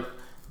sorry,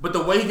 but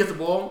the way he gets the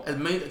ball, as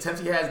many attempts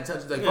he has, and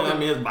touches, like, yeah, I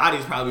mean, his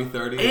body's probably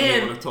 30.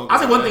 and I'll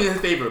say one thing in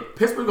his favor: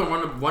 Pittsburgh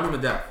gonna run him to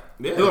death.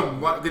 Yeah.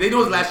 They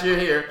know his last year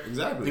here.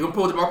 Exactly. They're gonna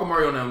pull DeMarco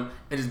Murray on them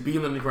and just beat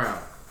him in the ground.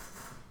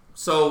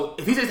 So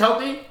if he stays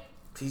healthy,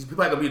 he's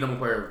probably gonna be the number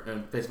one player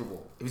in face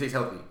football. If he stays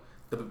healthy,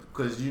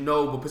 because you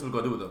know what Pittsburgh's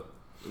gonna do with him.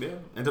 Yeah,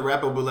 and to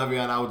wrap up with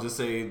Le'Veon, I would just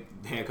say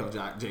handcuff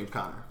James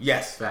Conner.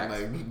 Yes, facts.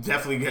 Like,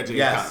 definitely get James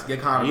yes, Conner.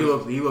 get Conner. He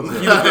looks He looks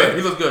good.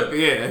 He looks good.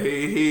 Yeah,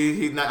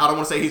 he's not, I don't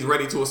want to say he's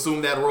ready to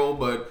assume that role,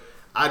 but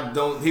I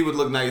don't. He would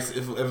look nice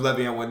if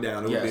Le'Veon went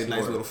down. It would be a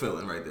nice little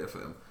feeling right there for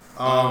him.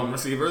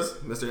 Receivers,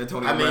 Mr.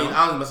 Antonio I mean, Brown.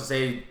 I was about to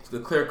say the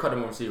clear cut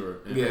number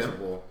receiver in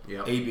football.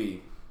 Yep.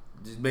 AB,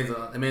 just man's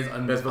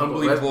Best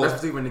unbelievable. Best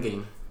receiver in the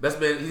game. Best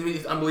man,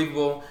 he's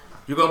unbelievable.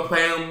 You're gonna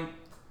play him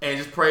and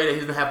just pray that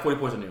he doesn't have 40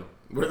 points on you.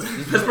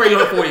 Just pray you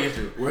don't have 40 against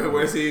you.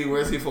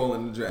 Where's he falling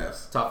in the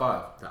drafts? Top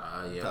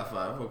 5. Yeah. Top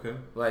 5. Okay.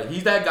 Like,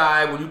 he's that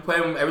guy when you play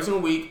him every single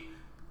week.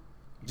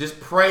 Just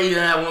pray you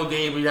don't have one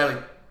game where you have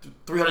like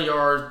 300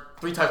 yards,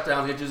 3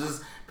 touchdowns against you.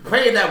 Just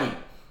pray it that week.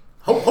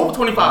 Hope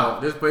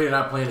 25. Just pray you're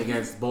not playing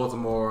against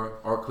Baltimore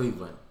or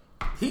Cleveland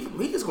He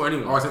can score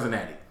anywhere. or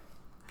Cincinnati,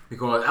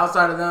 because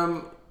outside of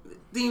them,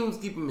 teams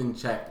keep him in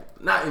check.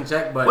 Not in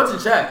check, but What's in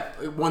check?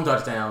 1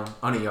 touchdown,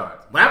 100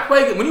 yards. When I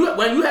play, when you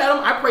had him,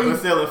 I pray. But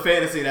still in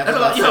fantasy, that's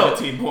That's about a-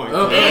 17 points.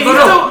 Okay.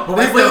 But when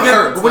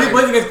That he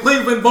plays against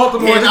Cleveland,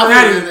 Baltimore, and Yeah,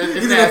 Cincinnati,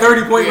 it's he's in a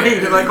 30-point yeah.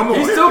 range. They're like, come on,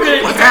 He's still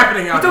getting. what's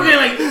happening out He's still here?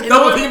 getting like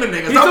Double teaming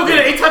niggas. He's still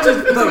getting 8 touches.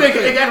 He's still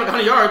getting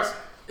 100 yards.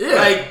 Yeah,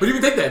 Like, but you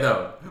can take that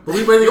though. But when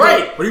he plays You're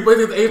against, right. when he plays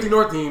against the AFC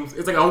North teams,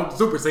 it's like a whole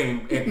super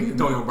saiyan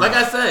Antonio Brown. like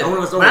I said,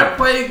 want to when I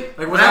play,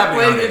 Like, when I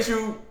play out against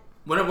you,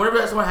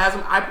 whenever someone has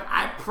him,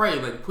 I pray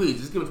like, please,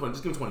 just give him 20.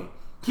 Just give him 20.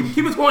 Keep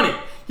him 20.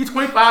 He's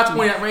 25,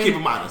 20 that range. Keep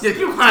him honest. Yeah,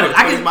 keep him honest.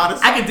 20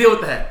 modest. I can deal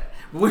with that.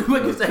 When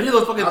you say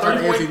those fucking Outside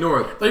the 30 AFC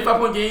North. 35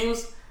 point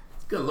games,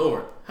 good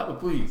lord, help me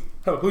please,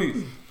 But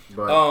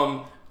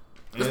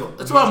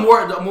let's talk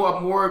about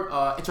a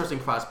more interesting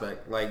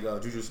prospect like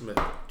Juju Smith.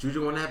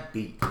 Juju won that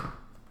beat.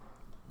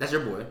 That's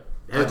your boy.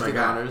 That's my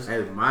guy. Honors. That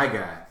is my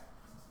guy.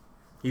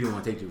 He didn't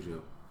want to take Juju.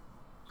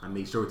 I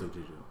made sure to take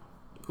Juju.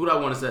 Who do I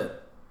want to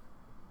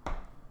say?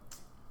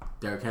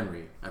 Derrick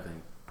Henry, I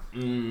think.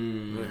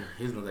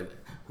 He's gonna like.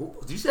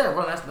 Did you see that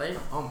run last night?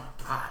 Oh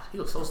my god, he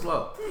looks so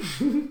slow.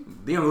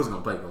 Deion Lewis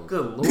gonna play goals.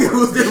 Good lord.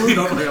 Deion Lewis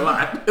gonna play a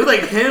lot. It was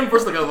like him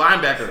versus like a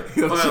linebacker,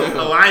 like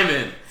a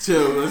lineman.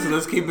 Chill.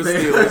 Let's keep it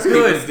still. Let's keep it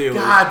Good still.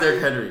 God,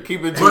 Derrick Henry.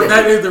 Keep it. But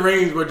that is the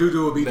range where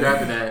Juju will be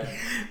drafted at. Get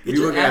If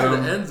you your look ass at in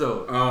him, the end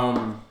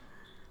zone.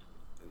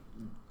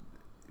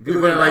 if you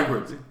look at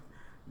like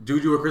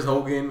Juju or Chris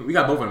Hogan, we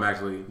got both of them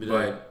actually.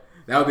 But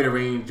that would be the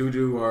range: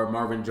 Juju or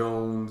Marvin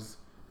Jones,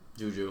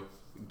 Juju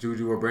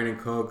Juju or Brandon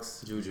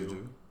Cooks,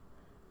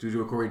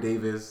 Juju or Corey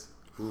Davis.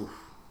 Oof.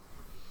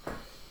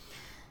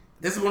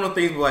 This is one of the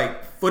things where,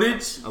 like,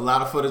 footage A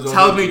lot of footage on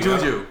tells me YouTube,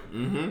 Juju.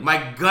 Mm-hmm.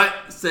 My gut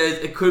says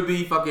it could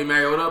be fucking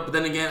Mariota, but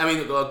then again, I mean,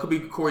 it could be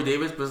Corey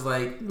Davis, but it's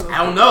like,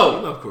 I don't I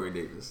know. love Corey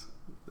Davis.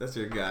 That's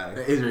your guy.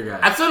 That is your guy.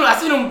 I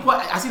seen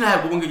him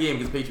have one good game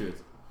against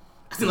Patriots.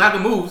 I seen a lot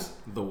of good moves.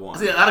 The one. I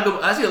see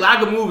a lot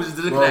of good moves. Just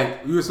didn't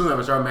connect. You assume that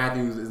Rashard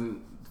Matthews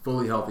isn't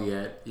fully healthy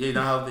yet. Yeah,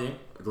 not healthy.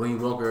 Delaney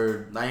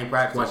Walker, Not in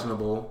practice.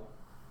 questionable.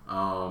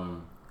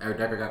 Eric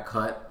Decker got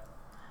cut.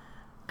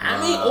 I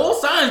mean, all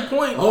signs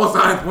point. All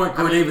signs point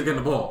Corey Davis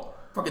getting the ball.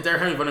 Fucking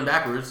Derrick Henry running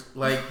backwards.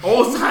 Like,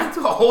 all signs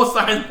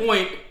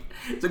point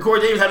to Corey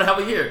Davis had a hell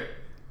of a year.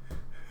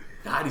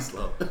 God, he's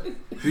slow. Do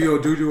you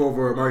go Juju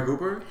over Amari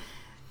Cooper?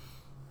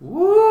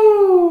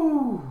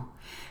 Woo!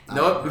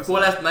 No, before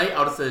last night, I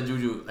would have said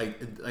Juju. Like,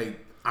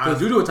 So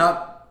Juju a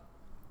top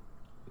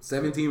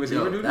 17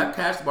 receiver, Juju? that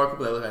catch the Mark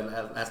Cooper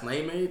that last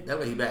night made, that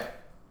way he back.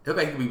 It look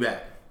like he could be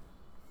back.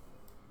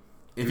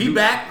 If he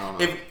back,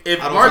 if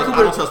Mark Cooper,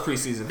 I don't trust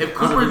preseason. if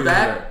Cooper's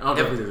back, I don't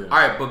trust preseason.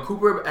 all right, but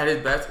Cooper at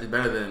his best is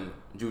better than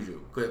Juju,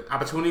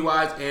 opportunity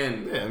wise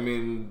and Yeah, I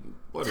mean,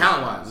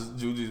 talent-wise.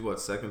 Juju's what,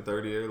 second,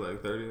 third year,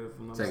 like third year?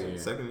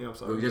 Second year. I'm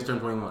sorry. We just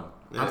turned 21.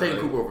 I'm taking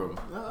Cooper over him.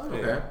 Oh,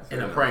 Okay. yeah.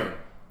 And I'm praying.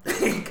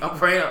 I'm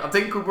praying. I'm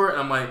taking Cooper, and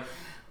I'm like,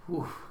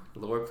 whew,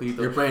 Lord, please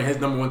don't. You're playing his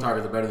number 1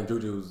 targets are better than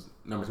Juju's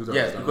number 2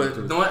 targets. Yes, because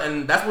you know what?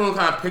 And that's one of the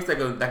kind of picks that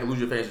could lose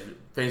your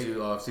fantasy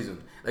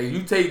season. Like, if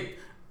you take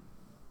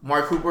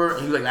Mark Cooper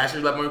and you like last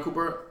year, you like Mark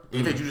Cooper, and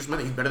you take Juju Smith,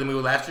 and he's better than we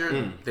were last year,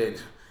 then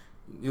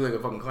you like a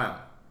fucking clown.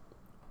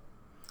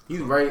 He's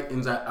right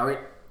inside, all right,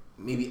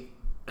 maybe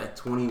at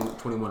 20,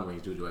 21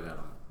 range, Juju, I got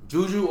him.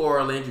 Juju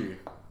or Landry?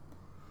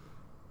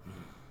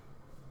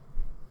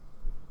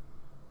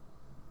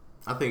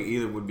 I think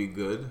either would be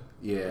good.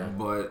 Yeah.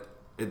 But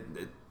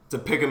to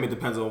pick him, it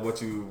depends on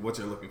what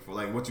you're looking for,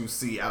 like what you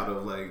see out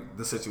of like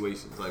the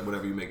situations, like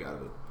whatever you make out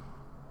of it.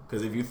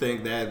 Because if you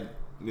think that,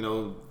 you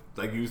know,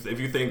 like if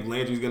you think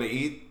Landry's gonna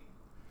eat,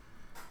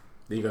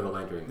 Then you gotta go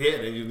Landry. Yeah,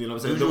 then you know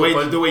what I'm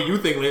saying? The way you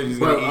think Landry's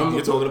going to eat,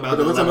 you're talking about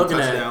the 11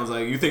 touchdowns.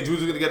 Like, you think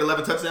Juju's going to get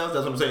 11 touchdowns?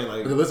 That's what I'm saying.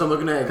 Like, the list I'm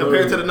looking at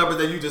compared to the numbers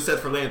that you just said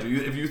for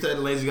Landry. If you said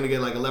Landry's going to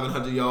get like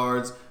 1,100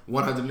 yards,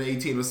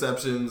 118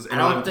 receptions, and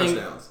 11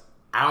 touchdowns.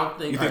 I don't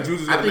think. You think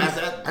Juju's going to match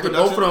that? I think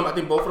both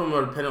of them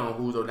are dependent on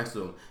who's next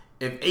to him.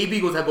 If AB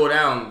goes to go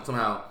down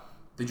somehow,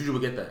 then Juju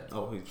would get that.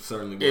 Oh, he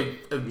certainly would.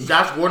 If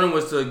Josh Gordon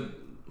was to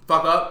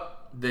fuck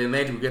up, then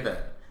Landry would get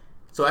that.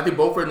 So I think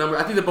both for a number.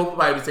 I think they're both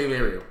probably the same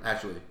area,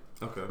 actually.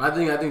 Okay. I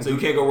think so. You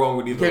can't go wrong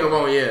with either. You can't go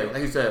wrong. Yeah,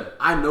 like you said.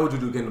 I know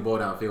Juju getting the ball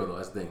downfield though.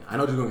 That's the thing. I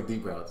know Juju's gonna get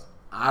deep routes.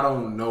 I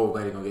don't know if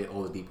Landry's gonna get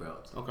all the deep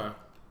routes. Okay.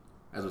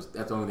 That's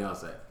the only thing I'll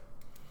say.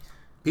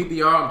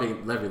 PPR, I'm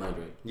taking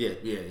Landry. Yeah.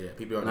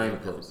 PPR not even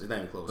close. It's not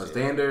even close. But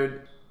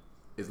standard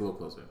is a little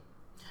closer.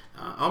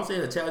 I'm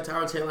saying that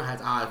Tyron Taylor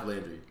has eyes for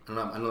Landry. I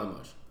know that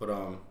much. But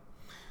I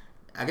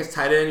guess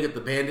tight end, you get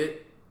the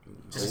Bandit.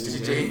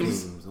 Jesse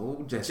James.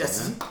 Old Jesse.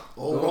 Jesse.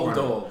 Old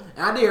dog.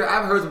 And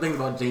I've heard some things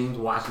about James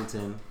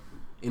Washington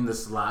in the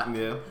slot.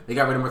 Yeah. They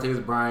got rid of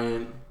Martavis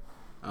Bryant.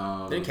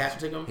 Didn't Castro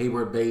take him?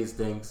 Hayward Bays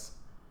stinks.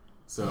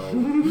 So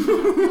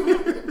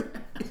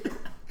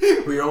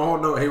we all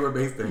know Hayward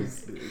Bays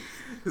stinks.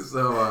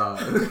 So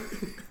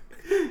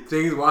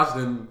James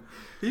Washington,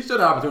 he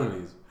showed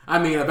opportunities. I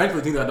mean,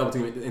 eventually teams got double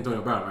team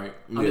Antonio Brown, right?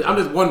 I'm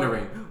just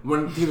wondering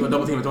when teams got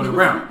double team Antonio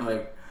Brown.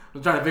 Like,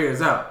 I'm trying to figure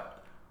this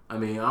out. I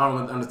mean, I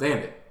don't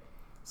understand it.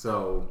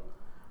 So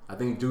I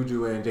think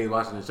Juju and James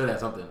Washington should have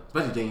something,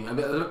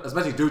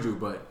 especially Juju,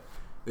 but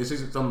there's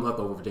just something left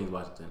over for James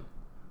Washington.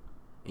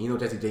 And you know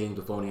Jesse James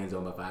will phone the end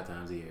zone about 5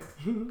 times a year.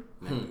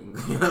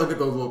 Look at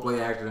those little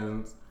play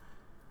actions.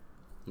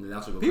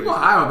 People are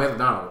high on Vance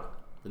McDonald.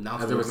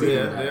 As a receiver.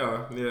 Yeah, they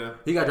are. Yeah.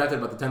 He got drafted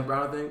about the 10th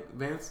round, I think,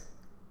 Vance.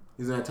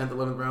 He's in that 10th,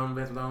 11th round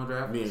Vance McDonald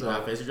draft. You mean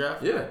fantasy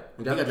draft? Yeah.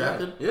 He got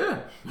drafted?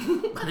 Yeah. I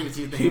didn't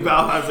see his name. He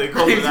about to say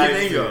Cole. I didn't see his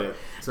name go.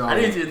 So I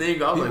didn't see his name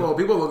go.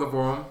 People are looking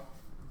for him.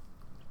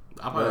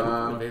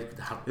 I'm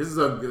This is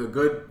a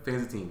good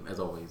fantasy team, as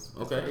always.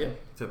 Okay, yeah.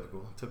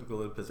 Typical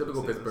Pittsburgh.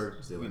 Typical Pittsburgh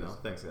You know,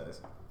 thanks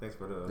guys. Thanks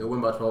for the. They'll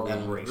win by 12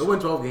 games. They'll win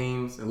 12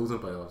 games and lose in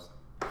playoffs.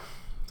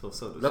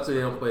 Luckily,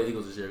 they don't play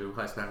Eagles this year. We'll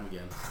probably snap them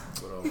again.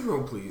 But,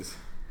 Hero, please.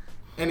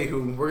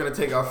 Anywho, we're gonna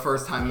take our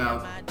first time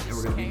out, and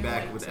we're gonna be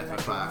back with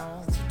FFI.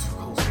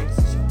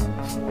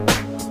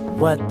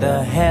 What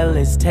the hell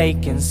is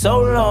taking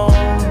so long?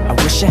 I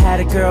wish I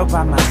had a girl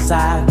by my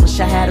side. Wish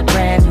I had a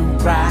brand new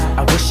ride.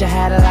 I wish I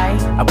had a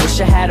light. I wish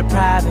I had a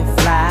private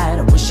flight.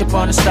 I wish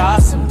upon a star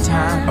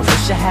sometime. I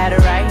wish I had it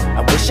right.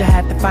 I wish I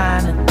had the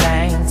finer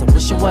things. I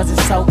wish it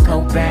wasn't so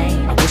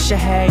Cobain. I wish I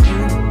had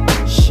you.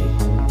 Shit.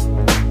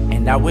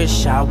 And I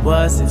wish I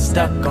wasn't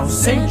stuck on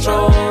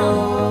Central.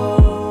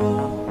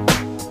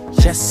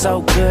 Just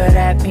so good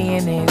at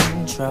being in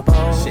trouble.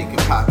 Shaking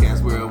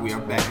Podcast World, we are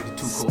back with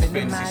the 2Coles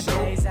Fantasy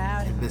Show.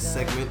 And this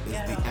segment is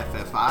the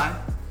FFI.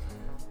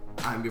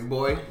 I'm your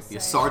boy,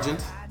 your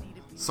Sergeant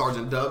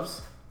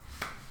Dubs.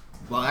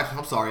 Well, actually,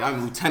 I'm sorry,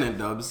 I'm Lieutenant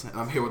Dubs, and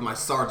I'm here with my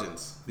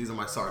sergeants. These are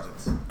my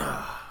sergeants.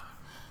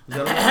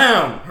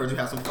 Heard you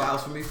have some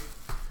files for me?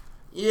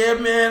 yeah,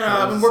 man.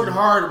 I've been working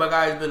hard. My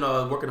guy's been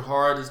working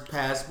hard this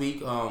past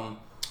week. I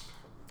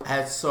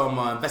had some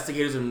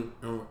investigators in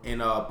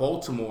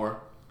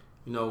Baltimore.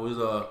 You know, there's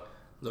a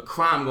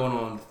crime going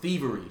on,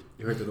 thievery.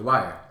 You heard through the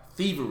wire.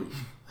 Thievery.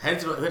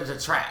 Headed to the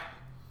trap.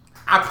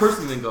 I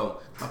personally didn't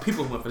go. My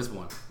people went for this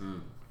one.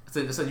 I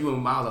said you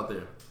and Miles out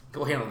there.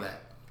 Go handle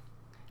that.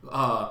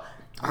 I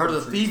heard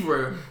of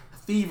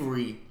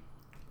thievery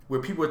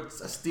where people are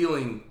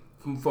stealing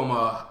from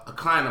a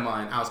client of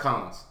mine, Alex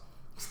Collins.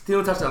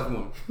 Stealing touchdowns from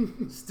him.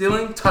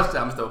 Stealing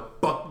touchdowns, Mr.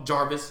 Buck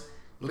Jarvis.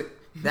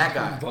 That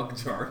guy. Buck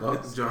Jarvis.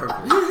 Buck Jarvis.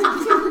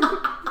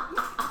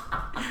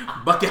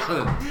 Buck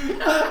Allen.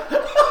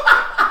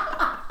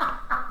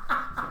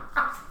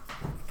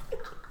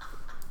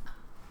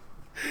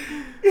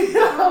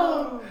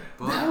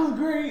 That was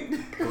great.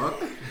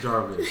 Buck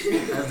Jarvis.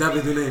 That's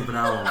definitely the name for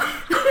now on.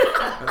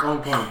 That's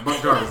on point.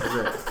 Buck Jarvis, that's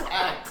it.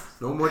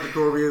 No more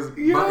Jacobians.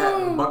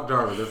 Buck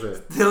Jarvis, that's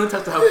it. Stealing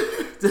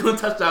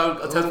touchdown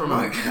a test from him. Oh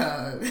my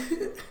god.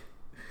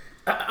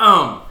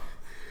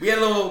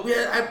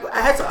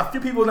 I had a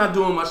few people not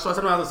doing much, so I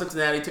sent them out to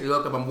Cincinnati, take a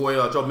look at my boy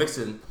Joe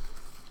Mixon.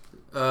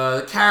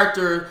 The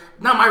character,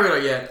 not my radar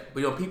yet,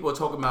 but people are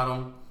talking about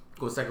him.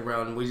 Go second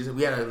round. We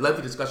had a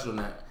lengthy discussion on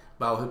that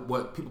about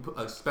what people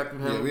expect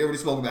from him. Yeah, we already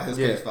spoke about his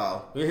case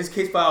file. His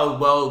case file is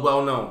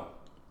well known.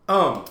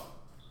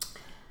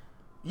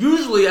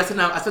 Usually I send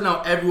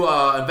out every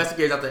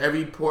investigators out to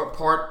every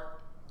part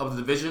of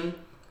the division.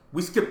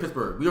 We skip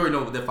Pittsburgh. We already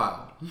know their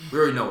file. We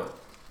already know it.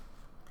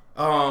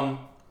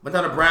 Went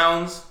down to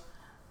Browns.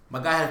 My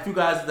guy had a few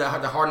guys that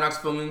had the Hard Knocks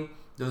filming.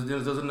 There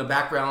was in the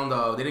background.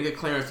 They didn't get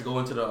clearance to go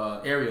into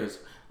the areas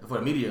for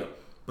the media,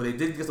 but they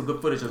did get some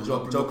good footage of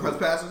Joe. Press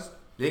passes?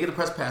 They didn't get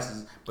the press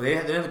passes, but they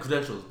didn't have the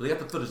credentials. But they got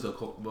the footage though,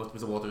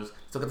 Mr. Walters.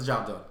 Still got the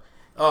job done.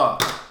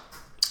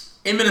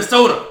 In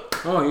Minnesota.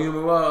 Oh, you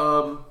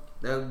know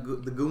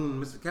the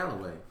goon, Mr.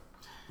 Callaway.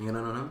 You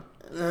know him?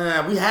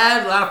 We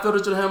had a lot of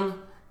footage of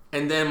him.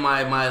 And then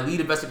my lead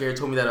investigator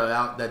told me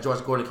that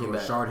Josh Gordon came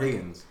back. Rashard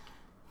Higgins.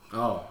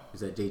 Oh, he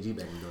said JG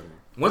back in the building.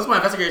 Once my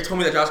investigator told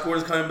me that Josh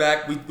Gordon's coming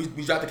back, we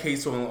dropped the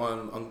case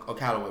on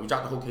Callaway. We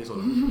dropped the whole case on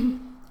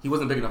him. He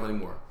wasn't big enough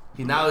anymore.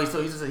 He's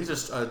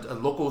a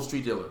local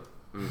street dealer.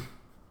 We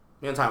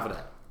don't have time for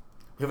that.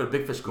 We have a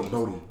big fish Combs.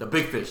 The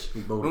big fish.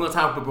 We don't have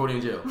time to put Brody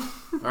in jail.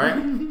 All right.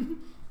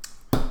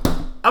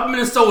 Up in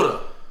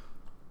Minnesota,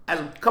 I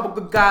had a couple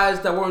good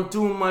guys that weren't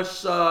doing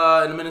much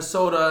in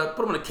Minnesota.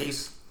 Put them in a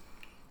case.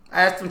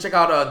 I asked them to check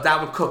out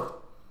Dalvin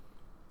Cook.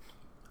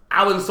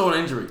 I wasn't so an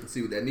injury.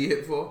 See what that knee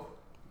hit for?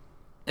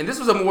 And this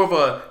was more of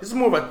a.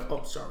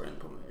 Oh, sorry, I didn't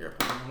put my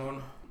AirPods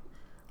on.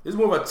 This is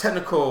more of a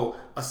technical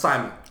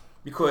assignment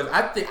because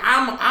I think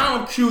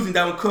I'm accusing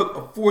Dalvin Cook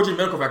of forging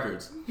medical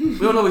records. We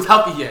don't know if he's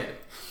healthy yet.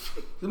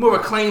 It's more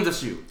of a claims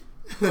issue.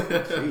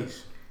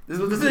 Jeez. This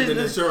is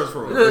insurance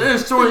fraud.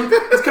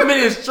 It's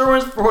committing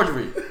insurance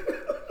forgery.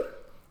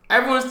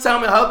 Everyone's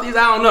telling me how healthy he is.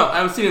 I don't know. I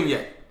haven't seen him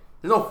yet.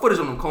 There's no footage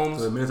on him, Combs.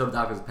 So the Minnesota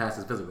doctors passed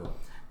his physical.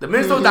 The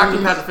Minnesota doctor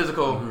passed his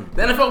physical.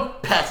 The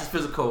NFL passed his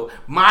physical.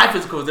 My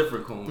physical is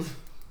different, Combs.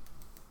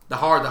 The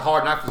hard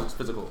not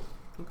physical.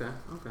 Okay.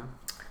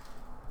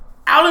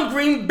 Out in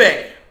Green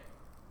Bay.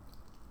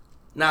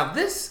 Now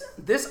this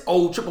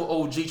old triple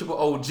OG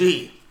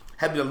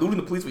had been eluding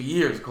the police for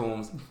years,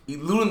 Combs.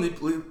 Eluding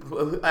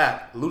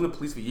the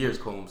police for years,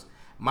 Combs.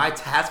 My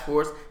task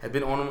force had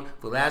been on him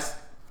for the last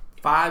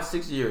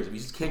 5-6 years. We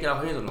just can't get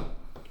our hands on him.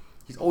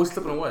 He's always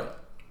slipping away.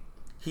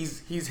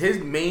 His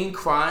main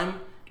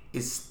crime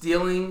is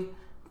stealing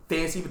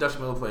fantasy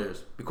production of other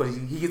players because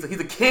he's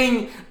the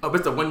king of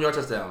Mr. 1 yard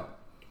touchdown.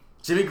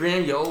 Jimmy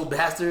Graham, you old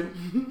bastard.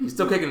 You're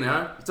still kicking it,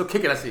 huh? You're still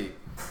kicking, I see.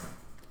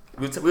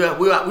 We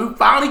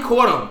finally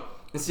caught him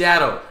in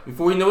Seattle.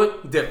 Before we knew it,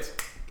 he dipped.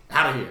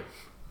 Out of here.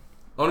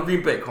 On the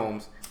Green Bay,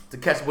 Combs. To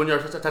catch 1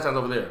 yard touchdowns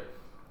over there.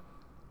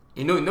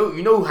 You know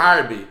who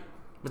hired me?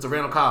 Mr.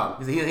 Randall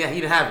Cobb. He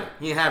didn't have it.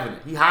 He ain't having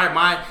it. He hired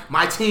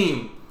my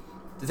team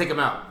to take him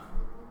out.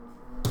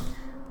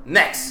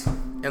 Next,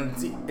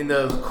 in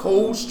the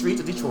cold streets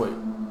of Detroit,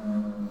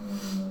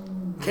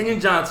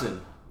 Kenyon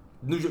Johnson,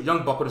 new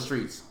young buck on the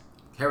streets.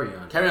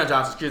 Carryon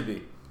Johnson, excuse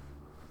me.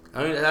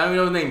 I don't even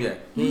know his name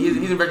yet. He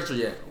isn't registered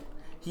yet.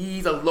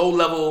 He's a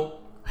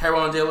low-level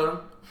heroin dealer.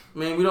 I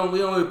mean, we don't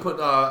really put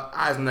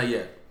eyes on that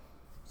yet.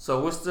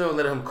 So we're still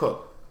letting him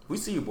cook. We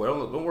see you, boy.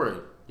 Don't worry.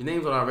 Your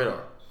name's on our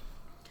radar.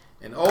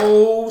 And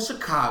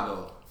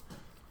Chicago.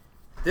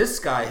 This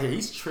guy here,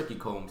 he's tricky,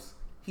 Combs.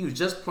 He was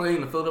just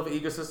playing the Philadelphia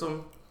Eagles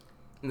system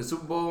in the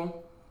Super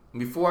Bowl, and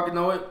before I could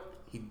know it,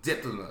 he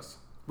dipped on us.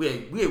 We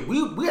had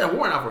a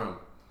warrant out for him.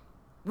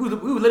 We were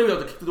literally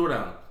able to kick the door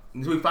down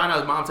until we find out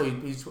his mom told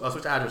he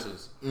switched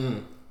addresses.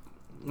 We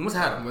must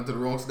have him. Went to the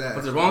wrong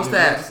stash. Wrong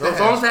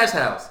stash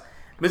house.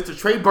 Mr.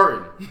 Trey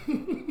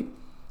Burton.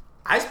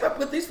 I expect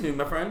good things from you,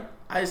 my friend.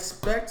 I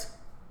expect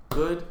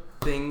good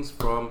things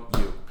from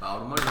you.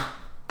 Follow the money.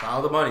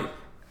 Follow the money.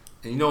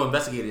 And you know,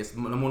 investigators,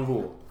 number one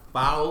rule.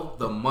 Follow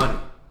the money.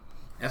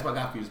 That's what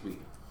I got for you this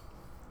week.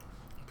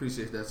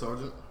 Appreciate that,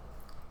 Sergeant.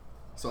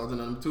 Sergeant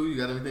number 2, you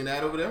got anything to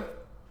add over there?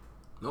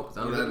 Nope,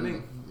 sounded good to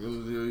me.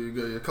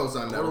 You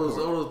co-signed that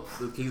all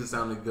those cases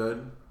sounded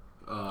good.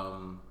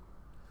 I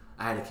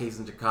had a case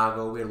in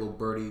Chicago. We had a little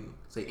birdie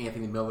say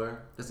Anthony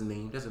Miller. That's a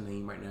name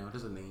right now.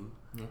 Just a name.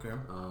 Okay.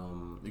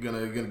 You're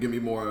gonna give me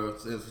more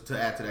to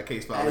add to that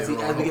case file as we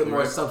get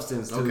more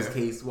substance to this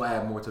case, we'll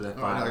add more to that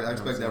file. I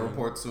expect that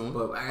report soon.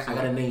 But I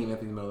got a name,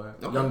 Anthony Miller.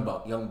 Okay.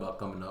 Young buck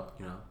coming up.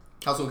 You know.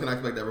 How soon can I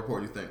expect that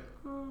report? You think?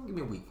 Give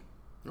me a week.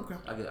 Okay.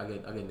 I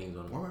get names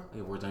on them. All right. I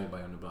get words on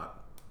everybody on the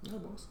block. Yeah,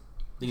 boss.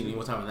 You need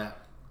more time on that.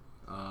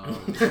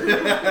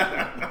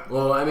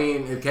 Well, I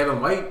mean, if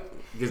Kevin White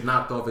gets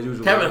knocked off as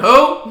usual. Kevin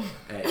who?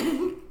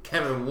 Hey.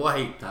 Kevin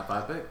White. Top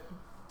 5 pick.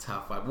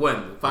 Top 5.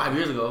 When? 5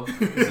 years ago.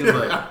 It seems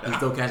like he's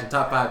still catching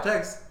top 5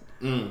 checks.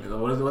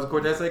 What's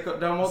Cortez say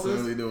down Walters?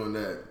 Certainly doing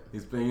that.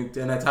 He's paying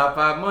in that top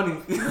 5 money.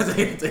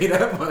 I tell you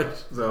that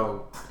much.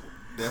 So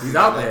definitely he's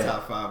out there.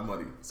 Top 5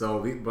 money. So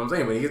but I'm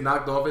saying, but he gets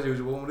knocked off as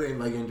usual with a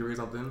leg injury or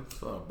something.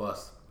 So a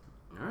bust.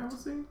 All right, we'll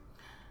see.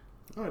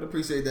 All right,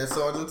 appreciate that,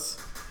 Sergeants.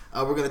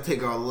 We're gonna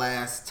take our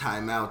last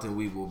time out, and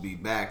we will be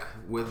back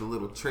with a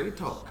little trade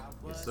talk.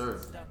 Yes, sir.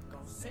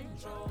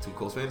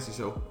 2Coles Fantasy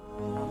Show.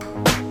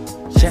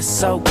 Just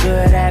so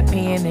good at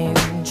being in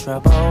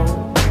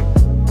trouble.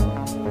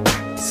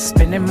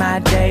 Spending my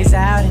days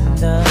out in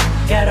the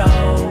ghetto.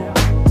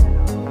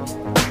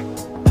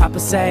 Papa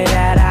say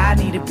that I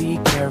need to be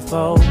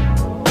careful.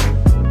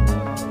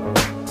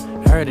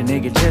 Heard a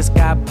nigga just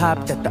got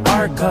popped at the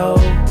Arco.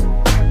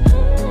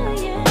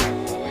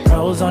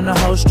 Pros on the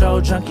host,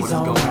 junkies What's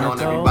on going on,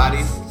 everybody?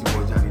 It's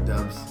your boy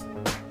JonnyDubs,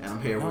 and I'm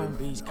here with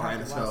our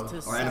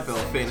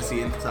NFL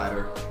Fantasy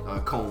Insider,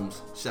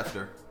 Combs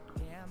Schefter.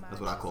 That's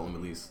what I call him,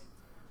 at least.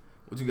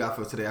 What you got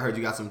for us today? I heard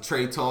you got some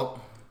trade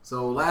talk.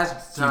 So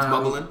last time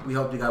we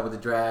helped you guys with the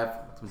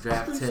draft, some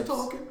draft tips.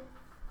 Talking.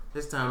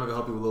 This time we're gonna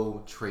help you with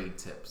little trade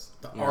tips.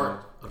 The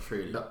art of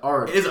trading. The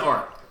art. It is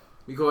art.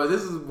 Because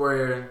this is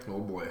where Oh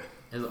boy.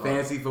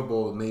 fantasy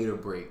football is made or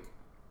break.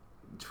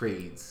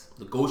 trades.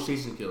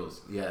 Negotiation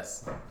skills.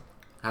 Yes.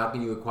 How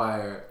can you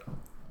acquire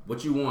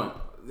what you want?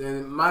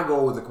 And my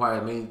goal was to acquire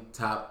as many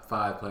top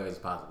 5 players as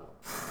possible.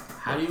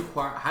 How do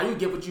you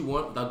get what you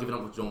want without giving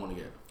up what you don't want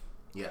to get?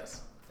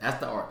 Yes. That's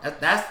the art.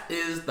 That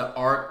is the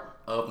art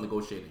of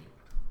negotiating.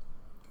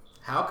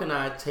 How can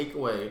I take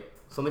away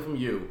something from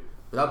you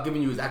without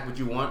giving you exactly what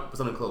you want, but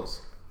something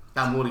close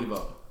that I'm willing to give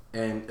up?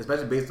 And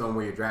especially based on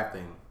where you're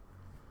drafting,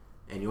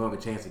 and you want a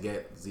chance to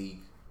get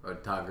Zeke or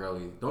Todd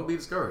Gurley, don't be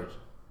discouraged.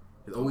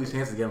 There's always a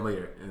chance to get them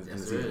later in the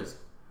season.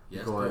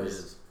 Yes, there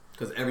is.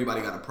 Because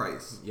everybody got a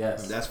price.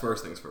 Yes, that's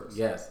first things first.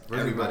 Yes,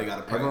 everybody got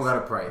a price. Everyone got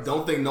a price.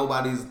 Don't think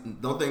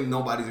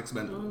nobody's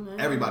expendable.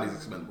 Everybody's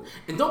expendable.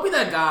 And don't be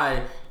that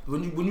guy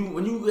when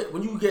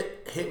you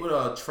get hit with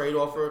a trade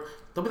offer.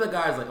 Don't be that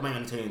guy who's like, I'm not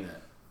entertaining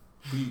that.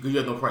 You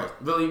have no price.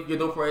 Really, you have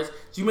no price.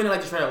 So you may not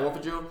like the trade I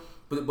offered you,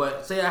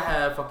 but say I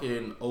have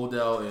fucking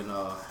Odell and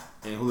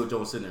Julio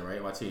Jones sitting there, right,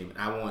 on my team, and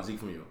I want Zeke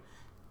from you,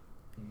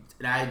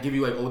 and I give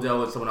you like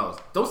Odell and someone else.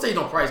 Don't say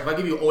no price. If I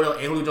give you Odell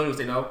and Julio Jones,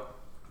 you say no.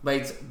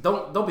 Like,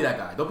 don't be that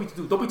guy. Don't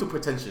be too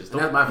pretentious.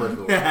 And that's my first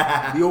rule.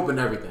 Be open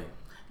to everything.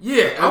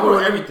 Yeah, I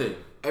want everything.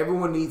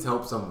 Everyone needs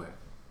help somewhere.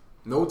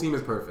 No team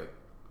is perfect.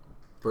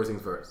 First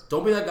things first.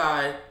 Don't be that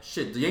guy.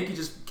 Shit, the Yankees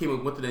just came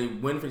with what they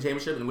win for the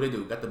championship, and what they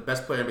do? Got the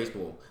best player in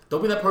baseball.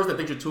 Don't be that person that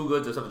thinks you're too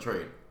good to accept the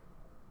trade.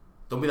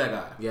 Don't be that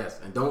guy. Yes,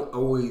 and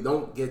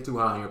don't get too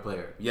high on your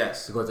player.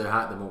 Yes, because they're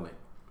hot at the moment.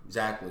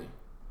 Exactly.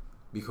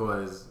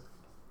 Because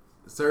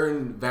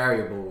certain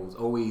variables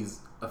always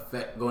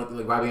affect. Going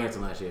like Robbie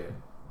Anderson last year,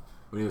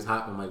 when he was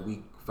hot from like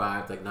week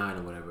 5 to like 9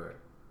 or whatever.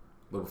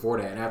 But before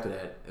that and after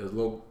that, it was a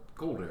little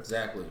colder.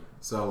 Exactly.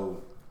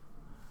 So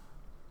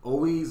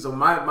always,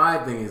 my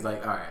thing is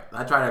like, all right,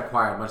 I try to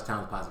acquire as much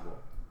talent as possible,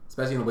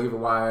 especially in the waiver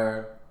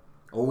wire.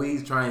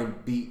 Always try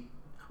and be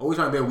a week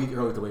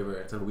early to waiver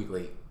instead of a week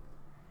late.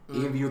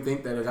 Even if you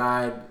think that a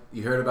guy,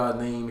 you heard about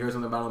his name, you heard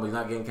something about him, but he's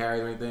not getting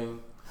carries or anything,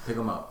 pick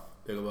him up.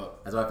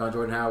 That's why I found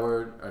Jordan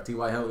Howard or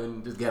T.Y.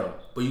 Hilton. Just get him.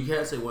 But you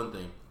can't say one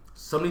thing.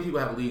 So many people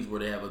have leagues where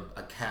they have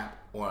a cap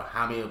on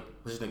how many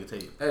positions they can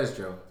take. That is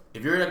true.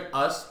 If you're like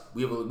us,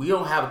 we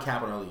don't have a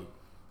cap on our league.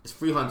 It's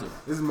free hunting.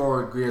 This is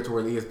more geared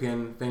toward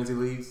ESPN fantasy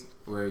leagues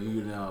where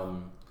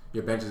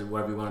your bench is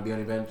whatever you want to be on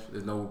your bench.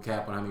 There's no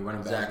cap on how many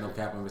running backs, no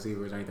cap on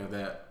receivers or anything like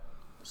that.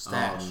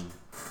 Stash.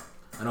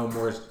 I know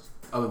more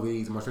other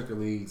leagues, more stricter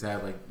leagues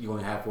have like you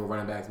only have 4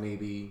 running backs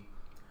maybe,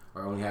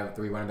 or only have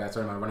 3 running backs,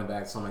 certain amount of running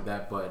backs, something like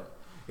that. But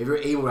if you're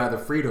able to have the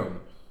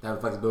freedom, to have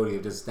the flexibility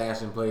of just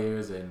stashing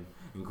players and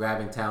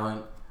grabbing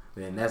talent,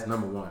 then that's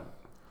number one.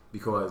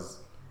 Because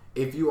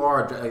if you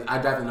are, like, I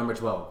drafted number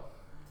 12,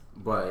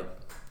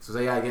 but so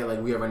say I get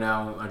like we have right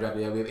now,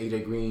 we have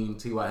AJ Green,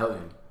 T.Y.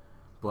 Hilton,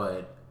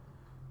 but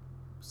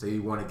say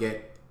you want to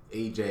get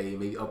AJ,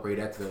 maybe upgrade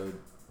that to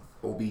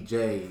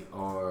OBJ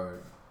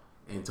or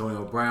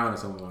Antonio Brown or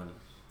someone.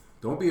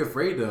 Don't be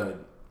afraid to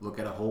look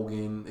at a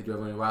Hogan if you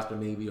have on your roster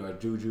maybe, or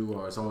Juju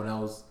or someone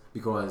else,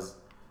 because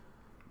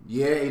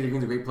AJ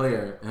Green's a great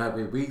player and have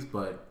great weeks,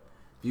 but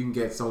if you can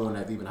get someone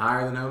that's even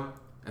higher than him,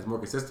 that's more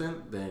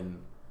consistent, then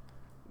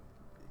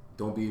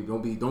don't be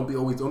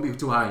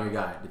too high on your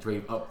guy to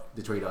trade up.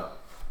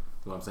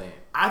 That's what I'm saying.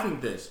 I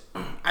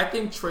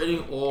think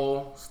trading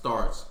all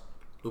starts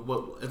with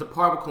what, as the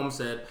part of what Combs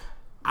said,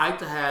 I like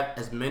to have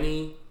as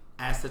many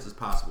assets as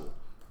possible.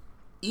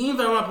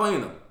 Even if I'm not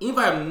playing them, even if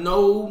I have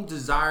no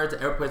desire to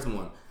ever play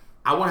someone,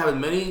 I want to have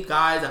as many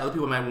guys that other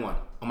people might want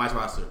on my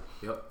roster.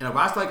 Yep. In a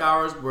roster like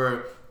ours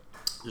where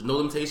there's no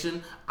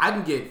limitation, I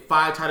can get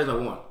 5 tight ends I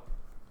want.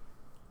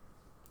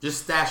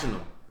 Just stashing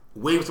them,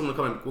 waiting for someone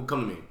to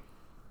come to me.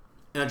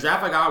 In a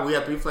draft like ours, we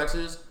have 3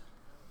 flexes.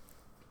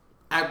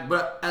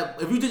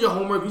 If you did your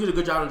homework, if you did a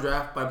good job in the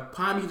draft, by the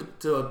time you get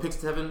to pick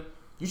 7,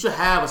 you should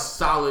have a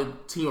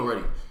solid team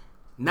already.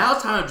 Now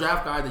it's time to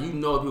draft guys that you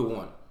know people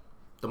want.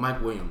 The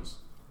Mike Williams,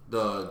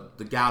 the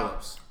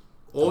Gallups,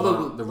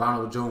 the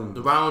Ronald Jones.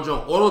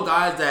 All those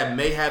guys that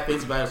may have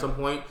fantasy value at some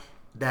point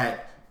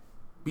that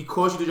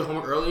because you did your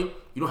homework early,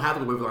 you don't have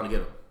to go waiver line to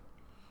get them.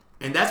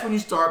 And that's when you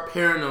start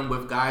pairing them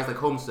with guys like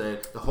Holmes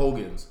said, the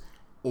Hogans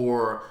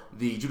or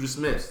the Juju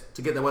Smiths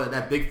to get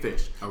that big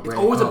fish. It's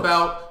always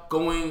about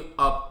going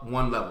up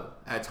one level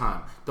at a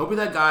time. Don't be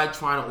that guy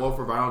trying to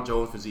offer Ronald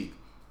Jones for Zeke.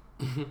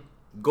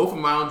 Go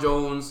from Ronald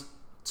Jones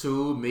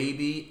to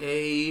maybe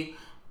a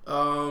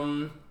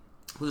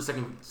who's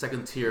the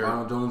second tier?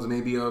 Ronald Jones,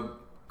 maybe a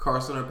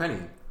Carson or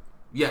Penny.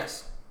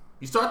 Yes,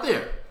 you start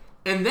there,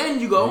 and then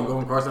you go. And you go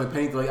from Carson or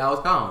Penny to like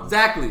Alex Collins.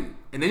 Exactly,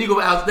 and then you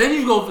go out. Then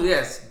you go for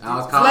Alex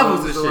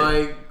Collins to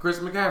like Chris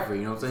McCaffrey.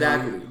 You know what I'm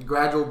saying? Exactly. Like,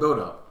 gradual build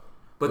up.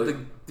 But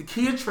the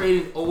key to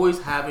trading is always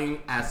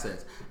having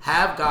assets.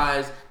 Have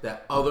guys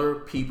that other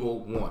people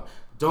want.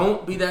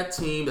 Don't be that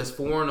team that's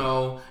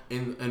 4-0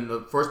 in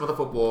the first month of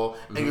football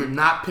and you're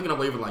not picking up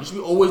waiver line. You should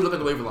be always looking at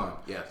the waiver line.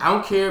 Yes. I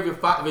don't care if you're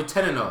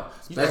 10-0.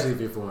 Especially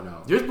if you're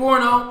 4-0. You're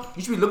 4-0.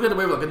 You should be looking at the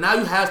waiver line. Because now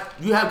you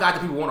have guys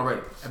that people want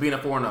already at being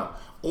at 4-0.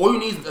 All you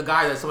need is a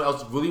guy that someone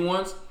else really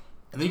wants,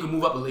 and then you can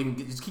move up and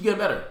just keep getting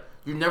better.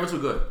 You're never too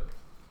good.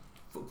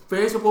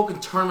 Fantasy football can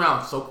turn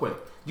around so quick.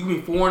 You can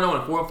be 4-0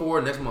 and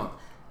 4-4 next month.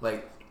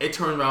 Like, it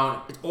turns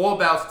around. It's all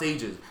about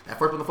stages. That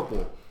first month of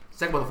football,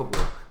 second month of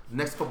football, the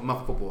next month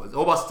of football. It's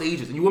all about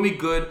stages, and you want to be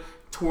good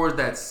towards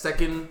that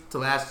second to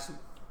last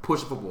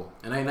push of football.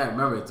 And I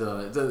remember it's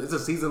a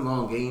season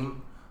long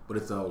game, but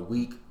it's a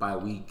week by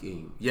week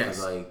game. Yes.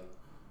 It's like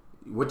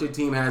what your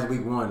team has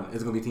week 1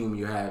 is gonna be the team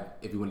you have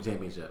if you win the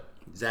championship.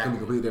 Exactly. It's gonna be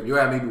completely different. You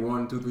have maybe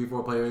 1, 2, 3,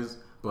 4 players,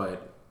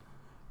 but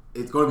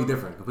it's gonna be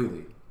different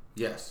completely.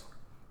 Yes.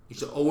 You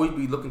should always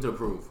be looking to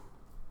improve.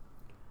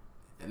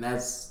 And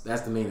that's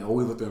the main thing.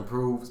 Always look to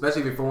improve,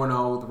 especially if you're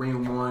 4-0,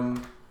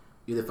 3-1.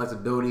 You have the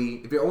flexibility.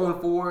 If you're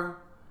 0-4,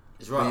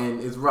 It's rough. then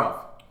it's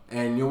rough.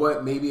 And you know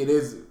what? Maybe it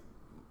is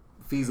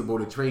feasible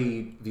to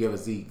trade if you have a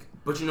Zeke.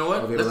 But you know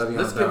what?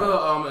 Let's give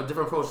a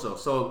different approach though.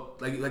 So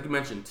like you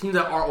mentioned, teams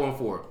that are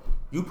 0-4,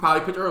 you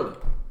probably picked early.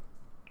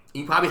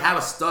 You probably have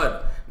a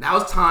stud. Now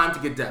it's time to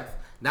get depth.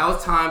 Now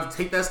it's time to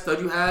take that stud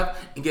you have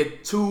and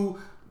get 2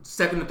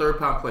 second and third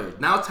pound players.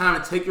 Now it's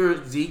time to take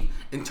your Zeke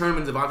and turn him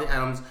into Devontae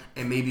Adams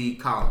and maybe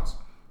Collins.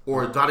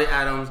 Or Devontae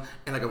Adams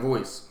and like a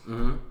Royce.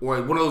 Mm-hmm.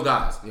 Or one of those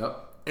guys. Yep.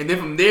 And then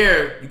from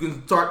there, you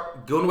can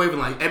start going away from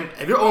like, and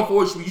if you're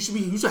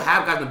 0-4, you should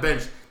have guys on the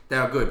bench that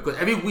are good. Because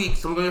every week,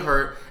 someone's going to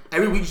hurt.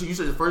 Every week, you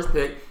should the first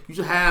pick. You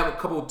should have a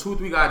couple, 2 or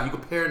 3 guys you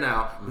can pair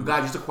now with guys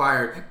you just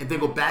acquired and then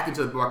go back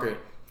into the market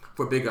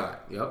for a big guy.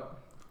 Yep.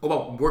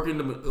 About working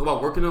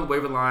the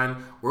waiver line,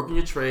 working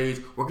your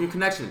trades, working your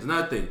connections.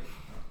 Another thing,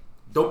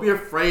 don't be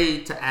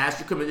afraid to ask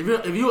your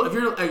commitment. If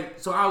you're like,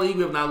 so our league,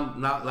 we have not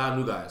a lot of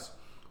new guys.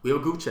 We have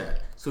a group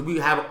chat, so we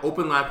have an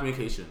open line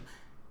communication.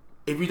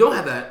 If you don't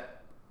have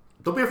that,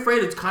 don't be afraid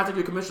to contact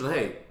your commissioner.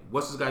 Hey,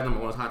 what's this guy's number?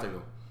 I want to contact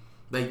him.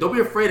 Like, don't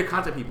be afraid to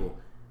contact people.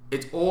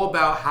 It's all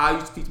about how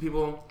you speak to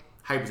people,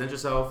 how you present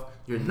yourself,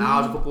 your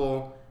knowledge of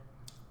football.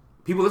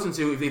 People listen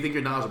to you if they think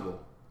you're knowledgeable.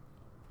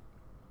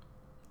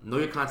 Know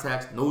your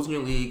contacts, knows in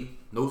your league,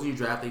 knows who you're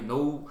drafting,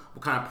 know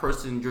what kind of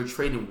person you're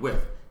trading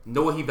with,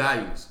 know what he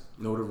values.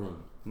 Know the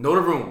room. Know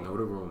the room. Know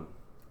the room.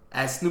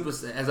 As Snoop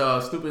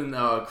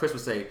and Chris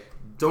would say,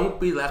 don't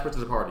be the last person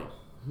to the party.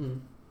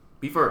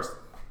 Be first.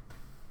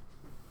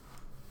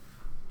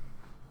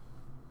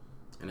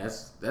 And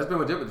that's been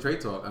legit with the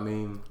trade talk. I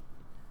mean,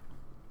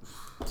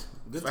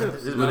 good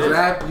tips. the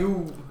draft,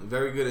 you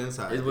Very good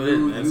insight.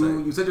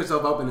 you set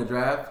yourself up in the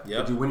draft,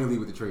 Yep. but you win your league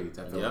with the trades.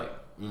 I feel Yep. like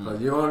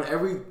because you're on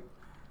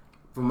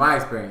from my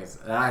experience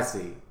that I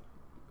see,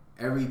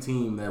 every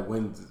team that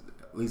wins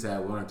at least had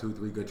 1 or 2,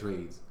 3 good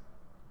trades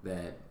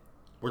that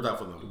Worked out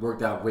for them.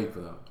 worked out great for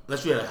them.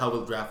 Unless you had a hell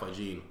of a draft by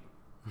Gene.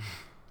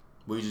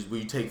 where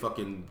you take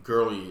fucking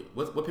Gurley.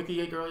 What pick did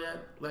you get Gurley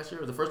at last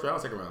year? Was it the first round or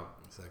second round?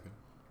 Second.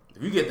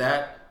 If you get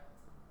that,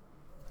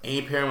 and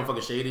you pair him with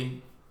fucking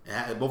Shady,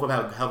 and both of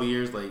them have healthy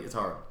years, like, it's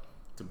hard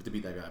to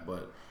beat that guy.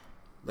 But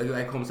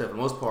like Coleman said, for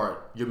the most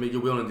part, you're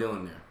willing and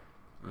dealing there.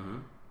 Mm-hmm.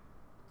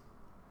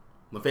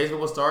 When phase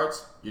football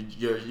starts,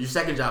 your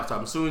second job starts.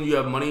 I'm assuming you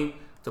have money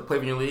to play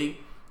for your league.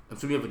 I'm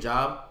assuming you have a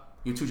job.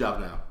 You have 2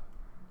 jobs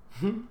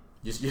now.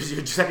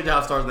 Your second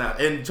job starts now.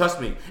 And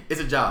trust me,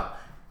 it's a job.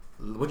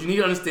 What you need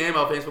to understand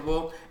about fantasy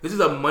football, this is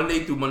a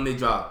Monday through Monday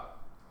job.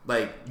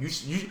 Like, you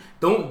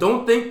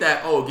don't think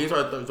that, games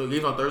are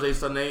games on Thursday,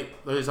 Sunday.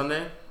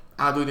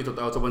 I'll do anything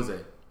till Wednesday.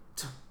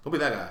 Don't be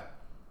that guy.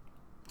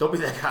 Don't be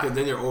that guy. Because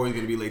then you're always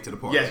going to be late to the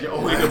party. Yes, you're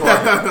always the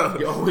party.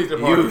 You're always the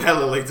party. You're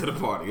hella late to the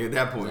party at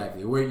that point.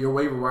 Exactly. Your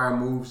waiver wire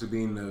moves should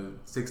be in the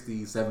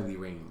 60, 70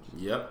 range.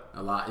 Yep.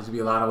 A lot. It should be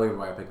a lot of waiver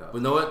wire pickup. But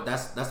you know what?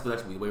 That's for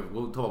next week.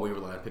 We'll talk about waiver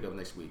line pickup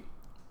next week.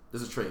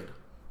 This is a trade.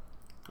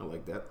 I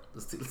like that.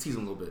 Let's tease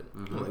them a little bit. I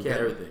like Can't that.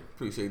 everything.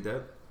 Appreciate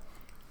that.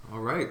 All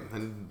right.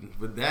 And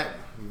with that,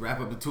 we wrap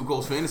up the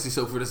 2Coles Fantasy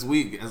Show for this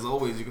week. As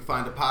always, you can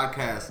find the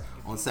podcast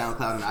on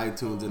SoundCloud and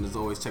iTunes. And as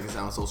always, check us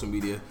out on social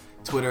media.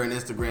 Twitter and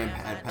Instagram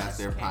at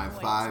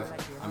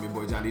PastTheirPrime5. I'm your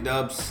boy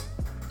JonnyDubs.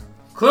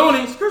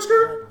 Clooney,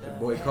 skirt. Your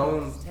boy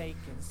Combs.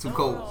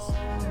 2Coles.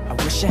 I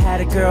wish I had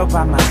a girl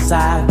by my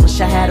side. Wish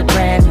I had a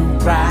brand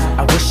new ride.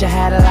 I wish I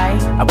had a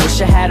light. I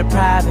wish I had a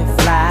private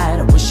flight.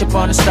 I wish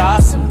upon a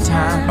star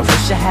sometime. I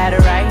wish I had it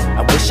right.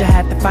 I wish I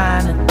had the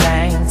finer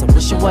things. I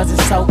wish it wasn't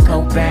so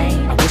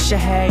Cobain. I wish I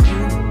had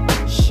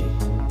you. Shit.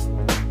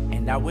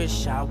 And I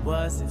wish I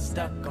wasn't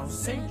stuck on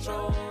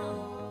Central.